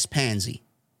pussy-ass pansy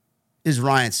is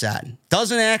Ryan Satin.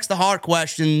 Doesn't ask the hard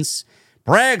questions.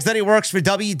 Brags that he works for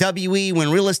WWE when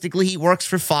realistically he works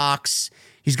for Fox.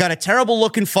 He's got a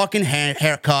terrible-looking fucking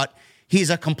haircut. He's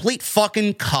a complete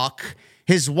fucking cuck.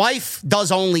 His wife does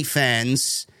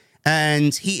OnlyFans,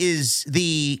 and he is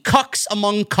the cucks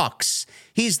among cucks.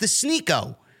 He's the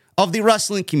Sneeko of the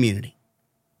wrestling community.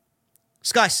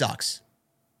 This guy sucks.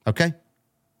 Okay?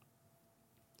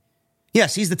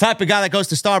 Yes, he's the type of guy that goes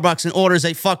to Starbucks and orders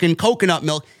a fucking coconut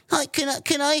milk. Hi, can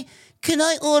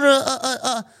I order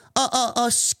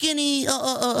a skinny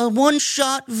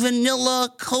one-shot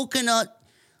vanilla coconut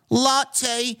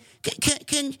latte?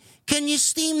 Can you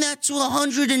steam that to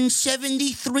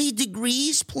 173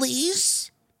 degrees,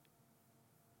 please?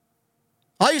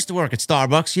 I used to work at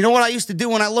Starbucks. You know what I used to do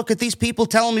when I look at these people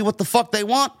telling me what the fuck they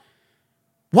want?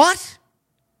 What?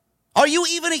 Are you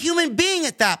even a human being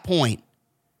at that point?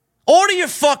 Order your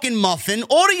fucking muffin,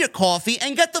 order your coffee,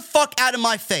 and get the fuck out of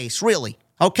my face, really,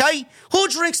 okay? Who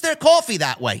drinks their coffee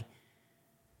that way?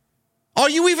 Are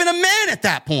you even a man at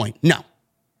that point? No.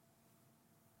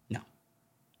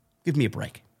 Give me a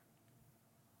break.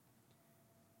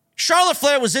 Charlotte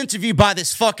Flair was interviewed by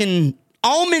this fucking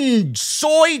almond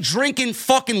soy drinking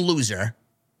fucking loser.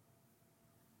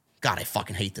 God, I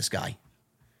fucking hate this guy.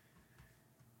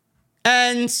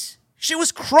 And she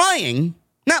was crying,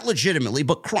 not legitimately,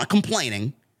 but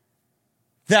complaining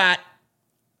that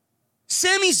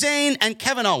Sami Zayn and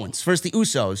Kevin Owens versus the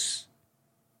Usos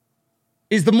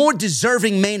is the more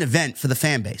deserving main event for the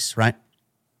fan base, right?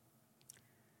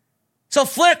 So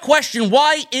Flair questioned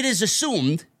why it is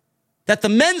assumed that the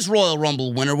men's Royal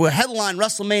Rumble winner will headline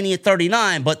WrestleMania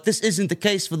 39, but this isn't the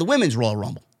case for the women's Royal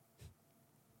Rumble.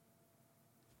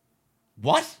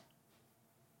 What?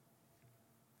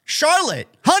 Charlotte,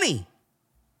 honey,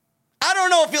 I don't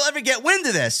know if you'll ever get wind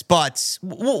of this, but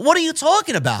what are you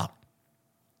talking about?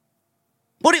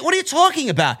 What are you talking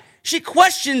about? She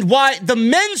questioned why the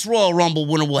men's Royal Rumble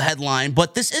winner will headline,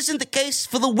 but this isn't the case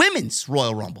for the women's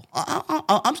Royal Rumble.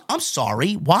 I'm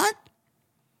sorry, what?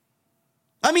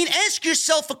 I mean, ask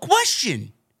yourself a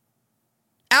question.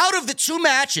 Out of the two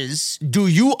matches, do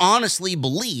you honestly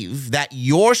believe that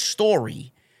your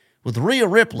story with Rhea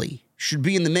Ripley should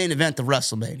be in the main event of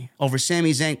WrestleMania over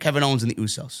Sami Zayn, Kevin Owens, and the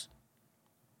Usos?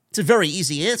 It's a very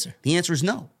easy answer. The answer is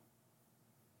no.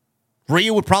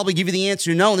 Rhea would probably give you the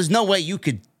answer no. There's no way you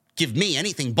could give me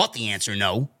anything but the answer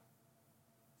no.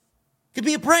 Give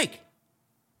me a break.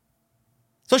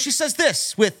 So she says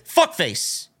this with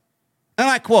fuckface, and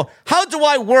I quote, "How do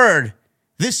I word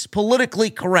this politically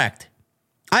correct?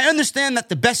 I understand that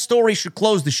the best story should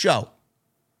close the show.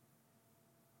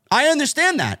 I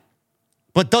understand that.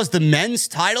 But does the men's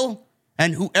title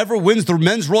and whoever wins the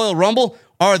men's Royal Rumble,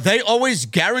 are they always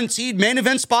guaranteed main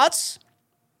event spots?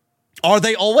 Are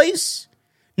they always?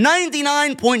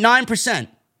 99.9%.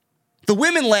 The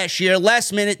women last year,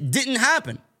 last minute, didn't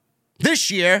happen.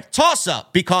 This year, toss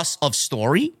up because of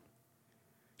story.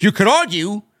 You could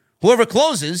argue, whoever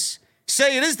closes,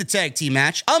 say it is the tag team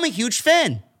match. I'm a huge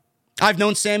fan. I've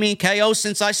known Sami and KO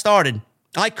since I started.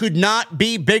 I could not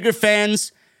be bigger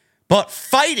fans, but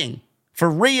fighting for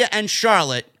Rhea and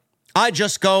Charlotte, I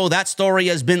just go, that story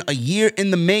has been a year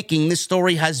in the making. This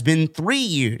story has been 3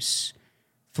 years.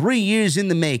 3 years in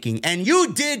the making. And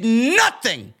you did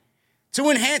nothing to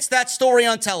enhance that story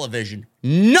on television.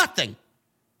 Nothing.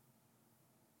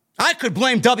 I could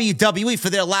blame WWE for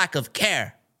their lack of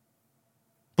care.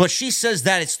 But she says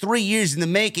that it's 3 years in the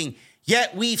making,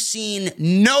 yet we've seen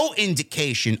no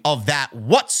indication of that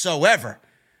whatsoever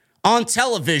on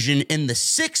television in the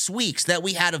 6 weeks that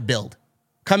we had of build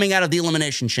coming out of the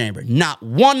Elimination Chamber. Not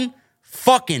one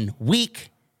fucking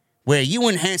week where you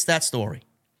enhance that story.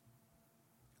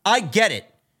 I get it.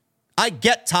 I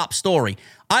get top story.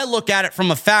 I look at it from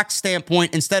a fact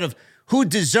standpoint instead of who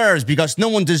deserves, because no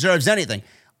one deserves anything.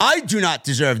 I do not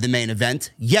deserve the main event.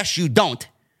 Yes, you don't.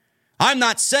 I'm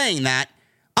not saying that.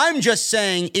 I'm just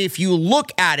saying if you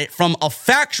look at it from a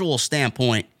factual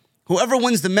standpoint, whoever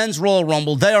wins the men's Royal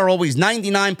Rumble, they are always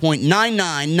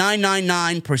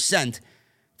 99.99999%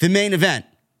 the main event.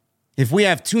 If we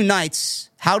have 2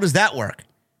 nights, how does that work?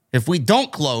 If we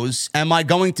don't close, am I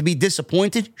going to be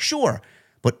disappointed? Sure.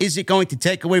 But is it going to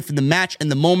take away from the match and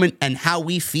the moment and how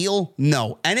we feel?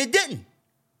 No. And it didn't.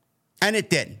 And it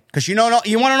didn't. Because you want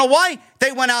to know why?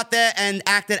 They went out there and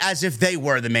acted as if they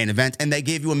were the main event, and they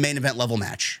gave you a main event level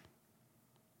match.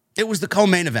 It was the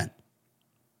co-main event.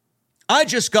 I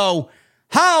just go,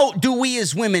 how do we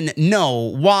as women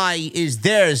know why is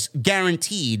theirs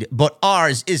guaranteed, but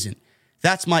ours isn't?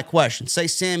 That's my question. Say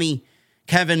Sami,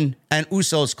 Kevin, and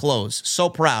Usos close. So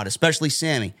proud, especially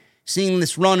Sami. Seeing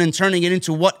this run and turning it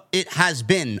into what it has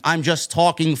been. I'm just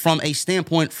talking from a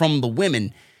standpoint from the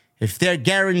women. If they're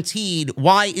guaranteed,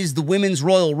 why is the women's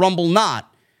Royal Rumble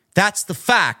not? That's the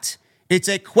fact. It's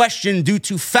a question due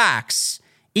to facts.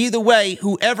 Either way,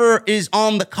 whoever is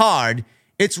on the card,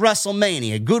 it's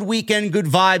WrestleMania. Good weekend, good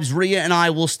vibes. Rhea and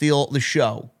I will steal the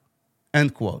show.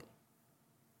 End quote.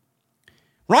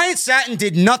 Ryan Satin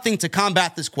did nothing to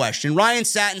combat this question. Ryan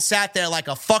Satin sat there like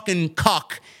a fucking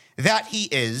cuck that he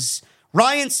is.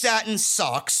 Ryan Satin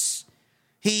sucks.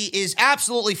 He is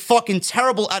absolutely fucking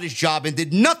terrible at his job and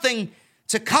did nothing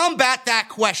to combat that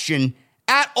question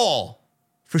at all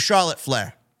for Charlotte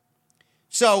Flair.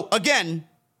 So, again,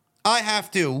 I have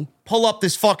to pull up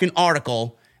this fucking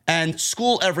article and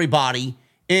school everybody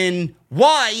in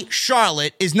why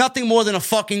Charlotte is nothing more than a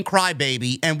fucking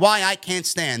crybaby and why I can't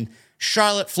stand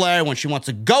Charlotte Flair when she wants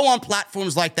to go on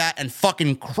platforms like that and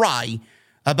fucking cry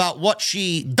about what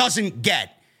she doesn't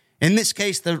get. In this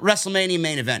case, the WrestleMania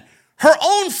main event. Her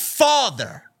own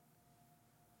father,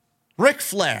 Ric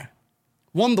Flair,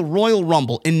 won the Royal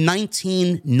Rumble in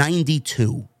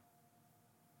 1992.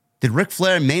 Did Ric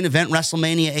Flair main event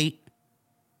WrestleMania 8?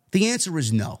 The answer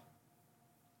is no.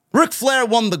 Ric Flair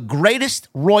won the greatest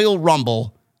Royal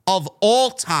Rumble of all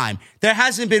time. There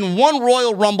hasn't been one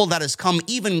Royal Rumble that has come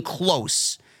even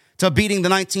close to beating the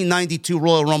 1992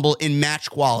 Royal Rumble in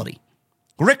match quality.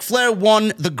 Ric Flair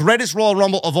won the greatest Royal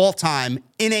Rumble of all time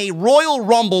in a Royal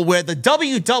Rumble where the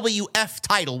WWF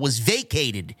title was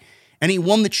vacated, and he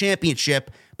won the championship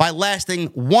by lasting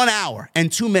 1 hour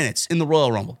and 2 minutes in the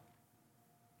Royal Rumble.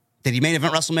 Did he main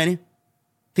event WrestleMania?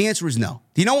 The answer is no.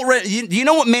 Do you know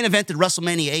what main evented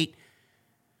WrestleMania 8?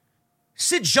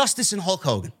 Sid Justice and Hulk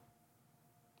Hogan.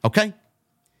 Okay?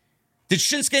 Did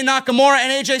Shinsuke Nakamura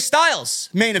and AJ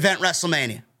Styles main event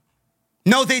WrestleMania?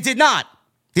 No, they did not.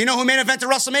 Do you know who main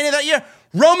evented WrestleMania that year?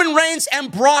 Roman Reigns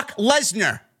and Brock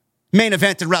Lesnar main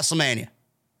evented WrestleMania.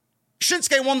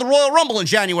 Shinsuke won the Royal Rumble in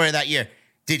January of that year.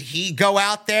 Did he go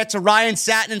out there to Ryan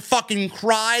Satin and fucking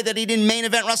cry that he didn't main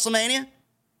event WrestleMania?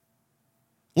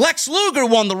 Lex Luger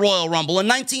won the Royal Rumble in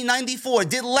 1994.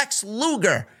 Did Lex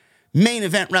Luger main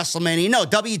event WrestleMania? No,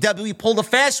 WWE pulled a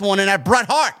fast one and had Bret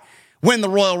Hart win the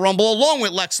Royal Rumble along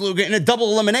with Lex Luger in a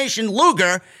double elimination.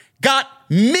 Luger got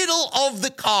middle of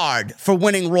the card for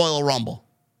winning Royal Rumble.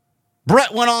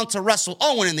 Bret went on to wrestle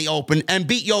Owen in the Open and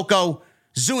beat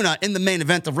Yokozuna in the main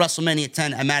event of WrestleMania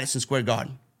 10 at Madison Square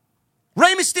Garden.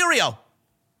 Rey Mysterio.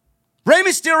 Rey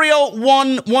Mysterio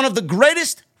won one of the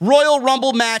greatest Royal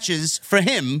Rumble matches for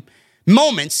him,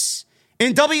 moments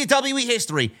in WWE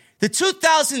history. The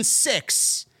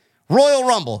 2006 Royal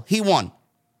Rumble, he won.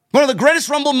 One of the greatest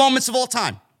Rumble moments of all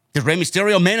time. Did Rey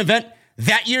Mysterio main event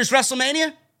that year's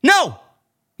WrestleMania? No.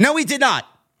 No, he did not.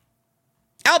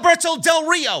 Alberto Del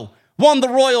Rio won the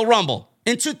Royal Rumble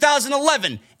in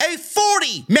 2011. A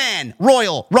 40-man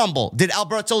Royal Rumble. Did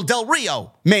Alberto Del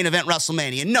Rio main event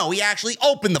WrestleMania? No, he actually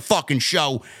opened the fucking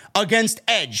show against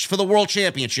Edge for the World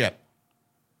Championship.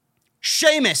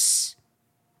 Sheamus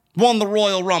won the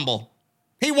Royal Rumble.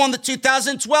 He won the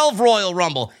 2012 Royal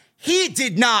Rumble. He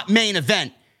did not main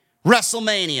event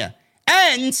WrestleMania.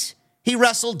 And he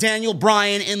wrestled Daniel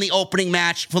Bryan in the opening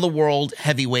match for the World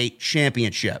Heavyweight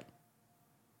Championship.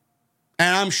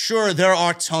 And I'm sure there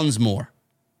are tons more.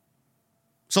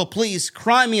 So please,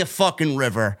 cry me a fucking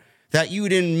river that you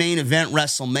didn't main event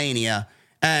WrestleMania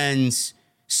and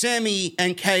Sami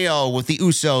and KO with the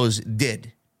Usos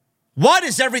did. Why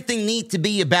does everything need to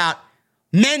be about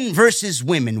men versus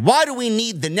women? Why do we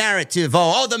need the narrative?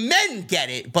 Oh, the men get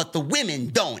it, but the women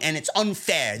don't, and it's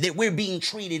unfair, that we're being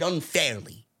treated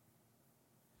unfairly.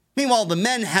 Meanwhile, the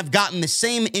men have gotten the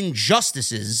same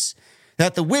injustices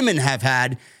that the women have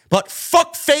had, but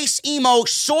fuckface emo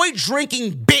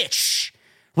soy-drinking bitch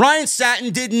Ryan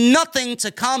Satin did nothing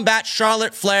to combat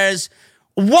Charlotte Flair's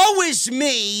woe is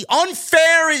me,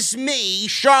 unfair is me,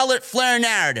 Charlotte Flair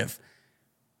narrative.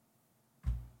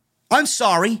 I'm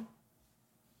sorry.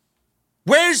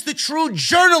 Where's the true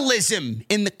journalism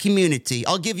in the community?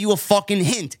 I'll give you a fucking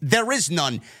hint. There is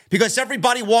none. Because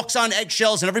everybody walks on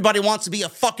eggshells and everybody wants to be a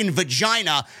fucking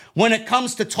vagina when it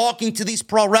comes to talking to these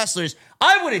pro wrestlers.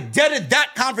 I would have deaded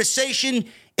that conversation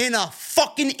in a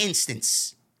fucking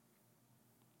instance.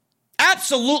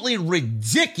 Absolutely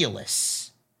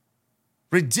ridiculous.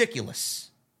 Ridiculous.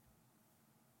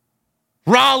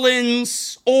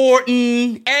 Rollins,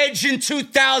 Orton, Edge in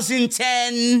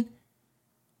 2010.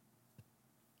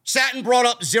 Satin brought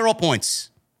up 0 points.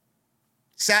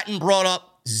 Satin brought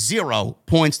up 0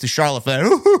 points to Charlotte Flair.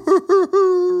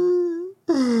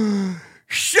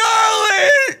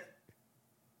 Charlotte!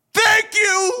 Thank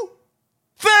you!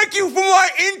 Thank you for my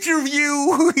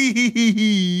interview.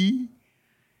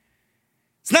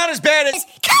 It's not as bad as...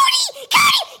 Cody, can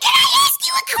I ask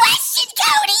you a question,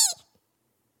 Cody?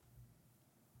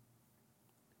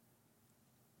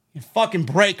 You fucking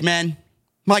break, man.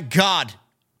 My God.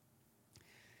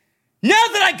 Now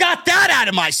that I got that out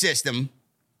of my system,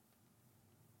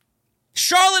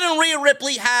 Charlotte and Rhea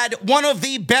Ripley had one of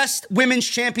the best women's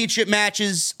championship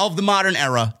matches of the modern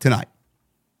era tonight.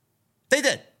 They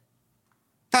did.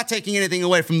 Not taking anything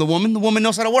away from the woman. The woman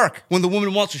knows how to work. When the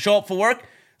woman wants to show up for work,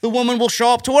 the woman will show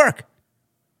up to work.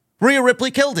 Rhea Ripley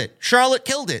killed it. Charlotte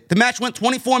killed it. The match went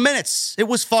 24 minutes. It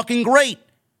was fucking great.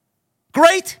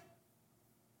 Great.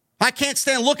 I can't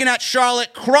stand looking at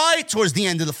Charlotte cry towards the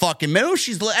end of the fucking middle.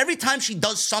 Every time she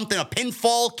does something, a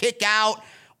pinfall, kick out,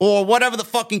 or whatever the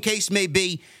fucking case may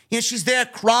be, you know, she's there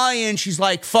crying. She's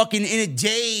like fucking in a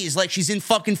daze, like she's in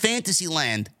fucking fantasy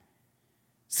land.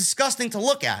 It's disgusting to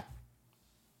look at.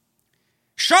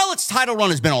 Charlotte's title run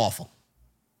has been awful.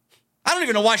 I don't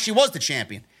even know why she was the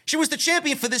champion. She was the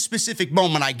champion for this specific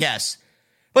moment, I guess.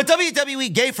 But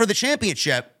WWE gave her the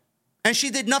championship, and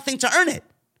she did nothing to earn it.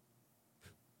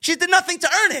 She did nothing to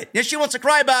earn it. And she wants to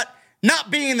cry about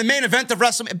not being in the main event of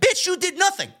WrestleMania. Bitch, you did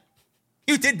nothing.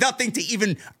 You did nothing to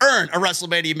even earn a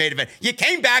WrestleMania main event. You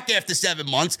came back after 7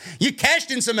 months. You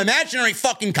cashed in some imaginary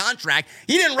fucking contract.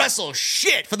 You didn't wrestle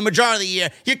shit for the majority of the year.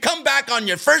 You come back on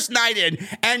your first night in,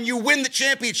 and you win the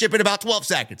championship in about 12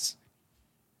 seconds.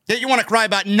 Yet you want to cry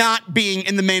about not being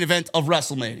in the main event of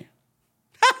WrestleMania.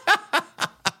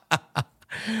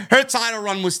 Her title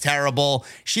run was terrible.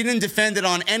 She didn't defend it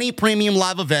on any premium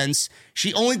live events.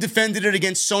 She only defended it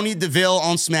against Sonya Deville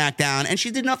on SmackDown, and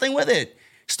she did nothing with it.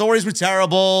 Stories were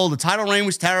terrible. The title reign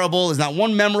was terrible. There's not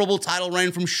one memorable title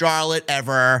reign from Charlotte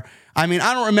ever. I mean,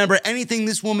 I don't remember anything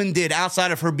this woman did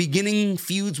outside of her beginning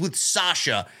feuds with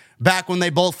Sasha back when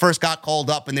they both first got called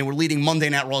up and they were leading Monday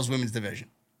Night Raw's women's division.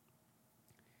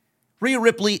 Rhea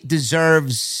Ripley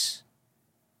deserves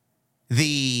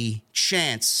the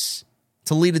chance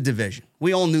to lead a division.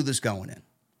 We all knew this going in.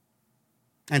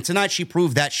 And tonight she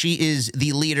proved that she is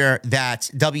the leader that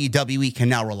WWE can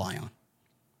now rely on.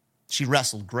 She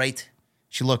wrestled great.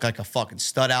 She looked like a fucking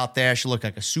stud out there. She looked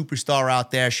like a superstar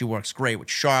out there. She works great with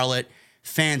Charlotte.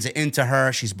 Fans are into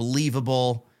her. She's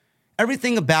believable.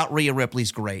 Everything about Rhea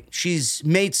Ripley's great. She's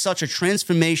made such a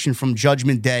transformation from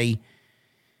Judgment Day.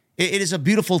 It is a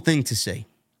beautiful thing to see.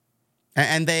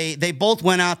 And they both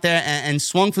went out there and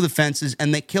swung for the fences,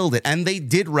 and they killed it. And they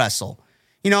did wrestle.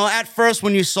 You know, at first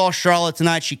when you saw Charlotte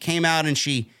tonight, she came out and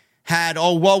she had,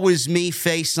 oh, woe is me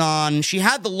face on. She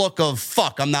had the look of,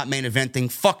 fuck, I'm not main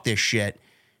eventing. Fuck this shit.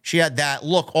 She had that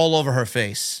look all over her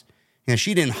face. You know,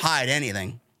 she didn't hide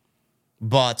anything.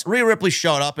 But Rhea Ripley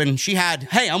showed up and she had,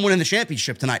 hey, I'm winning the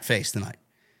championship tonight face tonight.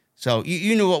 So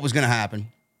you knew what was going to happen.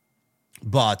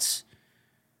 But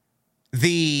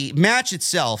the match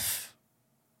itself,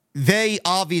 they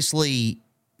obviously,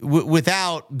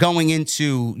 without going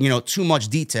into, you know, too much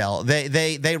detail,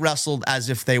 they wrestled as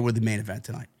if they were the main event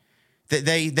tonight.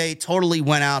 They totally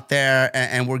went out there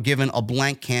and were given a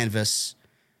blank canvas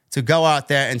to go out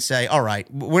there and say, all right,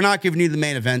 we're not giving you the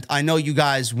main event. I know you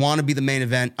guys want to be the main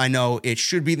event. I know it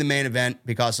should be the main event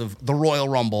because of the Royal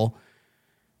Rumble.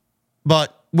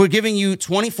 But we're giving you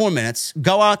 24 minutes.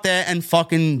 Go out there and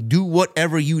fucking do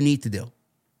whatever you need to do.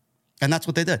 And that's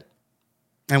what they did.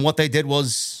 And what they did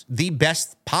was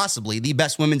possibly the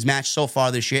best women's match so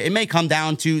far this year. It may come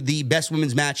down to the best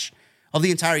women's match of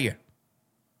the entire year.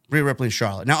 Rhea Ripley and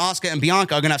Charlotte. Now, Asuka and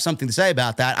Bianca are going to have something to say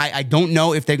about that. I don't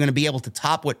know if they're going to be able to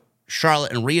top what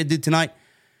Charlotte and Rhea did tonight,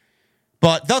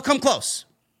 but they'll come close.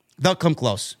 They'll come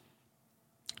close.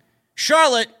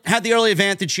 Charlotte had the early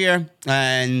advantage here,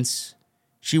 and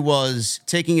she was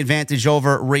taking advantage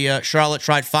over Rhea. Charlotte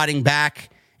tried fighting back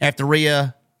after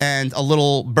Rhea and a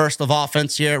little burst of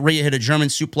offense here. Rhea hit a German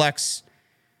suplex.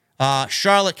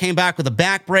 Charlotte came back with a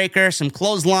backbreaker, some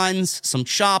clotheslines, some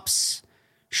chops.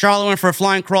 Charlotte went for a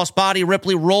flying crossbody.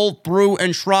 Ripley rolled through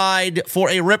and tried for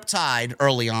a riptide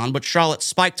early on, but Charlotte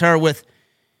spiked her with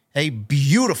a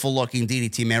beautiful-looking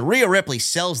DDT, man. Rhea Ripley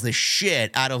sells the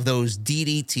shit out of those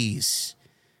DDTs.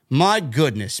 My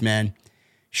goodness, man.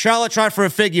 Charlotte tried for a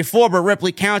figure four, but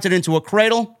Ripley countered into a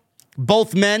cradle.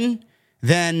 Both men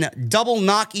then double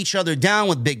knock each other down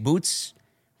with big boots.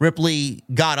 Ripley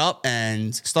got up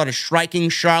and started striking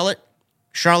Charlotte.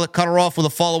 Charlotte cut her off with a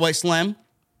fallaway slam.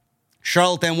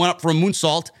 Charlotte then went up for a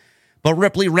moonsault, but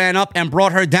Ripley ran up and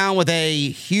brought her down with a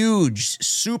huge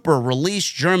super release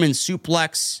German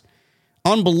suplex.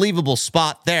 Unbelievable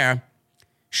spot there.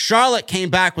 Charlotte came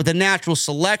back with a natural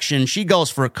selection. She goes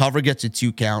for a cover, gets a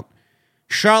 2 count.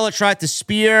 Charlotte tried to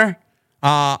spear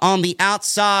on the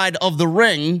outside of the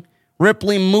ring.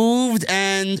 Ripley moved,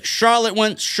 and Charlotte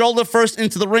went shoulder first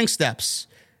into the ring steps.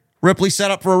 Ripley set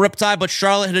up for a riptide, but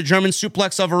Charlotte hit a German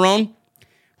suplex of her own.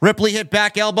 Ripley hit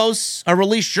back elbows, a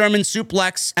release German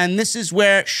suplex, and this is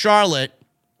where Charlotte,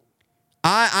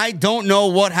 I don't know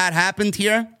what had happened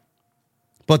here,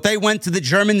 but they went to the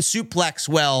German suplex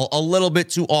well a little bit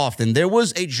too often. There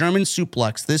was a German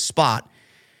suplex, this spot.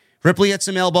 Ripley hit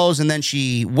some elbows, and then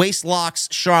she waist locks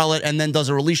Charlotte and then does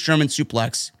a release German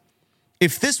suplex.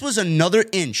 If this was another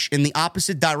inch in the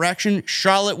opposite direction,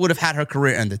 Charlotte would have had her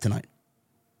career ended tonight.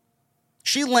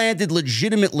 She landed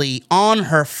legitimately on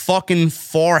her fucking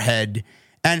forehead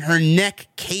and her neck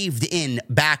caved in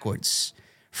backwards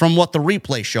from what the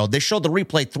replay showed. They showed the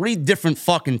replay 3 different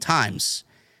fucking times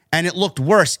and it looked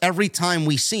worse every time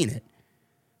we seen it.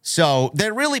 So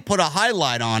they really put a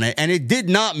highlight on it and it did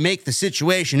not make the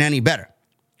situation any better.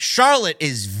 Charlotte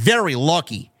is very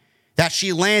lucky that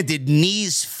she landed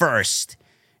knees first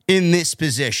in this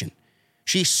position.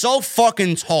 She's so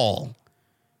fucking tall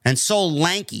and so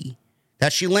lanky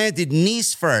that she landed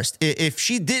knees first. If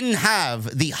she didn't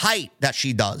have the height that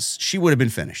she does, she would have been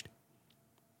finished.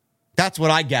 That's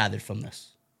what I gathered from this.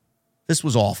 This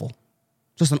was awful.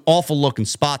 Just an awful looking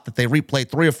spot that they replayed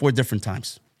 3 or 4 different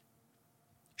times.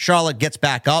 Charlotte gets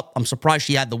back up. I'm surprised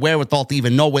she had the wherewithal to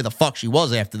even know where the fuck she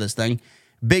was after this thing.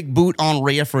 Big boot on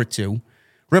Rhea for a 2.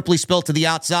 Ripley spilled to the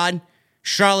outside.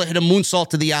 Charlotte hit a moonsault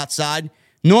to the outside.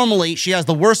 Normally, she has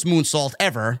the worst moonsault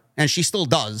ever, and she still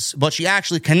does, but she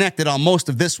actually connected on most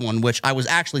of this one, which I was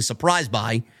actually surprised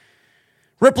by.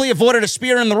 Ripley avoided a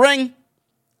spear in the ring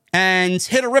and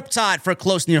hit a riptide for a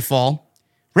close near fall.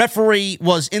 Referee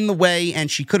was in the way, and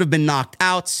she could have been knocked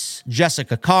out.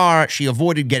 Jessica Carr, she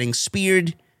avoided getting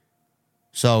speared,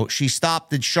 so she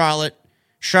stopped at Charlotte.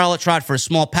 Charlotte tried for a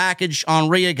small package on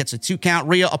Rhea, gets a 2 count.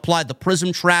 Rhea applied the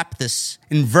prism trap, this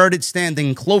inverted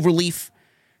standing cloverleaf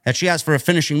that she has for a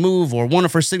finishing move or one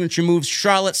of her signature moves.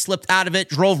 Charlotte slipped out of it,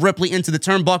 drove Ripley into the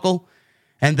turnbuckle.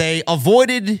 and they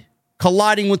avoided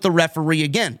colliding with the referee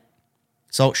again.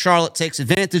 So Charlotte takes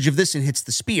advantage of this and hits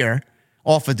the spear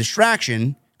off a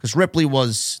distraction because Ripley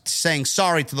was saying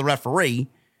sorry to the referee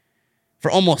for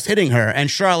almost hitting her,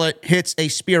 and Charlotte hits a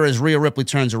spear as Rhea Ripley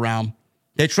turns around.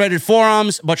 They traded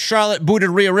forearms, but Charlotte booted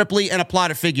Rhea Ripley and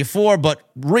applied a figure four, but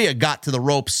Rhea got to the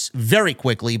ropes very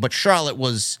quickly, but Charlotte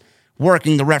was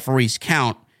working the referee's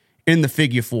count in the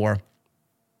figure four.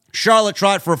 Charlotte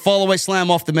tried for a fallaway slam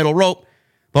off the middle rope,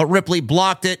 but Ripley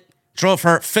blocked it, drove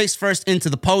her face first into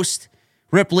the post.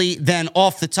 Ripley then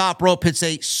off the top rope hits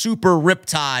a super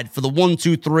riptide for the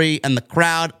 1-2-3, and the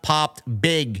crowd popped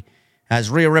big as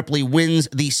Rhea Ripley wins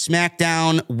the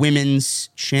SmackDown Women's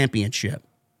Championship.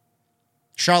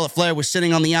 Charlotte Flair was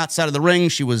sitting on the outside of the ring.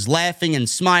 She was laughing and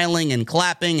smiling and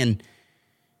clapping, and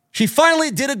she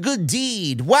finally did a good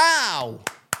deed. Wow.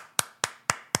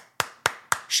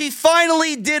 She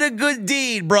finally did a good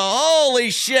deed, bro. Holy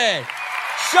shit.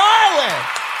 Charlotte.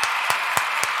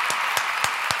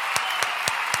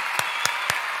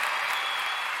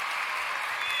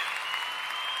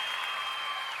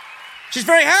 She's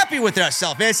very happy with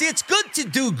herself, man. See, it's good to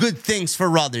do good things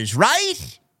for others,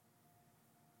 right?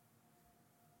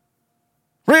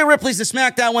 Rhea Ripley's the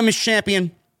SmackDown Women's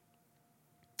Champion.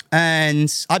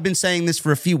 And I've been saying this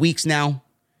for a few weeks now.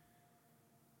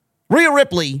 Rhea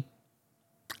Ripley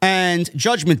and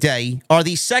Judgment Day are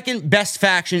the second best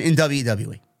faction in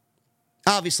WWE.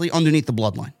 Obviously, underneath the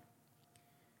Bloodline.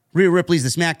 Rhea Ripley's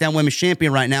the SmackDown Women's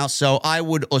Champion right now, so I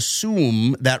would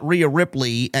assume that Rhea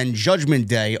Ripley and Judgment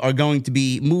Day are going to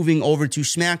be moving over to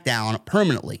SmackDown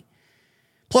permanently.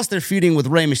 Plus, they're feuding with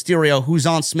Rey Mysterio, who's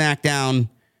on SmackDown,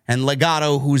 and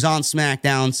Legato, who's on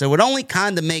SmackDown, so it only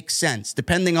kind of makes sense,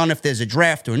 depending on if there's a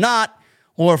draft or not,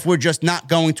 or if we're just not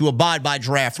going to abide by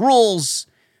draft rules,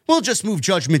 we'll just move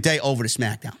Judgment Day over to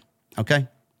SmackDown, okay?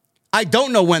 I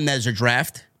don't know when there's a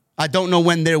draft. I don't know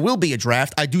when there will be a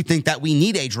draft. I do think that we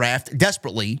need a draft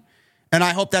desperately, and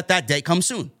I hope that that day comes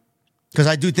soon, because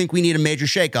I do think we need a major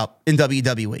shakeup in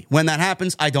WWE. When that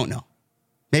happens, I don't know.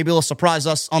 Maybe it'll surprise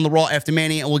us on the Raw after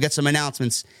Mania, and we'll get some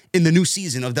announcements in the new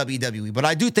season of WWE. But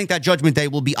I do think that Judgment Day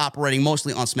will be operating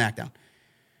mostly on SmackDown.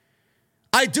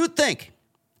 I do think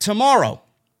tomorrow,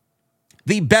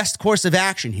 the best course of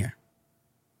action here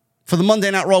for the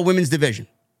Monday Night Raw Women's Division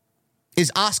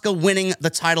is Asuka winning the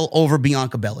title over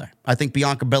Bianca Belair. I think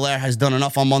Bianca Belair has done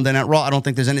enough on Monday Night Raw. I don't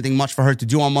think there's anything much for her to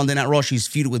do on Monday Night Raw. She's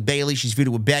feuded with Bayley. She's feuded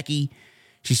with Becky.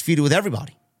 She's feuded with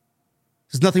everybody.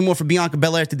 There's nothing more for Bianca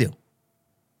Belair to do.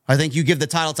 I think you give the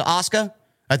title to Asuka.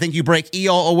 I think you break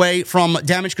Io away from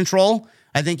Damage Control.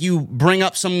 I think you bring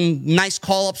up some nice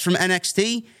call-ups from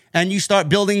NXT, and you start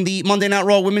building the Monday Night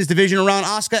Raw Women's Division around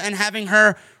Asuka and having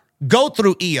her go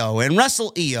through Io and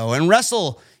wrestle,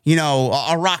 you know,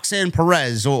 a Roxanne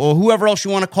Perez or whoever else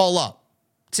you want to call up.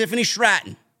 Tiffany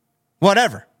Stratton,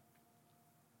 whatever.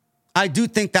 I do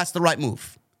think that's the right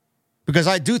move. Because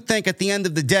I do think at the end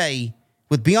of the day,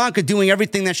 with Bianca doing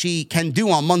everything that she can do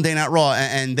on Monday Night Raw,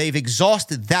 and they've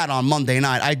exhausted that on Monday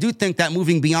night, I do think that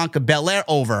moving Bianca Belair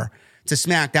over to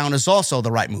SmackDown is also the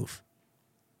right move.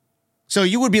 So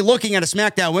you would be looking at a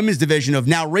SmackDown Women's Division of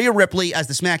now Rhea Ripley as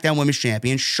the SmackDown Women's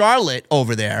Champion, Charlotte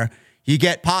over there. You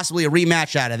get possibly a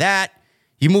rematch out of that.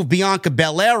 You move Bianca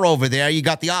Belair over there. You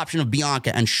got the option of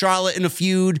Bianca and Charlotte in a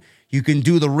feud. You can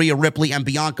do the Rhea Ripley and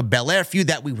Bianca Belair feud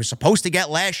that we were supposed to get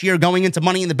last year going into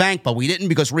Money in the Bank, but we didn't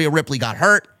because Rhea Ripley got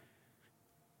hurt.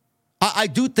 I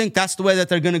do think that's the way that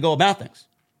they're going to go about things.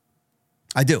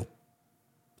 I do.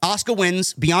 Asuka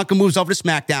wins. Bianca moves over to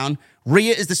SmackDown.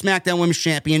 Rhea is the SmackDown Women's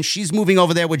Champion. She's moving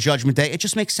over there with Judgment Day. It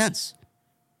just makes sense.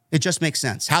 It just makes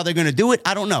sense. How they're going to do it,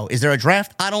 I don't know. Is there a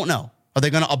draft? I don't know. Are they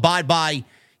going to abide by,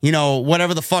 you know,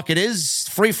 whatever the fuck it is,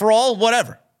 free for all,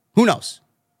 whatever? Who knows?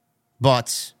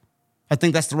 But I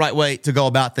think that's the right way to go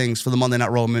about things for the Monday Night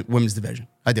Raw Women's Division.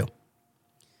 I do.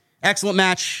 Excellent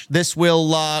match. This will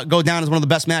go down as one of the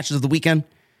best matches of the weekend.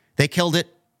 They killed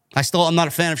it. I'm not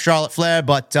a fan of Charlotte Flair,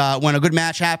 but when a good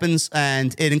match happens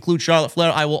and it includes Charlotte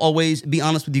Flair, I will always be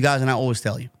honest with you guys, and I always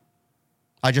tell you.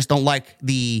 I just don't like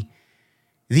the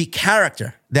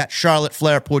character that Charlotte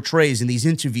Flair portrays in these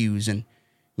interviews and,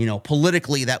 you know,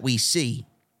 politically that we see.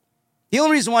 The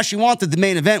only reason why she wanted the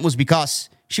main event was because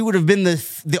she would have been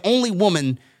the only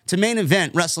woman to main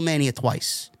event WrestleMania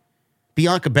twice.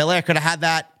 Bianca Belair could have had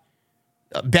that.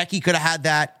 Becky could have had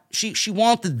that. She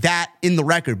wanted that in the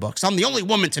record books. I'm the only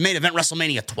woman to main event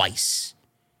WrestleMania twice.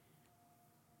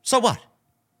 So what?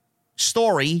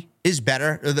 Story is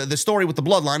better. The story with the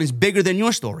bloodline is bigger than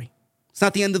your story. It's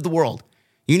not the end of the world.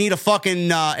 You need a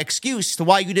fucking excuse to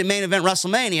why you didn't main event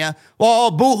WrestleMania.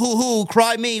 Well, boo-hoo-hoo,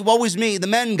 cry me, woe is me. The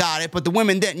men got it, but the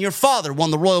women didn't. Your father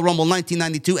won the Royal Rumble in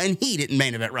 1992, and he didn't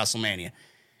main event WrestleMania.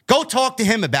 Go talk to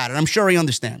him about it. I'm sure he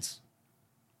understands.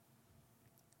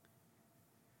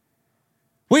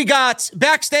 We got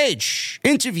backstage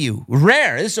interview.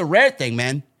 Rare. This is a rare thing,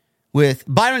 man. With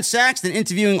Byron Saxton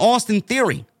interviewing Austin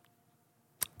Theory.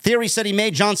 Theory said he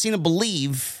made John Cena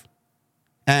believe,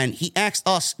 and he asked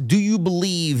us, do you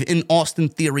believe in Austin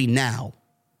Theory now?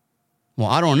 Well,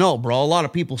 I don't know, bro. A lot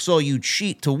of people saw you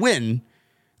cheat to win.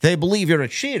 They believe you're a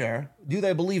cheater. Do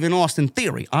they believe in Austin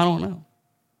Theory? I don't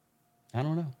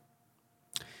know.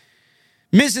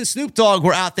 Miz and Snoop Dogg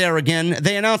were out there again.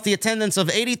 They announced the attendance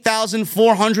of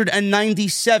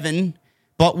 80,497,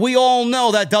 but we all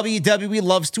know that WWE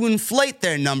loves to inflate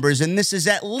their numbers, and this is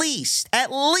at least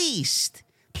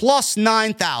plus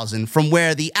 9,000 from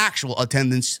where the actual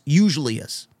attendance usually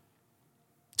is.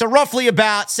 So roughly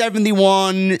about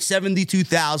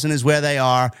 72,000 is where they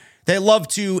are. They love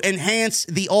to enhance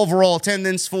the overall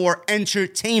attendance for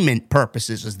entertainment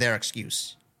purposes is their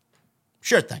excuse.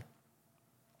 Sure thing.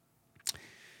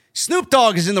 Snoop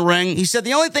Dogg is in the ring. He said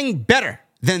the only thing better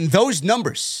than those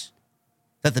numbers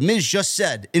that The Miz just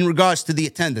said in regards to the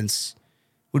attendance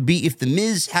would be if The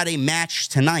Miz had a match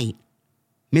tonight.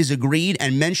 Miz agreed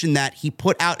and mentioned that he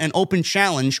put out an open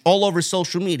challenge all over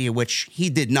social media, which he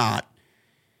did not.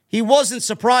 He wasn't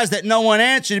surprised that no one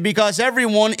answered because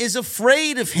everyone is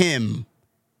afraid of him.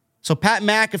 So Pat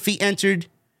McAfee entered.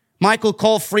 Michael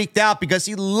Cole freaked out because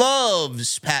he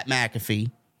loves Pat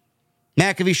McAfee.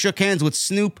 McAfee shook hands with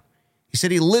Snoop. He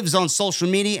said he lives on social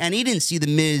media and he didn't see The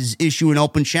Miz issue an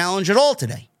open challenge at all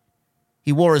today.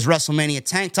 He wore his WrestleMania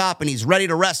tank top and he's ready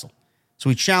to wrestle. So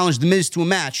he challenged The Miz to a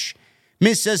match.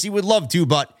 Miz says he would love to,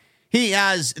 but he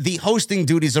has the hosting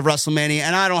duties of WrestleMania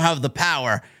and I don't have the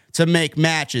power to make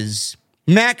matches.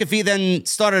 McAfee then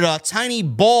started a tiny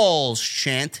balls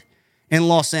chant in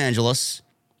Los Angeles.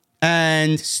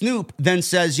 And Snoop then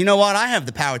says, you know what? I have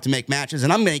the power to make matches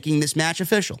and I'm making this match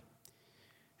official.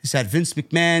 This had Vince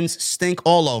McMahon's stink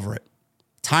all over it.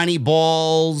 Tiny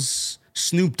balls,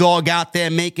 Snoop Dogg out there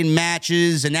making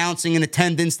matches, announcing an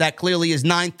attendance that clearly is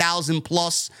 9,000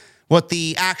 plus what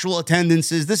the actual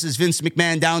attendance is. This is Vince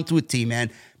McMahon down to a T, man.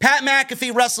 Pat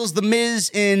McAfee wrestles The Miz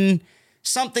in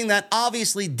something that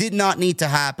obviously did not need to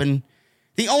happen.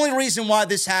 The only reason why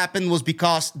this happened was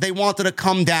because they wanted to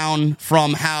come down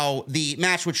from how the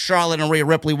match with Charlotte and Rhea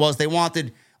Ripley was. They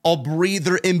wanted a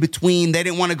breather in between. They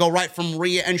didn't want to go right from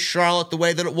Rhea and Charlotte the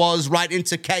way that it was, right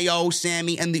into KO,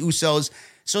 Sami, and the Usos.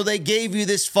 So they gave you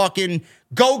this fucking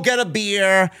go get a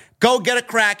beer, go get a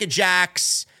Cracker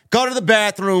Jacks, go to the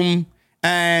bathroom,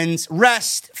 and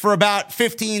rest for about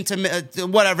 10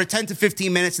 to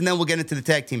 15 minutes, and then we'll get into the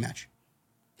tag team match.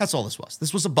 That's all this was.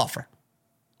 This was a buffer.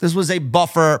 This was a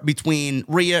buffer between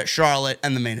Rhea, Charlotte,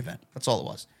 and the main event. That's all it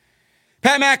was.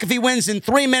 Pat McAfee wins in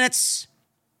 3 minutes.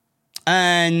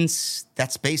 And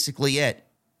that's basically it.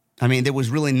 I mean, there was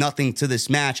really nothing to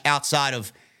this match outside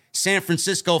of San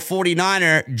Francisco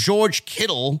 49er George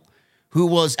Kittle, who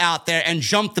was out there and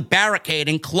jumped the barricade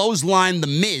and clotheslined The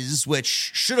Miz, which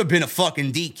should have been a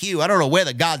fucking DQ. I don't know where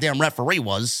the goddamn referee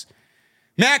was.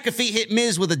 McAfee hit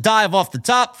Miz with a dive off the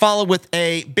top, followed with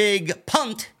a big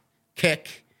punt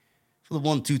kick for the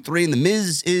 1, 2, 3. And The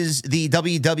Miz is the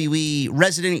WWE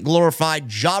resident glorified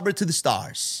jobber to the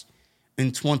stars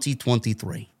in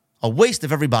 2023. A waste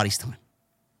of everybody's time.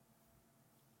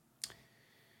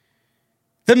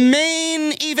 The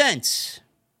main event,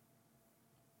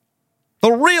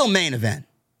 the real main event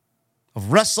of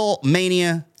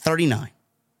WrestleMania 39.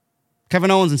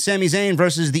 Kevin Owens and Sami Zayn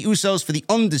versus the Usos for the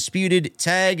undisputed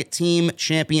tag team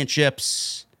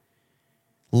championships.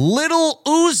 Little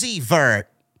Uzi Vert,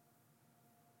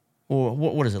 or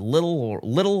what is it? Little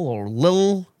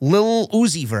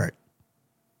Uzi Vert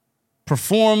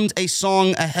performed a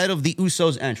song ahead of the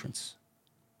Usos' entrance.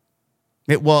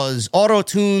 It was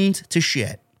auto-tuned to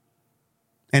shit,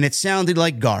 and it sounded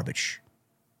like garbage.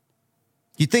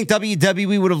 You'd think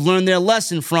WWE would have learned their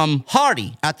lesson from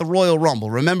Hardy at the Royal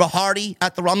Rumble. Remember Hardy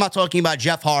at the... I'm not talking about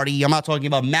Jeff Hardy. I'm not talking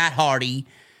about Matt Hardy.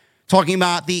 Talking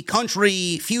about the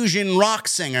country fusion rock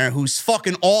singer who's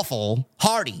fucking awful,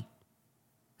 Hardy.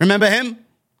 Remember him?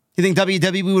 You think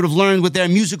WWE would have learned with their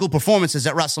musical performances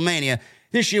at WrestleMania?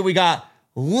 This year we got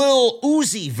Lil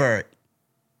Uzi Vert.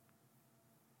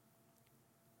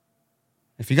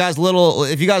 If you guys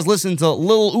listen to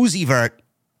Lil Uzi Vert,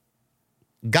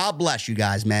 God bless you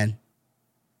guys, man.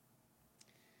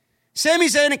 Sami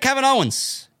Zayn and Kevin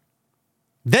Owens,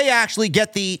 they actually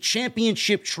get the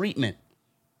championship treatment.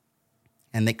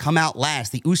 and they come out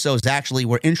last. The Usos actually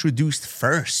were introduced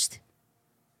first.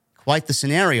 Quite the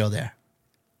scenario there.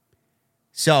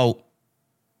 So,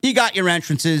 you got your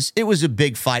entrances. It was a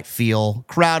big fight feel.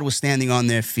 Crowd was standing on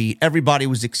their feet. Everybody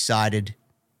was excited.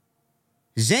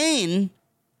 Zayn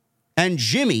and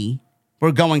Jimmy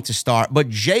were going to start, but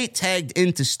Jay tagged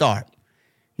in to start.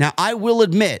 Now, I will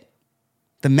admit,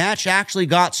 the match actually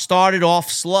got started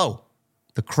off slow.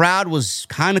 The crowd was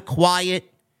kind of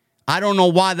quiet. I don't know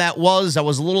why that was. I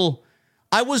was a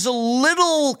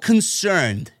little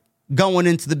concerned going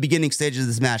into the beginning stages of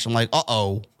this match. I'm like,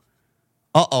 uh-oh,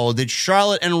 did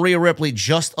Charlotte and Rhea Ripley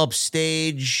just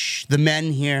upstage the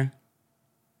men here?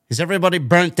 Is everybody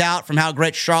burnt out from how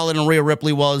great Charlotte and Rhea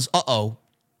Ripley was? Uh-oh.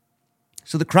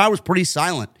 So the crowd was pretty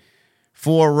silent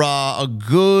for a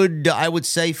good, I would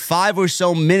say, 5 or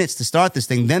so minutes to start this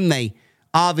thing. Then they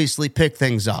obviously picked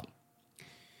things up.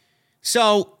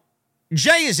 So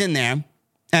Jay is in there,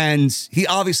 and he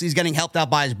obviously is getting helped out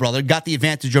by his brother. Got the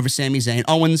advantage over Sami Zayn.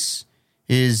 Owens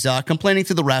is complaining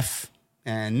to the ref,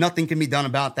 and nothing can be done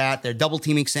about that. They're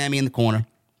double-teaming Sami in the corner.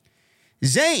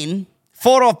 Zayn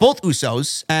fought off both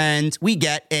Usos, and we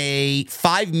get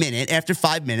after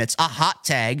 5 minutes, a hot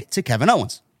tag to Kevin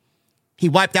Owens. He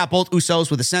wiped out both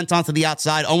Usos with a senton to the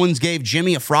outside. Owens gave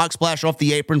Jimmy a frog splash off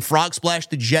the apron, frog splash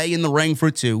to Jay in the ring for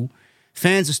 2.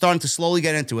 Fans are starting to slowly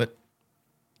get into it.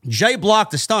 Jay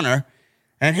blocked a stunner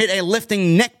and hit a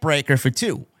lifting neck breaker for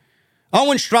 2.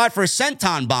 Owens tried for a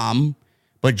senton bomb,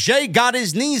 but Jay got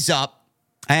his knees up,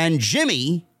 and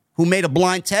Jimmy, who made a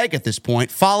blind tag at this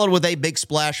point, followed with a big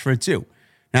splash for 2.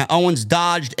 Now, Owens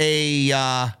dodged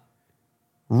a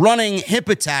running hip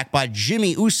attack by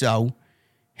Jimmy Uso,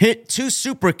 hit 2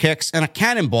 super kicks and a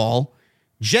cannonball.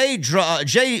 Jay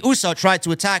Uso tried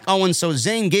to attack Owens, so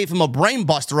Zayn gave him a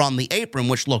brainbuster on the apron,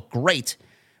 which looked great.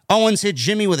 Owens hit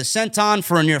Jimmy with a senton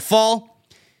for a near fall.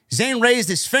 Zayn raised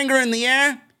his finger in the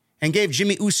air and gave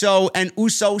Jimmy Uso an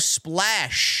Uso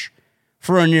splash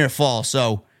for a near fall.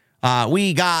 So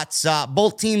we got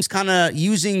both teams kind of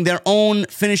using their own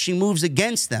finishing moves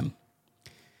against them.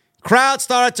 Crowd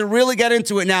started to really get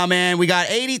into it now, man. We got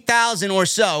 80,000 or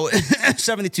so,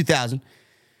 72,000,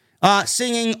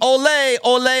 singing ole,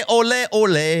 ole, ole,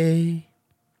 ole.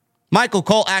 Michael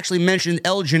Cole actually mentioned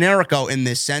El Generico in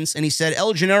this sense, and he said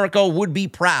El Generico would be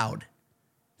proud.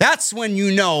 That's when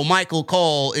you know Michael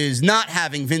Cole is not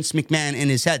having Vince McMahon in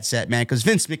his headset, man, because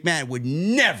Vince McMahon would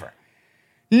never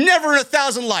in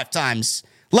 1,000 lifetimes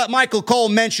let Michael Cole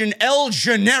mention El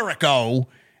Generico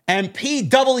and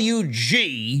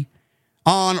PWG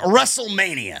on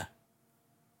Wrestlemania.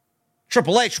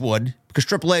 Triple H would, because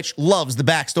Triple H loves the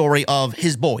backstory of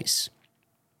his boys.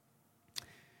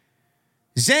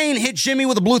 Zayn hit Jimmy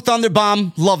with a Blue Thunder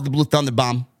Bomb. Love the Blue Thunder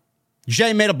Bomb.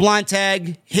 Jay made a blind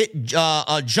tag, hit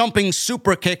a jumping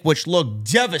super kick, which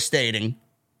looked devastating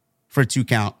for a 2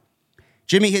 count.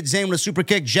 Jimmy hit Zayn with a super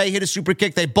kick. Jay hit a super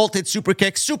kick. They both hit super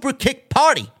kick. Super kick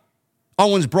party.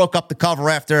 Owens broke up the cover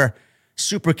after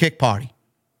super kick party.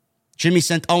 Jimmy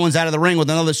sent Owens out of the ring with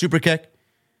another super kick.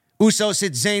 Usos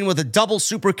hit Zayn with a double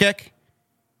super kick.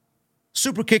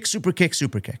 Super kick, super kick,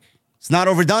 super kick. It's not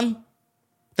overdone.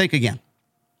 Think again.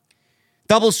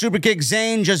 Double super kick.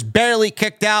 Zayn just barely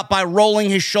kicked out by rolling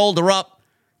his shoulder up.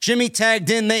 Jimmy tagged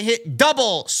in. They hit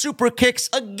double super kicks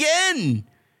again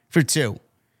for 2.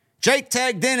 Jay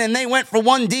tagged in and they went for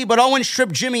 1D, but Owens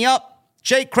tripped Jimmy up.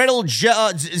 Zayn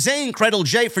cradled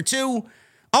Jay for 2.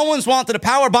 Owens wanted a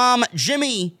power bomb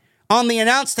Jimmy on the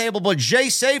announce table, but Jay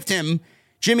saved him.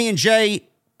 Jimmy and Jay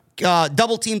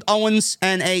double-teamed Owens,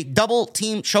 and a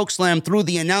double-team chokeslam through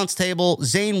the announce table.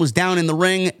 Zayn was down in the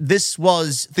ring. This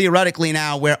was theoretically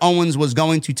now where Owens was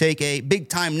going to take a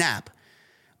big-time nap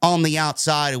on the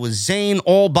outside. It was Zayn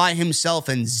all by himself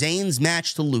and Zayn's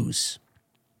match to lose.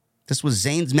 This was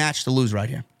Zayn's match to lose right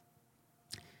here.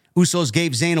 Usos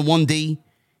gave Zayn a 1D.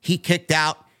 He kicked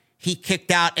out. He kicked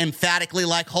out emphatically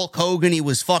like Hulk Hogan. He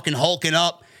was fucking hulking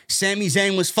up. Sami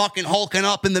Zayn was fucking hulking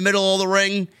up in the middle of the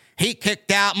ring. He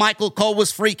kicked out. Michael Cole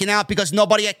was freaking out because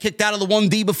nobody had kicked out of the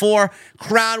 1D before.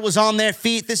 Crowd was on their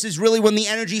feet. This is really when the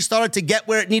energy started to get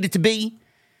where it needed to be.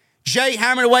 Jay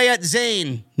hammered away at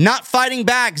Zayn, not fighting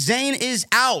back. Zayn is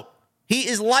out. He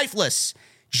is lifeless.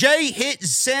 Jay hit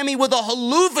Sami with a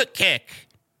haluva kick,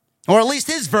 or at least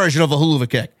his version of a haluva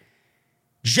kick.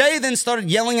 Jay then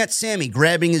started yelling at Sami,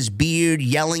 grabbing his beard,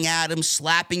 yelling at him,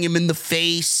 slapping him in the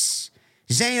face.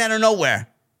 Zayn out of nowhere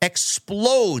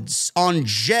explodes on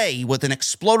Jay with an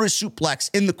exploder suplex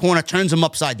in the corner, turns him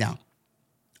upside down.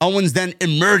 Owens then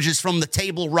emerges from the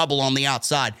table rubble on the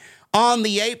outside. On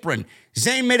the apron,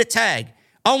 Zayn made a tag.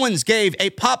 Owens gave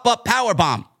a pop-up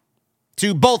powerbomb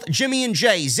to both Jimmy and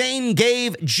Jay. Zayn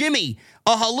gave Jimmy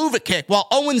a haluva kick, while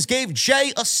Owens gave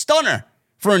Jay a stunner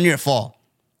for a near fall.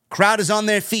 Crowd is on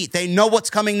their feet. They know what's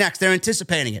coming next. They're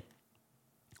anticipating it.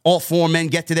 All four men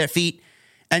get to their feet,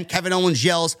 and Kevin Owens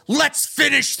yells, "Let's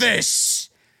finish this!"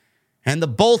 And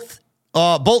both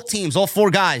teams, all four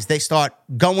guys, they start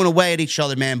going away at each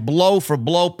other, man. Blow for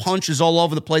blow, punches all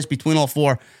over the place between all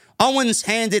four. Owens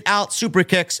handed out super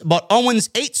kicks, but Owens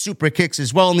ate super kicks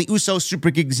as well, and the Usos super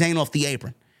kicked Zayn off the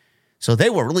apron. So they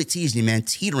were really teasing, man,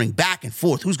 teetering back and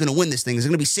forth. Who's going to win this thing? Is it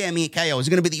going to be Sami and KO? Is it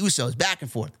going to be the Usos? Back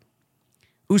and forth.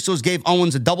 Usos gave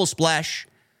Owens a double splash.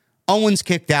 Owens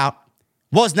kicked out.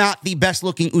 Was not the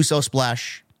best-looking Uso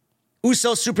splash.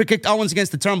 Usos super kicked Owens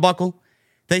against the turnbuckle.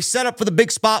 They set up for the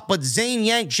big spot, but Zayn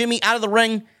yanked Jimmy out of the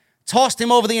ring, tossed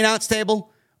him over the announce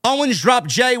table. Owens dropped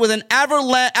Jay with an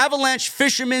avalanche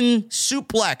fisherman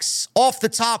suplex off the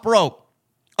top rope.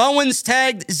 Owens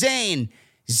tagged Zayn.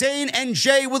 Zayn and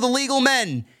Jay were the legal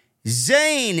men.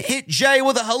 Zayn hit Jay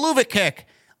with a haluva kick.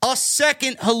 A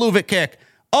second haluva kick.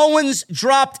 Owens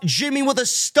dropped Jimmy with a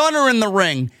stunner in the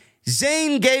ring.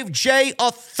 Zayn gave Jay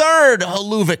a third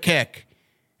haluva kick.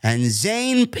 And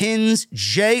Zayn pins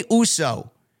Jay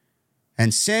Uso.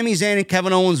 And Sami Zayn and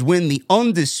Kevin Owens win the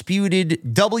undisputed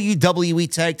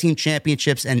WWE Tag Team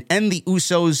Championships and end the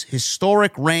Usos'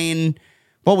 historic reign.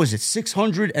 What was it,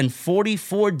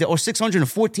 644 or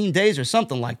 614 days or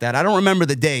something like that? I don't remember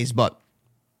the days, but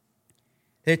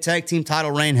their tag team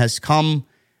title reign has come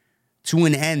to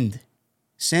an end.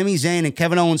 Sami Zayn and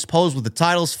Kevin Owens posed with the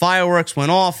titles. Fireworks went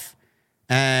off.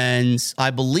 And I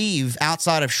believe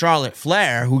outside of Charlotte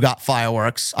Flair, who got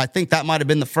fireworks, I think that might have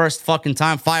been the first fucking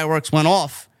time fireworks went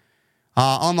off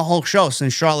on the whole show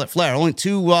since Charlotte Flair. Only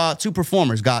two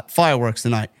performers got fireworks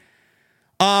tonight.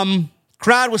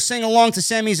 Crowd was singing along to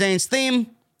Sami Zayn's theme.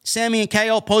 Sami and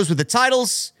KO posed with the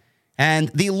titles. And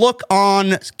the look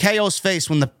on KO's face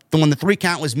when the 3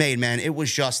 count was made, man, it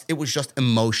was just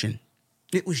emotion.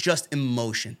 It was just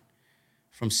emotion.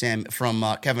 From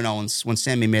Kevin Owens when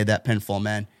Sami made that pinfall,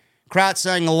 man. Crowd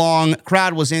sang along.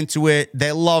 Crowd was into it.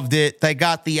 They loved it. They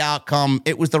got the outcome.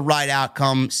 It was the right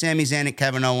outcome. Sami Zayn and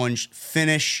Kevin Owens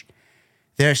finish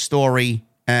their story,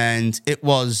 and it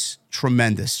was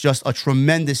tremendous. Just a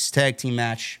tremendous tag team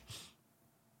match.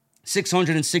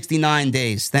 669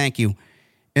 days. Thank you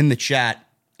in the chat.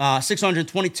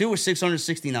 622 or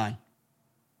 669?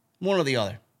 One or the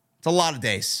other. It's a lot of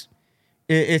days.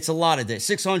 It's a lot of days.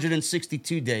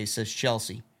 662 days, says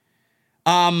Chelsea.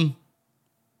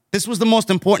 This was the most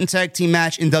important tag team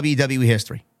match in WWE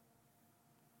history.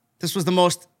 This was the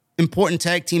most important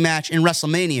tag team match in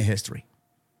Wrestlemania history.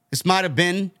 This might have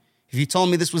been, if you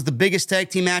told me this was the biggest tag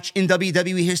team match in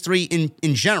WWE history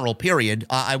in general, period,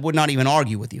 I would not even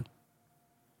argue with you.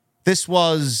 This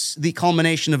was the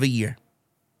culmination of a year.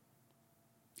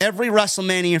 Every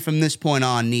WrestleMania from this point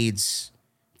on needs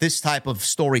this type of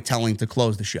storytelling to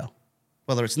close the show.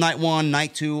 Whether it's night 1,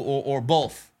 night 2, or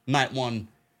both night 1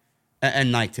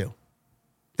 and night 2.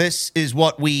 This is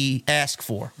what we ask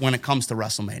for when it comes to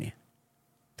WrestleMania.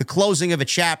 The closing of a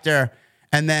chapter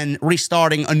and then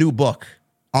restarting a new book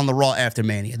on the Raw after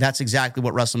Mania. That's exactly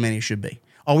what WrestleMania should be.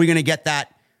 Are we going to get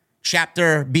that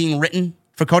chapter being written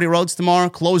for Cody Rhodes tomorrow,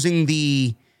 closing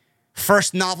the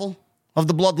first novel of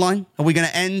the Bloodline? Are we going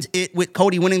to end it with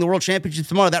Cody winning the World Championship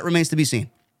tomorrow? That remains to be seen.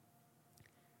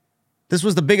 This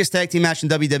was the biggest tag team match in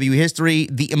WWE history.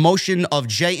 The emotion of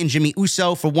Jay and Jimmy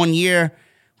Uso for 1 year,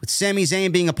 with Sami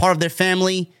Zayn being a part of their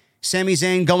family, Sami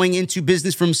Zayn going into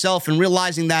business for himself and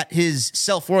realizing that his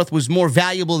self-worth was more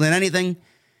valuable than anything,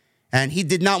 and he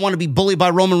did not want to be bullied by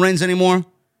Roman Reigns anymore,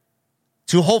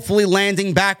 to hopefully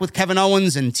landing back with Kevin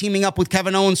Owens and teaming up with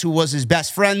Kevin Owens, who was his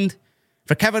best friend,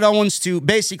 for Kevin Owens to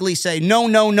basically say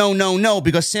no,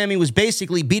 because Sami was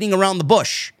basically beating around the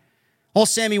bush. All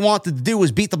Sami wanted to do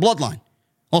was beat the Bloodline.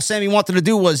 All Sami wanted to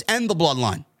do was end the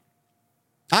Bloodline.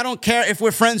 I don't care if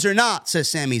we're friends or not, says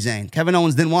Sami Zayn. Kevin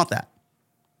Owens didn't want that.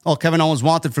 All Kevin Owens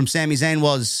wanted from Sami Zayn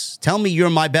was, tell me you're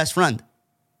my best friend.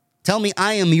 Tell me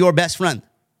I am your best friend.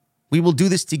 We will do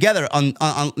this together, and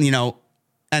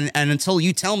until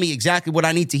you tell me exactly what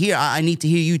I need to hear, I need to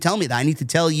hear you tell me that. I need to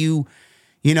tell you,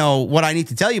 what I need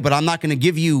to tell you, but I'm not going to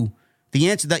give you the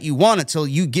answer that you want until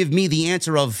you give me the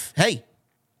answer of, hey,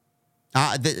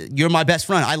 you're my best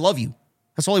friend. I love you.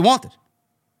 That's all he wanted.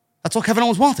 That's all Kevin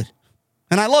Owens wanted.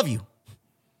 And I love you.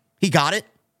 He got it.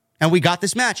 And we got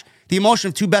this match. The emotion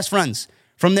of two best friends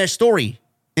from their story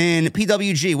in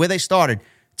PWG, where they started,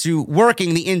 to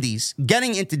working the indies,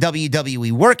 getting into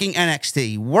WWE, working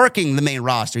NXT, working the main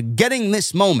roster, getting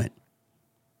this moment.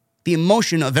 The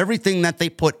emotion of everything that they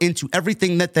put into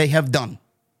everything that they have done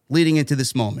leading into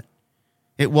this moment.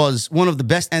 It was one of the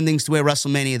best endings to a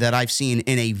WrestleMania that I've seen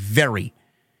in a very,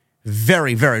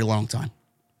 very, very long time.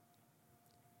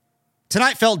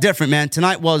 Tonight felt different, man.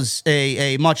 Tonight was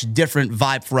a much different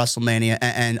vibe for WrestleMania,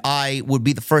 and I would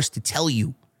be the first to tell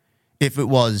you if it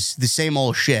was the same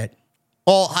old shit.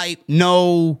 All hype,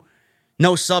 no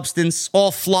substance.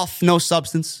 All fluff, no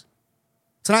substance.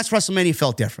 Tonight's WrestleMania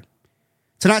felt different.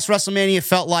 Tonight's WrestleMania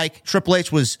felt like Triple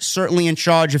H was certainly in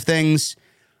charge of things.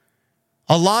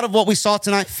 A lot of what we saw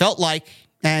tonight felt like,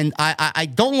 and I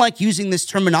don't like using this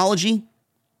terminology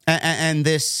and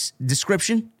this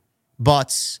description,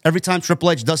 but every time Triple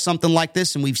H does something like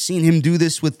this, and we've seen him do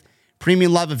this with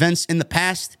premium live events in the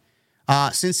past,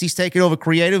 since he's taken over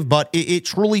creative, but it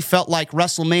truly felt like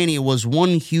WrestleMania was one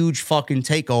huge fucking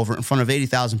takeover in front of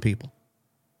 80,000 people.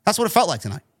 That's what it felt like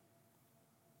tonight.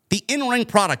 The in-ring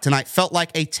product tonight felt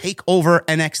like a takeover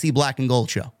NXT Black and Gold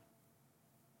show.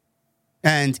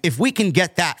 And if we can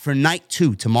get that for night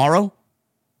 2 tomorrow,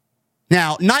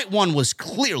 now, night 1 was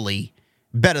clearly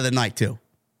better than night 2.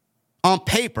 On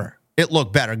paper, it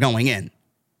looked better going in.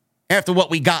 After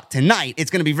what we got tonight, it's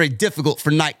going to be very difficult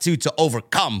for night 2 to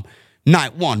overcome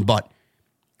night 1. But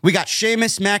we got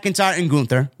Sheamus, McIntyre, and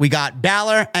Gunther. We got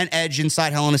Balor and Edge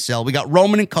inside Hell in a Cell. We got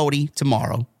Roman and Cody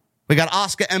tomorrow. We got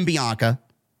Asuka and Bianca.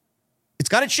 It's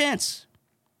got a chance.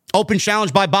 Open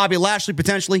challenge by Bobby Lashley,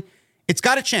 potentially. It's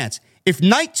got a chance. If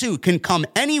night 2 can come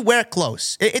anywhere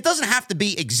close, it doesn't have to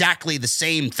be exactly the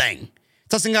same thing.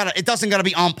 It doesn't gotta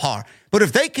be on par. But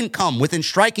if they can come within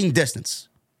striking distance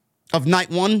of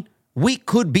night 1, we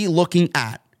could be looking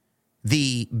at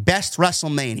the best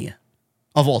WrestleMania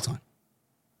of all time.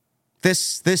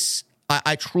 This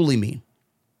I truly mean.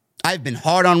 I've been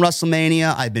hard on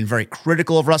WrestleMania. I've been very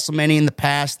critical of WrestleMania in the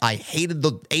past. I hated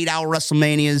the 8-hour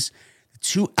WrestleManias,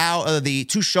 the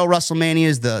 2-show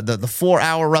WrestleManias, the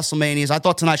 4-hour WrestleManias. I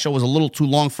thought tonight's show was a little too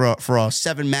long for a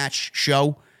 7-match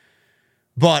show.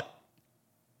 But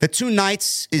the 2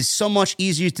 nights is so much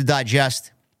easier to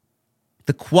digest.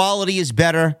 The quality is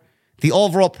better. The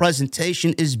overall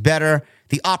presentation is better.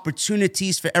 The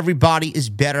opportunities for everybody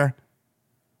is better.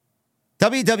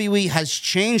 WWE has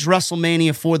changed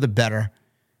WrestleMania for the better.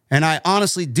 And I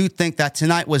honestly do think that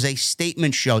tonight was a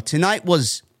statement show. Tonight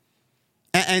was,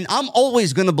 and I'm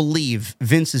always going to believe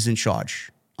Vince is in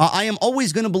charge. I am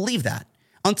always going to believe that.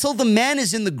 Until the man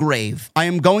is in the grave, I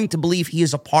am going to believe he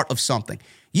is a part of something.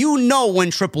 You know when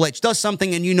Triple H does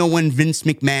something, and you know when Vince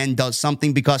McMahon does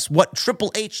something, because what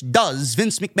Triple H does,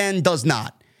 Vince McMahon does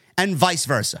not, and vice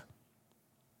versa.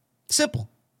 Simple.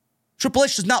 Triple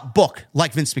H does not book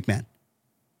like Vince McMahon.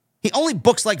 He only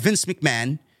books like Vince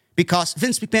McMahon because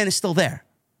Vince McMahon is still there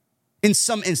in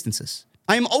some instances.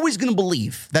 I am always going to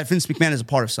believe that Vince McMahon is a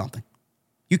part of something.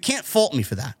 You can't fault me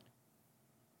for that.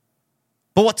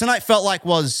 But what tonight felt like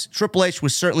was Triple H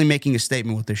was certainly making a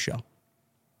statement with this show.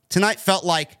 Tonight felt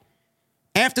like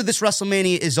after this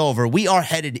WrestleMania is over, we are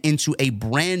headed into a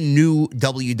brand new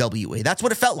WWE. That's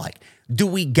what it felt like. Do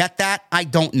we get that? I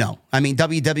don't know. I mean,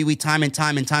 WWE time and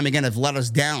time again have let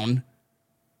us down.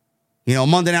 You know,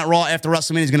 Monday Night Raw after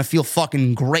WrestleMania is going to feel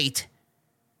fucking great.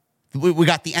 We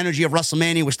got the energy of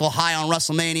WrestleMania. We're still high on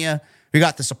WrestleMania. We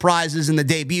got the surprises and the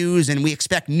debuts, and we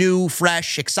expect new,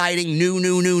 fresh, exciting,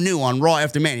 new on Raw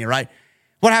after Mania, right?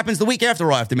 What happens the week after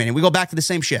Raw after Mania? We go back to the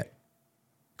same shit.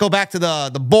 Go back to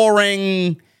the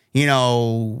boring,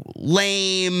 lame,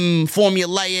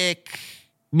 formulaic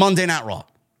Monday Night Raw.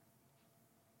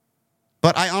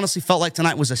 But I honestly felt like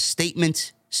tonight was a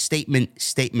statement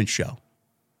show.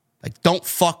 Like, don't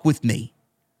fuck with me.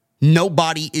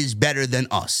 Nobody is better than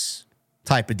us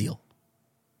type of deal.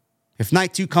 If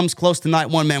night 2 comes close to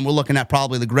night 1, man, we're looking at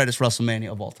probably the greatest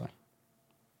WrestleMania of all time.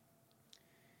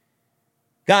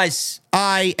 Guys,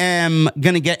 I am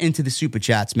going to get into the super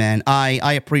chats, man.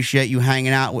 I appreciate you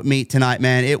hanging out with me tonight,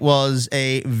 man. It was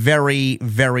a very,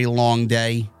 very long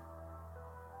day.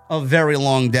 A very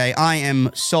long day. I am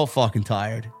so fucking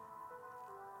tired.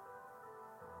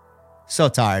 So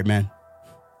tired, man.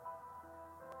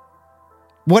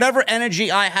 Whatever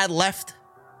energy I had left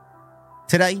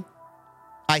today,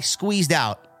 I squeezed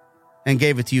out and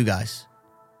gave it to you guys.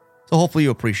 So hopefully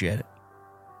you appreciate it.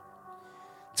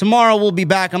 Tomorrow we'll be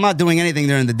back. I'm not doing anything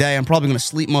during the day. I'm probably going to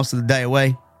sleep most of the day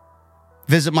away.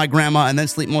 Visit my grandma and then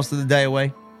sleep most of the day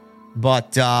away.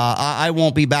 But I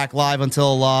won't be back live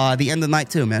until the end of night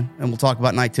 2, man. And we'll talk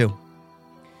about night 2.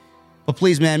 But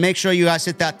please, man, make sure you guys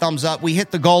hit that thumbs up. We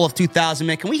hit the goal of 2,000,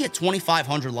 man. Can we hit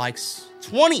 2,500 likes?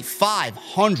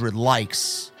 2,500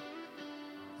 likes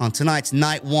on tonight's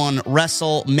Night 1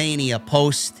 WrestleMania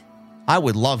post. I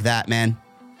would love that, man.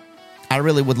 I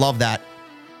really would love that.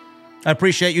 I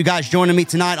appreciate you guys joining me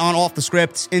tonight on Off the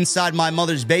Script inside my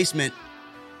mother's basement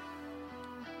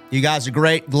You guys are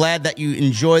great. Glad that you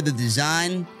enjoyed the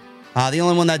design. The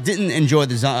only one that didn't enjoy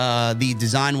the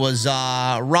design was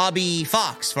Robbie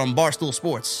Fox from Barstool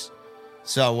Sports.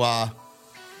 So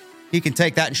he can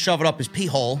take that and shove it up his pee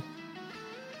hole.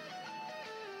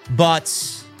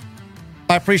 But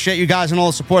I appreciate you guys and all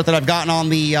the support that I've gotten on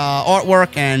the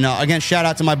artwork. And again, shout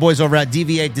out to my boys over at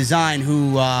DV8 Design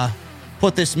who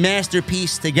put this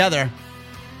masterpiece together.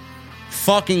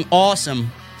 Fucking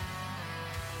awesome.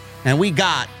 And we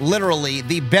got literally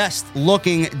the best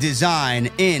looking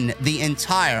design in the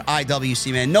entire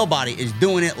IWC, man. Nobody is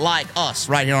doing it like us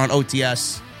right here on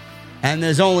OTS. And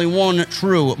there's only one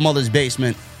true Mother's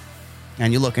Basement.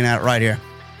 And you're looking at it right here.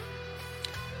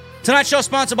 Tonight's show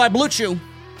sponsored by Blue Chew.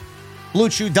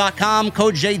 BlueChew.com,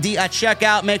 code JD at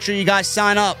checkout. Make sure you guys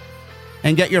sign up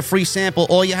and get your free sample.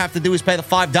 All you have to do is pay the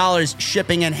 $5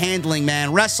 shipping and handling, man.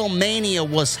 Wrestlemania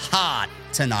was hot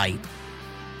tonight.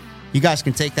 You guys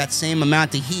can take that same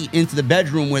amount of heat into the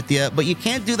bedroom with you, but you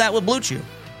can't do that with Blue Chew.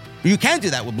 You can do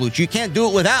that with Blue Chew. You can't do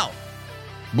it without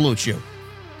Blue Chew.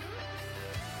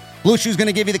 Blue Chew is going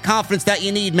to give you the confidence that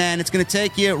you need, man. It's going to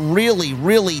take you really,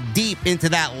 really deep into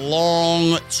that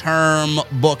long-term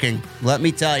booking. Let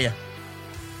me tell you.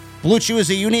 Blue Chew is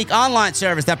a unique online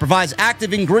service that provides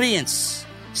active ingredients.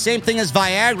 Same thing as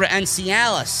Viagra and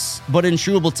Cialis, but in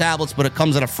chewable tablets, but it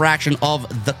comes at a fraction of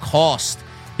the cost.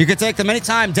 You can take them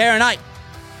anytime, day or night.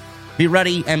 Be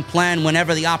ready and plan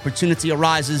whenever the opportunity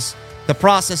arises. The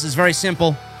process is very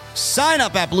simple. Sign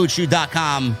up at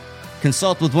BlueChew.com.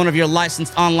 Consult with one of your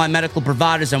licensed online medical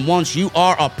providers, and once you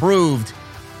are approved,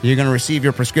 you're going to receive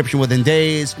your prescription within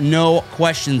days. No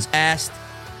questions asked.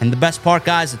 And the best part,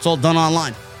 guys, it's all done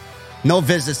online. No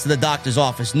visits to the doctor's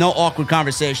office, no awkward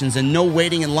conversations, and no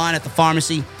waiting in line at the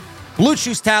pharmacy. Blue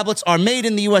Chew's tablets are made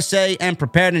in the USA and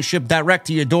prepared and shipped direct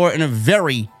to your door in a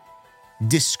very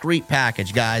discreet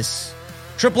package, guys.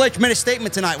 Triple H made a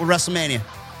statement tonight with Wrestlemania.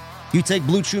 You take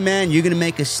Blue Chew, man, you're going to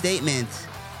make a statement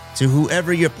to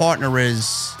whoever your partner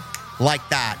is like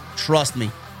that. Trust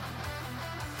me.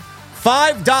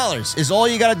 $5 is all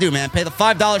you got to do, man. Pay the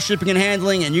 $5 shipping and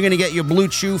handling, and you're going to get your Blue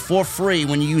Chew for free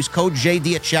when you use code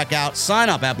JD at checkout. Sign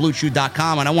up at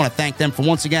BlueChew.com, and I want to thank them for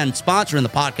once again sponsoring the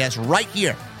podcast right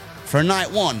here for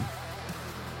night one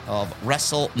of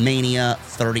WrestleMania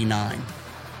 39.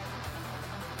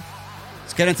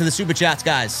 Let's get into the Super Chats,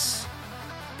 guys.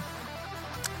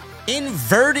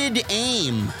 Inverted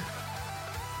Aim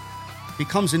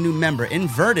becomes a new member.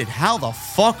 Inverted, how the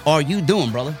fuck are you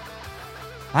doing, brother?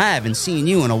 I haven't seen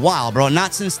you in a while, bro.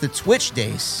 Not since the Twitch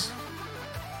days.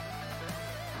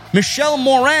 Michelle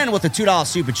Moran with a $2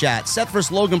 Super Chat. Seth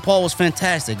vs. Logan Paul was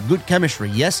fantastic. Good chemistry.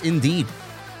 Yes, indeed.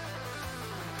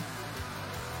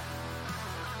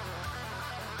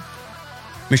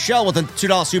 Michelle with a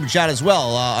 $2 Super Chat as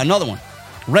well. Another one.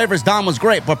 Ray vs. Dom was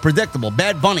great, but predictable.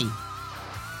 Bad Bunny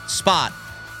spot.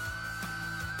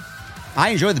 I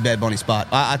enjoyed the Bad Bunny spot.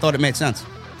 I thought it made sense.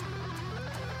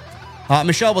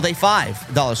 Michelle with a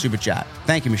 $5 Super Chat.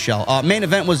 Thank you, Michelle. Main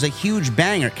event was a huge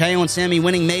banger. KO and Sami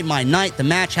winning made my night. The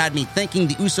match had me thinking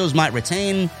the Usos might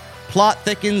retain. Plot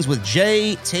thickens with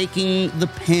Jay taking the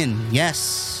pin.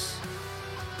 Yes.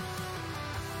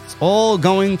 It's all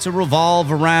going to revolve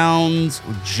around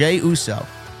Jay Uso.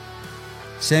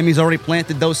 Sami's already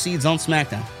planted those seeds on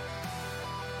SmackDown.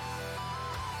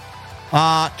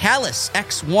 Callus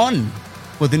X1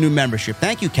 with a new membership.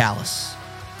 Thank you, Callus.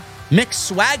 Mick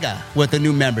Swagger with a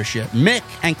new membership. Mick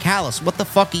and Callus, what the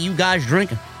fuck are you guys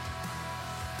drinking?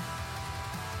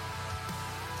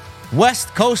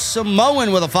 West Coast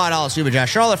Samoan with a $5 Super Chat.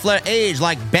 Charlotte Flair aged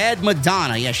like bad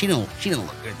Madonna. Yeah, she didn't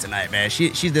look good tonight, man. She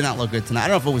did not look good tonight. I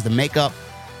don't know if it was the makeup.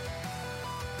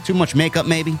 Too much makeup,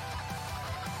 maybe.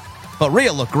 But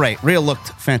Rhea looked great. Rhea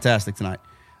looked fantastic tonight.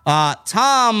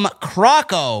 Tom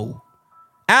Crocco,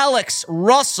 Alex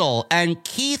Russell, and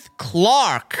Keith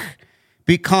Clark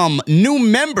become new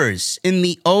members in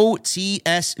the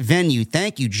OTS venue.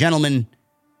 Thank you, gentlemen,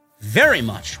 very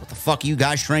much. What the fuck are you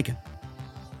guys drinking?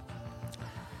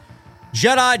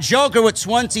 Jedi Joker with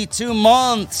 22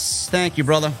 months. Thank you,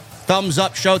 brother. Thumbs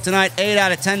up show tonight. 8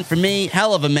 out of 10 for me.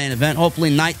 Hell of a main event.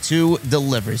 Hopefully night 2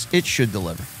 delivers. It should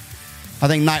deliver. I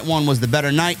think night 1 was the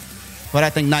better night, but I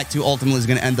think night 2 ultimately is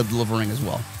going to end up delivering as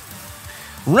well.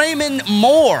 Raymond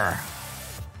Moore.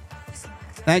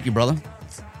 Thank you, brother.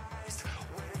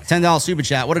 $10 Super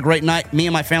Chat. What a great night. Me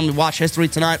and my family watch history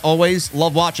tonight. Always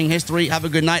love watching history. Have a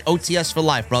good night. OTS for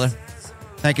life, brother.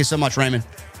 Thank you so much, Raymond.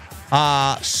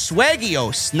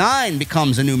 Swaggios 9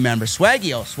 becomes a new member.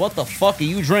 Swaggios, what the fuck are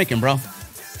you drinking, bro?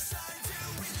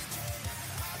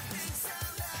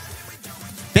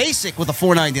 Basic with a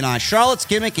 $4.99. Charlotte's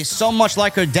gimmick is so much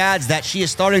like her dad's that she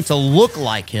is starting to look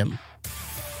like him.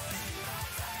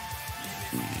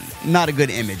 Not a good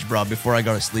image, bro, before I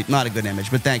go to sleep. Not a good image,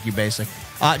 but thank you, Basic.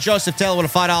 Joseph Taylor with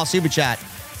a $5 super chat.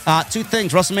 Two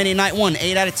things. WrestleMania Night 1,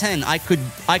 8 out of 10. I could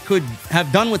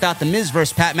have done without The Miz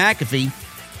versus Pat McAfee.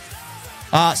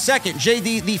 Second,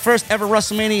 JD, the first ever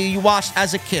WrestleMania you watched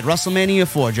as a kid. WrestleMania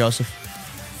 4, Joseph.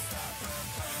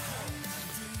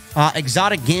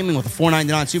 Exotic Gaming with a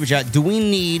 $4.99 super chat. Do we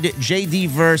need JD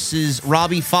versus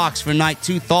Robbie Fox for Night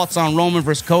 2? Thoughts on Roman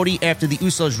versus Cody after the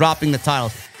Usos dropping the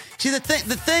titles? See, the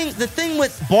thing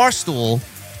with Barstool,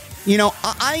 you know,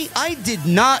 I did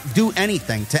not do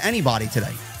anything to anybody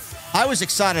today. I was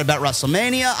excited about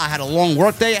WrestleMania. I had a long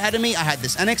work day ahead of me. I had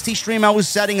this NXT stream I was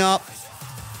setting up.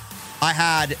 I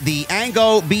had the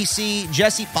Ango BC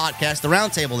Jesse podcast, the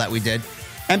roundtable that we did.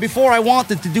 And before I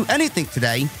wanted to do anything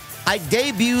today, I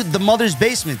debuted the Mother's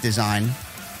Basement design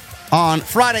on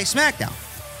Friday SmackDown.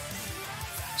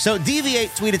 So Deviate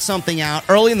tweeted something out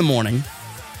early in the morning.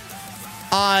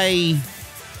 I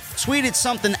tweeted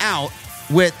something out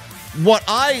with what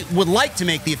I would like to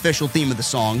make the official theme of the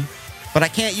song, but I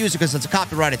can't use it because it's a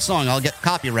copyrighted song. I'll get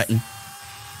copywritten.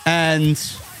 And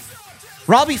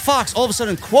Robbie Fox all of a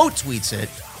sudden quote tweets it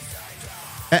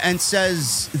and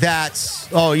says that,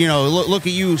 oh, you know, look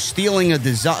at you stealing a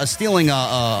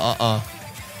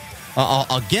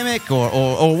gimmick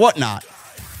or whatnot.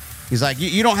 He's like,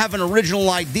 you don't have an original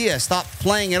idea. Stop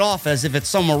playing it off as if it's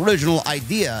some original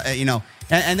idea, you know.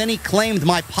 And then he claimed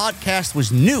my podcast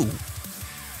was new.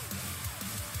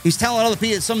 He's telling other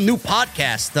people it's some new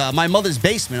podcast, My Mother's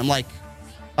Basement. I'm like,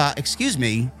 excuse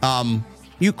me.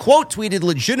 You quote tweeted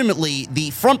legitimately the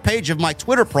front page of my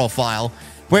Twitter profile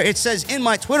where it says in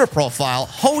my Twitter profile,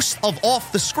 host of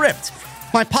Off the Script.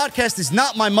 My podcast is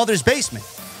not My Mother's Basement.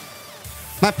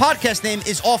 My podcast name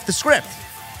is Off the Script.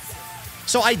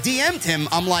 So I DM'd him.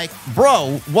 I'm like,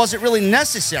 bro, was it really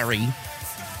necessary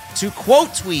to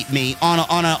quote tweet me on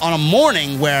a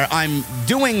morning where I'm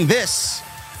doing this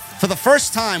for the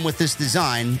first time with this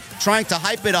design, trying to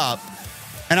hype it up,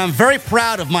 and I'm very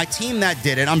proud of my team that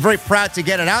did it. I'm very proud to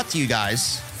get it out to you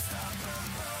guys.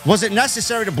 Was it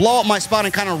necessary to blow up my spot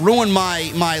and kind of ruin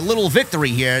my little victory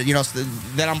here? You know, so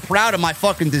that I'm proud of my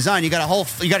fucking design. You got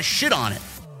to shit on it.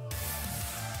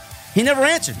 He never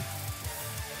answered.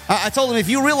 I told him if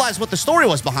you realize what the story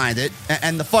was behind it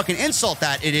and the fucking insult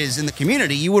that it is in the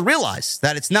community, you would realize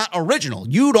that it's not original.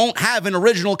 You don't have an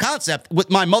original concept with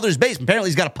My Mother's Basement.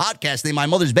 Apparently he's got a podcast named My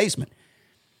Mother's Basement.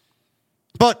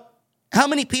 But how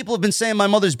many people have been saying My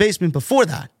Mother's Basement before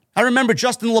that? I remember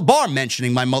Justin LaBar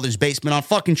mentioning My Mother's Basement on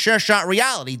fucking Share Shot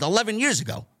Reality 11 years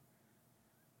ago.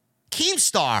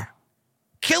 Keemstar,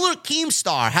 Killer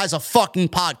Keemstar has a fucking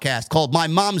podcast called My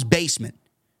Mom's Basement.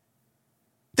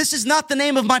 This is not the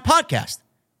name of my podcast.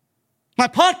 My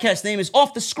podcast name is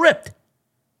Off the Script.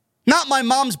 Not My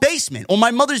Mom's Basement or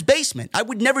My Mother's Basement. I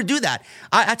would never do that.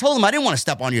 I told him I didn't want to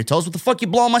step on your toes. What the fuck you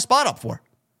blowing my spot up for?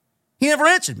 He never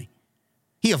answered me.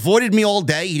 He avoided me all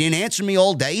day. He didn't answer me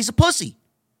all day. He's a pussy.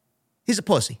 He's a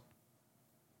pussy.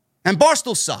 And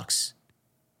Barstool sucks.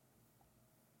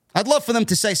 I'd love for them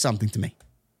to say something to me.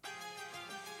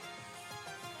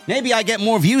 Maybe I get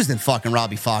more views than fucking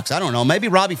Robbie Fox. I don't know. Maybe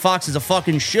Robbie Fox is a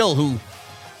fucking shill who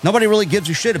nobody really gives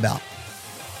a shit about.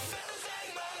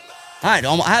 I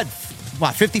had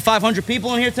 5,500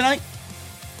 people in here tonight?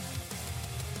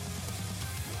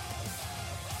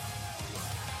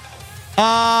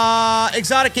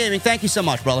 Exotic Gaming, thank you so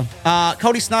much, brother.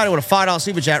 Cody Snyder with a $5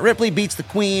 super chat. Ripley beats the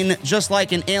Queen just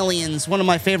like in Aliens, one of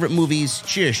my favorite movies.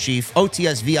 Cheers, Chief.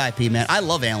 OTS VIP, man. I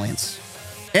love Aliens.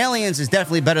 Aliens is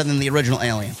definitely better than the original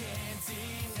Alien.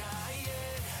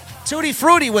 Tutti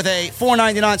Frutti with a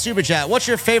 $4.99 super chat. What's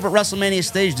your favorite WrestleMania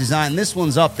stage design? This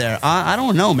one's up there. I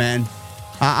don't know, man.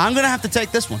 I'm going to have to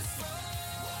take this one.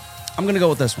 I'm going to go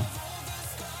with this one.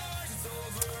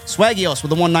 Swaggios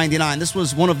with a $1.99. This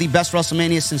was one of the best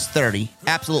WrestleManias since 30.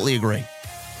 Absolutely agree.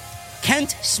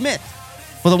 Kent Smith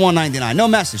with a $1.99. No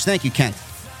message. Thank you, Kent.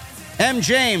 M.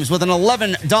 James with an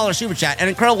 $11 super chat. An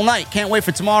incredible night. Can't wait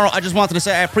for tomorrow. I just wanted to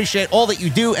say I appreciate all that you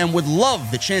do and would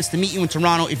love the chance to meet you in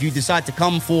Toronto if you decide to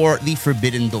come for the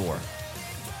Forbidden Door.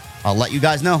 I'll let you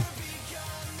guys know.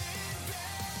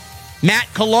 Matt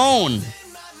Cologne.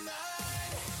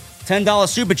 $10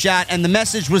 super chat, and the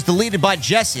message was deleted by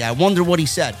Jesse. I wonder what he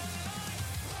said.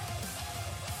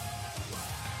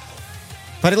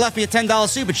 But he left me a $10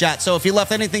 super chat, so if he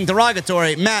left anything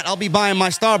derogatory, Matt, I'll be buying my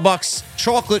Starbucks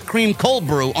chocolate cream cold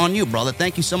brew on you, brother.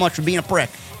 Thank you so much for being a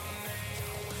prick.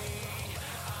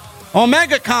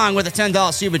 Omega Kong with a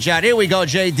 $10 super chat. Here we go,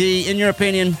 JD. In your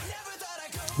opinion,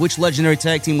 which legendary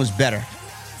tag team was better?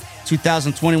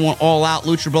 2021 All Out,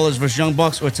 Lucha Brothers versus Young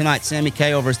Bucks, or tonight, Sami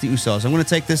KO versus the Usos? I'm going to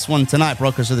take this one tonight,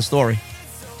 bro, because of the story.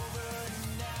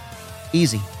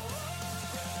 Easy.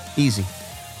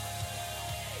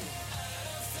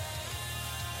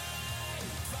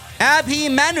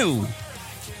 Abhi Manu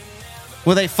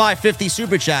with a $5.50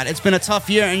 super chat. It's been a tough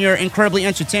year, and your incredibly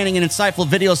entertaining and insightful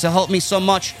videos have helped me so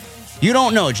much. You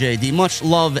don't know, JD. Much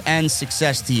love and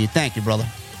success to you. Thank you, brother.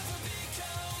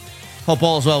 Hope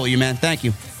all is well with you, man. Thank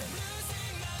you.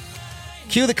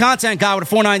 Cue the content guy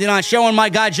with a $4.99. Showing my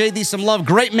guy JD some love.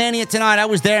 Great Mania tonight. I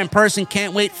was there in person.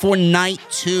 Can't wait for night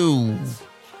 2.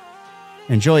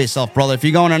 Enjoy yourself, brother. If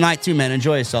you're going to night 2, man,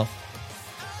 enjoy yourself.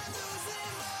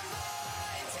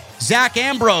 Zach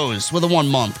Ambrose with a 1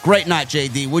 month. Great night,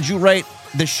 JD. Would rate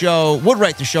the show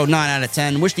 9 out of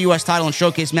 10. Wish the U.S. title and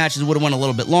showcase matches would have went a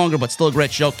little bit longer, but still a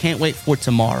great show. Can't wait for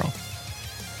tomorrow.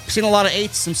 I've seen a lot of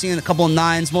 8s. I'm seeing a couple of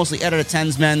 9s, mostly 8 out of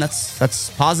 10s, man. That's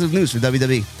positive news for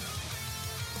WWE.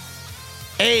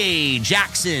 Hey,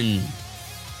 Jackson.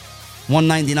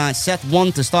 $1.99. Seth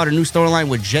won to start a new storyline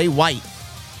with Jay White.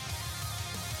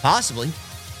 Possibly.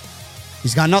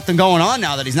 He's got nothing going on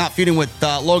now that he's not feuding with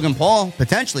Logan Paul.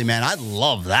 Potentially, man. I'd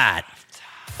love that.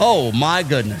 Oh, my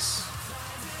goodness.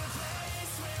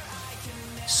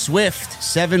 Swift,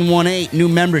 718, new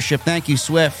membership. Thank you,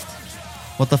 Swift.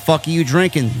 What the fuck are you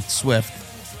drinking, Swift?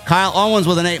 Kyle Owens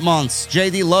with an 8 months.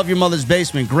 JD, love your mother's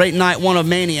basement. Great night 1 of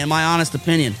Mania, in my honest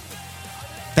opinion.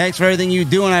 Thanks for everything you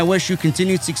do, and I wish you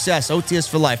continued success. OTS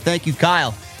for life. Thank you,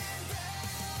 Kyle.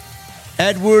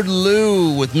 Edward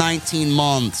Liu with 19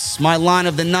 months. My line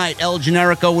of the night, El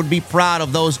Generico would be proud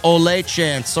of those Ole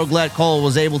chants. So glad Cole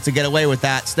was able to get away with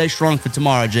that. Stay strong for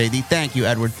tomorrow, JD. Thank you,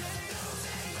 Edward.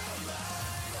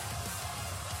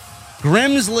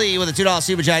 Grimsley with a $2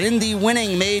 super chat. Indy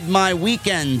winning made my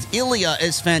weekend. Ilya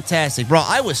is fantastic. Bro,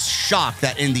 I was shocked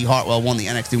that Indy Hartwell won the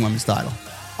NXT Women's title.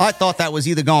 I thought that was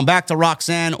either going back to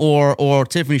Roxanne or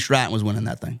Tiffany Stratton was winning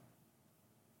that thing.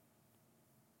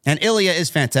 And Ilya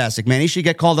is fantastic, man. He should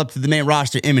get called up to the main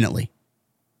roster imminently.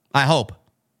 I hope.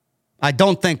 I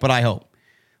don't think, but I hope.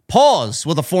 Pause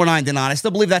with a $4.99. I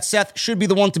still believe that Seth should be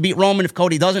the one to beat Roman if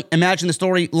Cody doesn't. Imagine the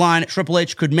storyline Triple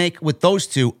H could make with those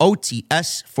two.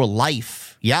 OTS for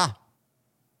life. Yeah.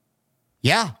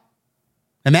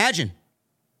 Imagine.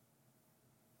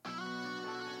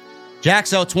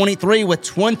 Jaxo23 with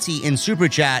 20 in Super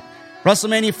Chat.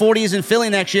 WrestleMania 40 is in Philly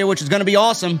next year, which is going to be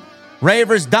awesome. Ray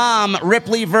vs. Dom,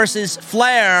 Ripley versus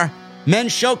Flair,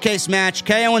 men's showcase match,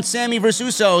 KO and Sami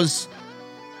versus Usos.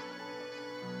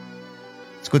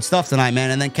 It's good stuff tonight, man.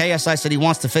 And then KSI said he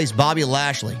wants to face Bobby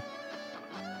Lashley.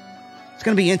 It's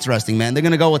going to be interesting, man. They're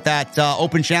going to go with that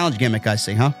open challenge gimmick, I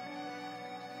see, huh?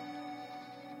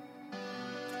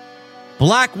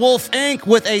 Black Wolf Inc.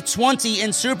 with a 20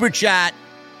 in Super Chat.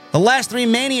 The last 3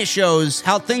 Mania shows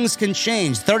how things can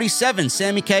change. 37,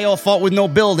 Sami KO fought with no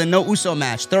build and no Uso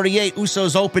match. 38,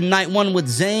 Usos opened night 1 with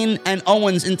Zayn and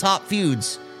Owens in top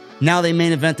feuds. Now they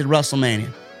main evented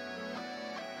WrestleMania.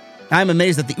 I'm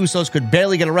amazed that the Usos could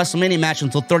barely get a WrestleMania match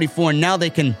until 34, and now they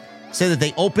can say that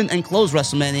they opened and closed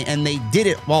WrestleMania, and they did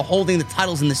it while holding the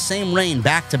titles in the same reign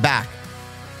back to back.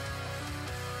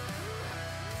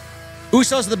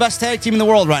 Usos are the best tag team in the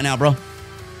world right now, bro.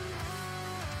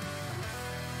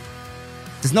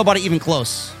 There's nobody even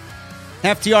close.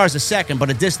 FTR is a second, but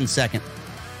a distant second.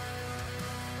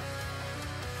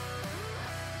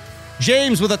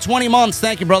 James with a 20 months.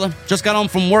 Thank you, brother. Just got home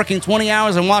from working 20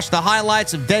 hours and watched the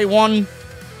highlights of day 1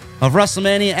 of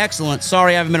WrestleMania. Excellent.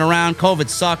 Sorry I haven't been around. COVID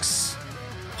sucks.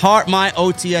 Heart my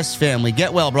OTS family.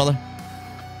 Get well, brother.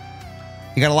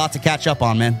 You got a lot to catch up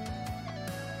on, man.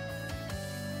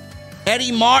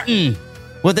 Eddie Martin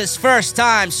with his first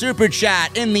time Super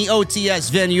Chat in the OTS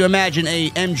venue. Imagine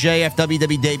a MJF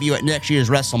WWE debut at next year's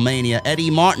WrestleMania. Eddie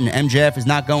Martin. MJF is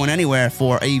not going anywhere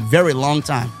for a very long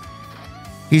time.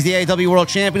 He's the AEW World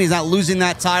Champion. He's not losing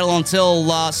that title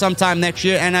until sometime next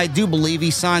year. And I do believe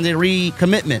he signed a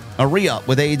recommitment, a re-up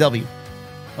with AEW.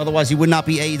 Otherwise, he would not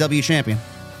be AEW Champion.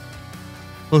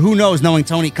 But who knows, knowing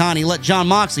Tony Khan, he let Jon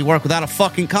Moxley work without a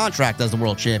fucking contract as the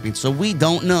World Champion. So we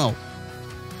don't know.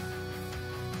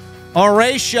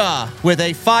 Horatia with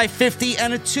a $5.50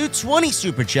 and a $2.20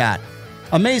 Super Chat.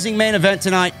 Amazing main event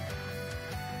tonight.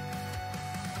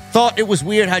 Thought it was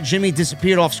weird how Jimmy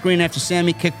disappeared off screen after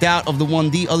Sami kicked out of the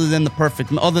 1D. Other than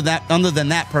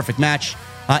that perfect match.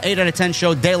 8 out of 10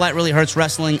 show. Daylight really hurts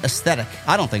wrestling aesthetic.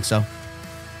 I don't think so.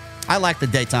 I like the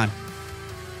daytime.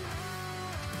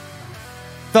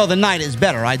 Though the night is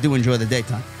better. I do enjoy the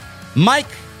daytime.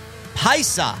 Mike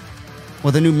Paisa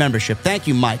with a new membership. Thank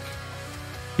you, Mike.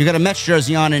 You got a Mets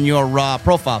jersey on in your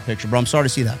profile picture, bro. I'm sorry to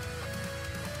see that.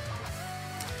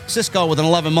 Cisco with an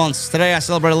 11 months. Today I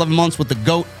celebrate 11 months with the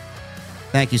GOAT.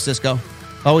 Thank you, Cisco.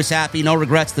 Always happy, no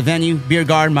regrets. The venue, beer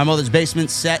garden, my mother's basement,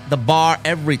 set the bar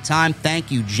every time.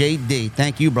 Thank you, JD.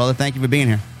 Thank you, brother. Thank you for being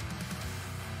here.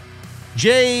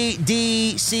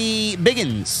 JDC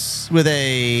Biggins with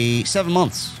a 7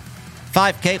 months.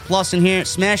 5K plus in here.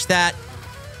 Smash that,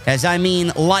 as I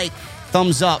mean like,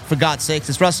 thumbs up, for God's sakes.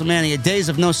 It's WrestleMania. Days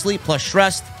of no sleep plus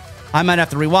stressed. I might have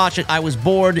to rewatch it. I was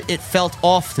bored. It felt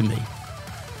off to me.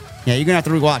 Yeah, you're going to have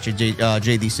to rewatch it,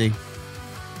 JDC.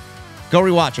 Go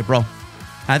rewatch it, bro.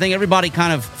 I think everybody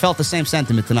kind of felt the same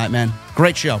sentiment tonight, man.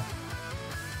 Great show.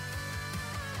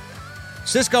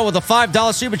 Cisco with a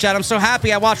 $5 super chat. I'm so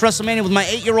happy I watched WrestleMania with my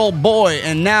 8-year-old boy,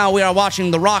 and now we are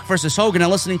watching The Rock versus Hogan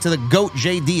and listening to the GOAT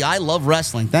JD. I love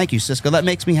wrestling. Thank you, Cisco. That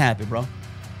makes me happy, bro.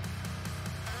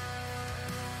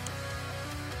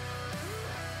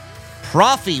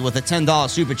 Profi with a $10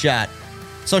 super chat.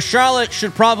 So Charlotte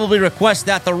should probably request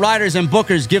that the writers and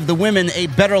bookers give the women a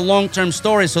better long-term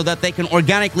story so that they can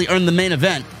organically earn the main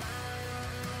event.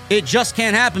 It just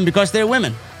can't happen because they're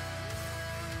women.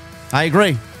 I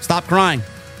agree. Stop crying.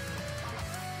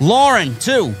 Lauren,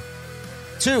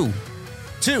 6,000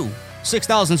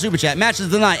 super chat. Matches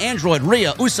of the night. Android,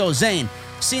 Rhea, Uso, Zayn.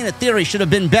 Cena Theory should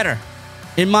have been better,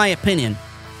 in my opinion.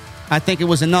 I think it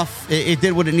was enough. It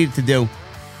did what it needed to do.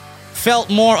 Felt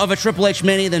more of a Triple H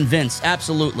Mania than Vince.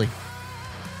 Absolutely.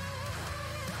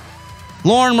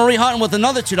 Lauren Marie Hutton with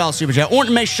another $2 super chat.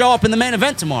 Orton may show up in the main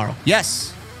event tomorrow.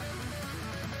 Yes.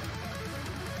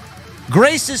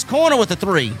 Grace's Corner with a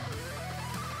 3.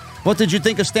 What did you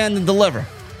think of Stand and Deliver?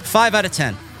 5 out of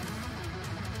 10.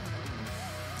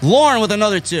 Lauren with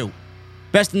another 2.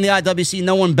 Best in the IWC.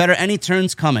 No one better. Any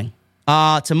turns coming?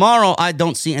 Tomorrow, I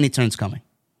don't see any turns coming.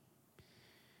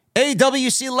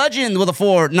 AWC Legend with a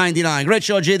 $4.99. Great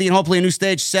show, JD, and hopefully a new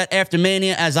stage set after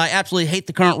Mania, as I absolutely hate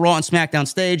the current Raw and SmackDown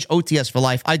stage. OTS for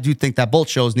life. I do think that both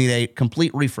shows need a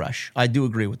complete refresh. I do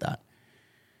agree with that.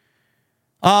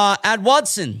 Ad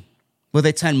Watson with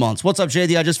a 10 months. What's up,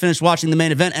 JD? I just finished watching the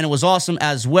main event, and it was awesome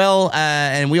as well,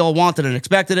 and we all wanted and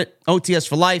expected it. OTS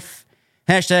for life.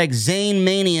 Hashtag Zayn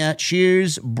Mania.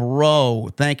 Cheers,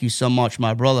 bro. Thank you so much,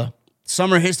 my brother.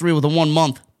 Summer history with a 1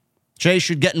 month. Jay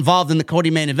should get involved in the Cody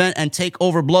main event and take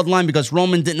over Bloodline because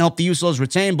Roman didn't help the Usos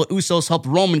retain, but Usos helped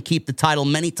Roman keep the title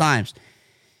many times.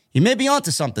 You may be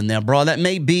onto something there, bro. That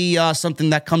may be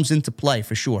something that comes into play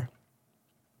for sure.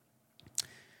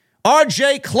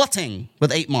 RJ Clutting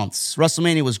with 8 months.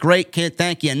 WrestleMania was great, kid.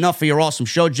 Thank you enough for your awesome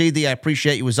show, JD. I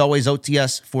appreciate you as always.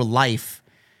 OTS for life.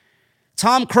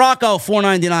 Tom Crocco,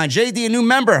 $4.99. JD, a new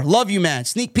member. Love you, man.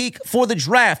 Sneak peek for the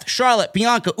draft. Charlotte,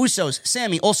 Bianca, Usos,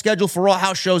 Sami, all scheduled for Raw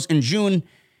house shows in June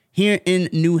here in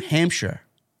New Hampshire.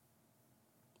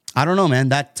 I don't know, man.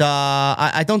 That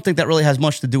I don't think that really has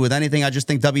much to do with anything. I just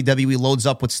think WWE loads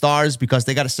up with stars because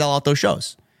they got to sell out those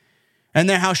shows. And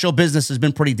their house show business has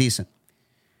been pretty decent.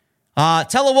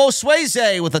 Telewo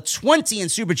Swayze with a 20 in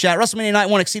Super Chat. WrestleMania Night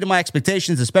 1 exceeded my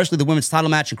expectations, especially the women's title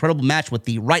match. Incredible match with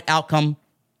the right outcome.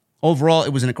 Overall, it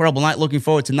was an incredible night. Looking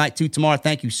forward to night 2 tomorrow.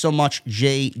 Thank you so much,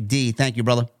 JD. Thank you,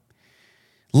 brother.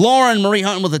 Lauren Marie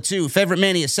Hunton with a 2. Favorite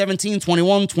Mania, 17,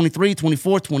 21, 23,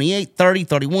 24, 28, 30,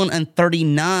 31, and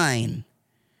 39.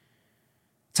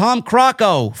 Tom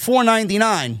Crocco,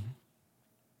 $4.99.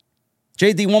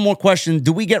 JD, one more question.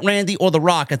 Do we get Randy or The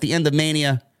Rock at the end of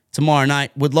Mania tomorrow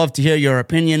night? Would love to hear your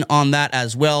opinion on that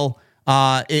as well.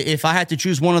 If I had to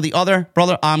choose one or the other,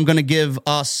 brother, I'm going to give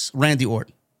us Randy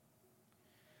Orton.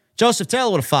 Joseph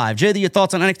Taylor with a 5. JD, your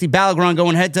thoughts on NXT Battleground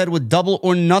going head-to-head with Double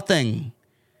or Nothing?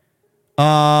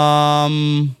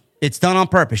 It's done on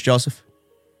purpose, Joseph.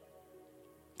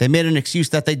 They made an excuse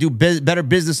that they do better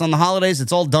business on the holidays.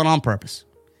 It's all done on purpose.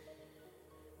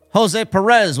 Jose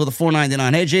Perez with a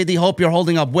 $4.99. Hey, JD, hope you're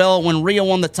holding up well. When Rhea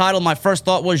won the title, my first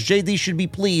thought was JD should be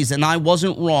pleased, and I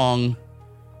wasn't wrong.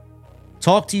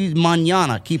 Talk to you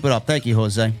mañana. Keep it up. Thank you,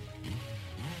 Jose.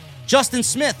 Justin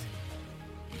Smith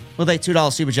with a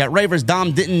 $2 Super Chat. Ravers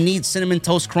Dom didn't need Cinnamon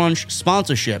Toast Crunch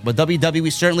sponsorship, but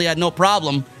WWE certainly had no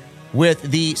problem with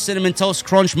the Cinnamon Toast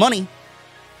Crunch money.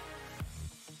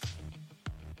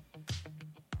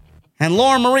 And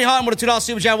Lauren Marie Hutton with a $2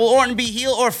 Super Chat. Will Orton be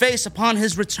heel or face upon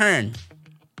his return?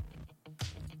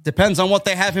 Depends on what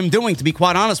they have him doing, to be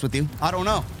quite honest with you. I don't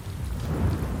know.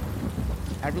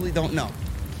 I really don't know.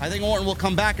 I think Orton will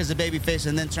come back as a babyface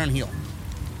and then turn heel.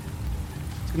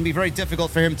 It's going to be very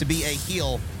difficult for him to be a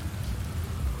heel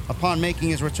upon making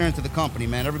his return to the company,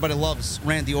 man. Everybody loves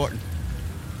Randy Orton.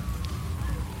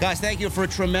 Guys, thank you for a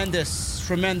tremendous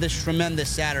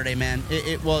Saturday, man.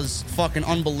 It was fucking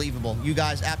unbelievable. You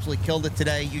guys absolutely killed it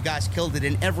today. You guys killed it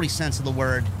in every sense of the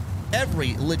word.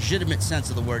 Every legitimate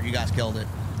sense of the word, you guys killed it.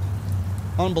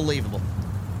 Unbelievable.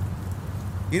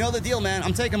 You know the deal, man.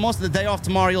 I'm taking most of the day off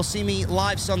tomorrow. You'll see me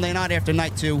live Sunday night after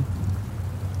night 2.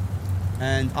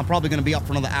 And I'm probably going to be up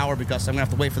for another hour because I'm going to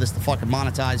have to wait for this to fucking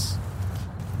monetize.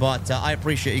 But I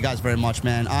appreciate you guys very much,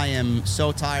 man. I am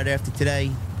so tired after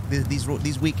today.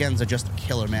 These weekends are just a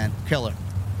killer, man. Killer.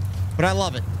 But I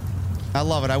love it. I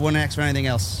love it. I wouldn't ask for anything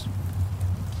else.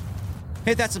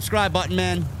 Hit that subscribe button,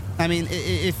 man. I mean,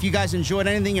 if you guys enjoyed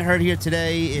anything you heard here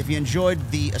today, if you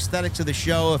enjoyed the aesthetics of the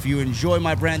show, if you enjoy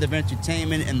my brand of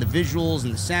entertainment and the visuals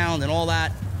and the sound and all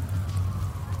that,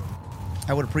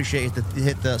 I would appreciate it to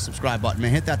hit the subscribe button,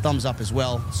 man. Hit that thumbs up as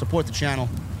well. Support the channel.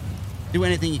 Do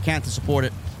anything you can to support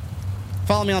it.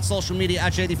 Follow me on social media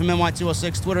at JD from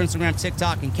NY206, Twitter, Instagram,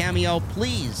 TikTok, and Cameo.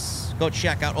 Please go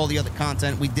check out all the other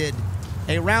content. We did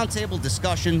a roundtable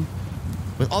discussion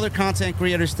with other content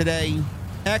creators today.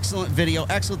 Excellent video,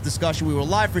 excellent discussion. We were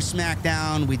live for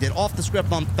SmackDown. We did Off the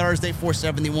Script on Thursday,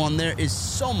 471. There is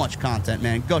so much content,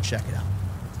 man. Go check it out.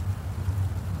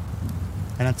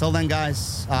 And until then,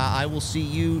 guys, I will see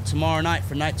you tomorrow night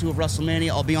for Night 2 of WrestleMania.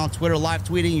 I'll be on Twitter live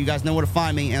tweeting. You guys know where to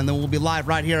find me. And then we'll be live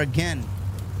right here again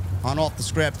on Off the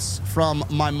Scripts from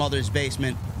my mother's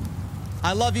basement.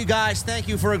 I love you guys. Thank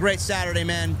you for a great Saturday,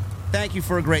 man. Thank you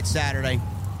for a great Saturday.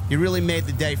 You really made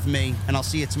the day for me. And I'll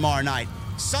see you tomorrow night.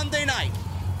 Sunday night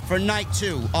for Night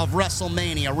 2 of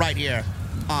WrestleMania right here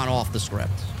on Off the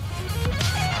Script.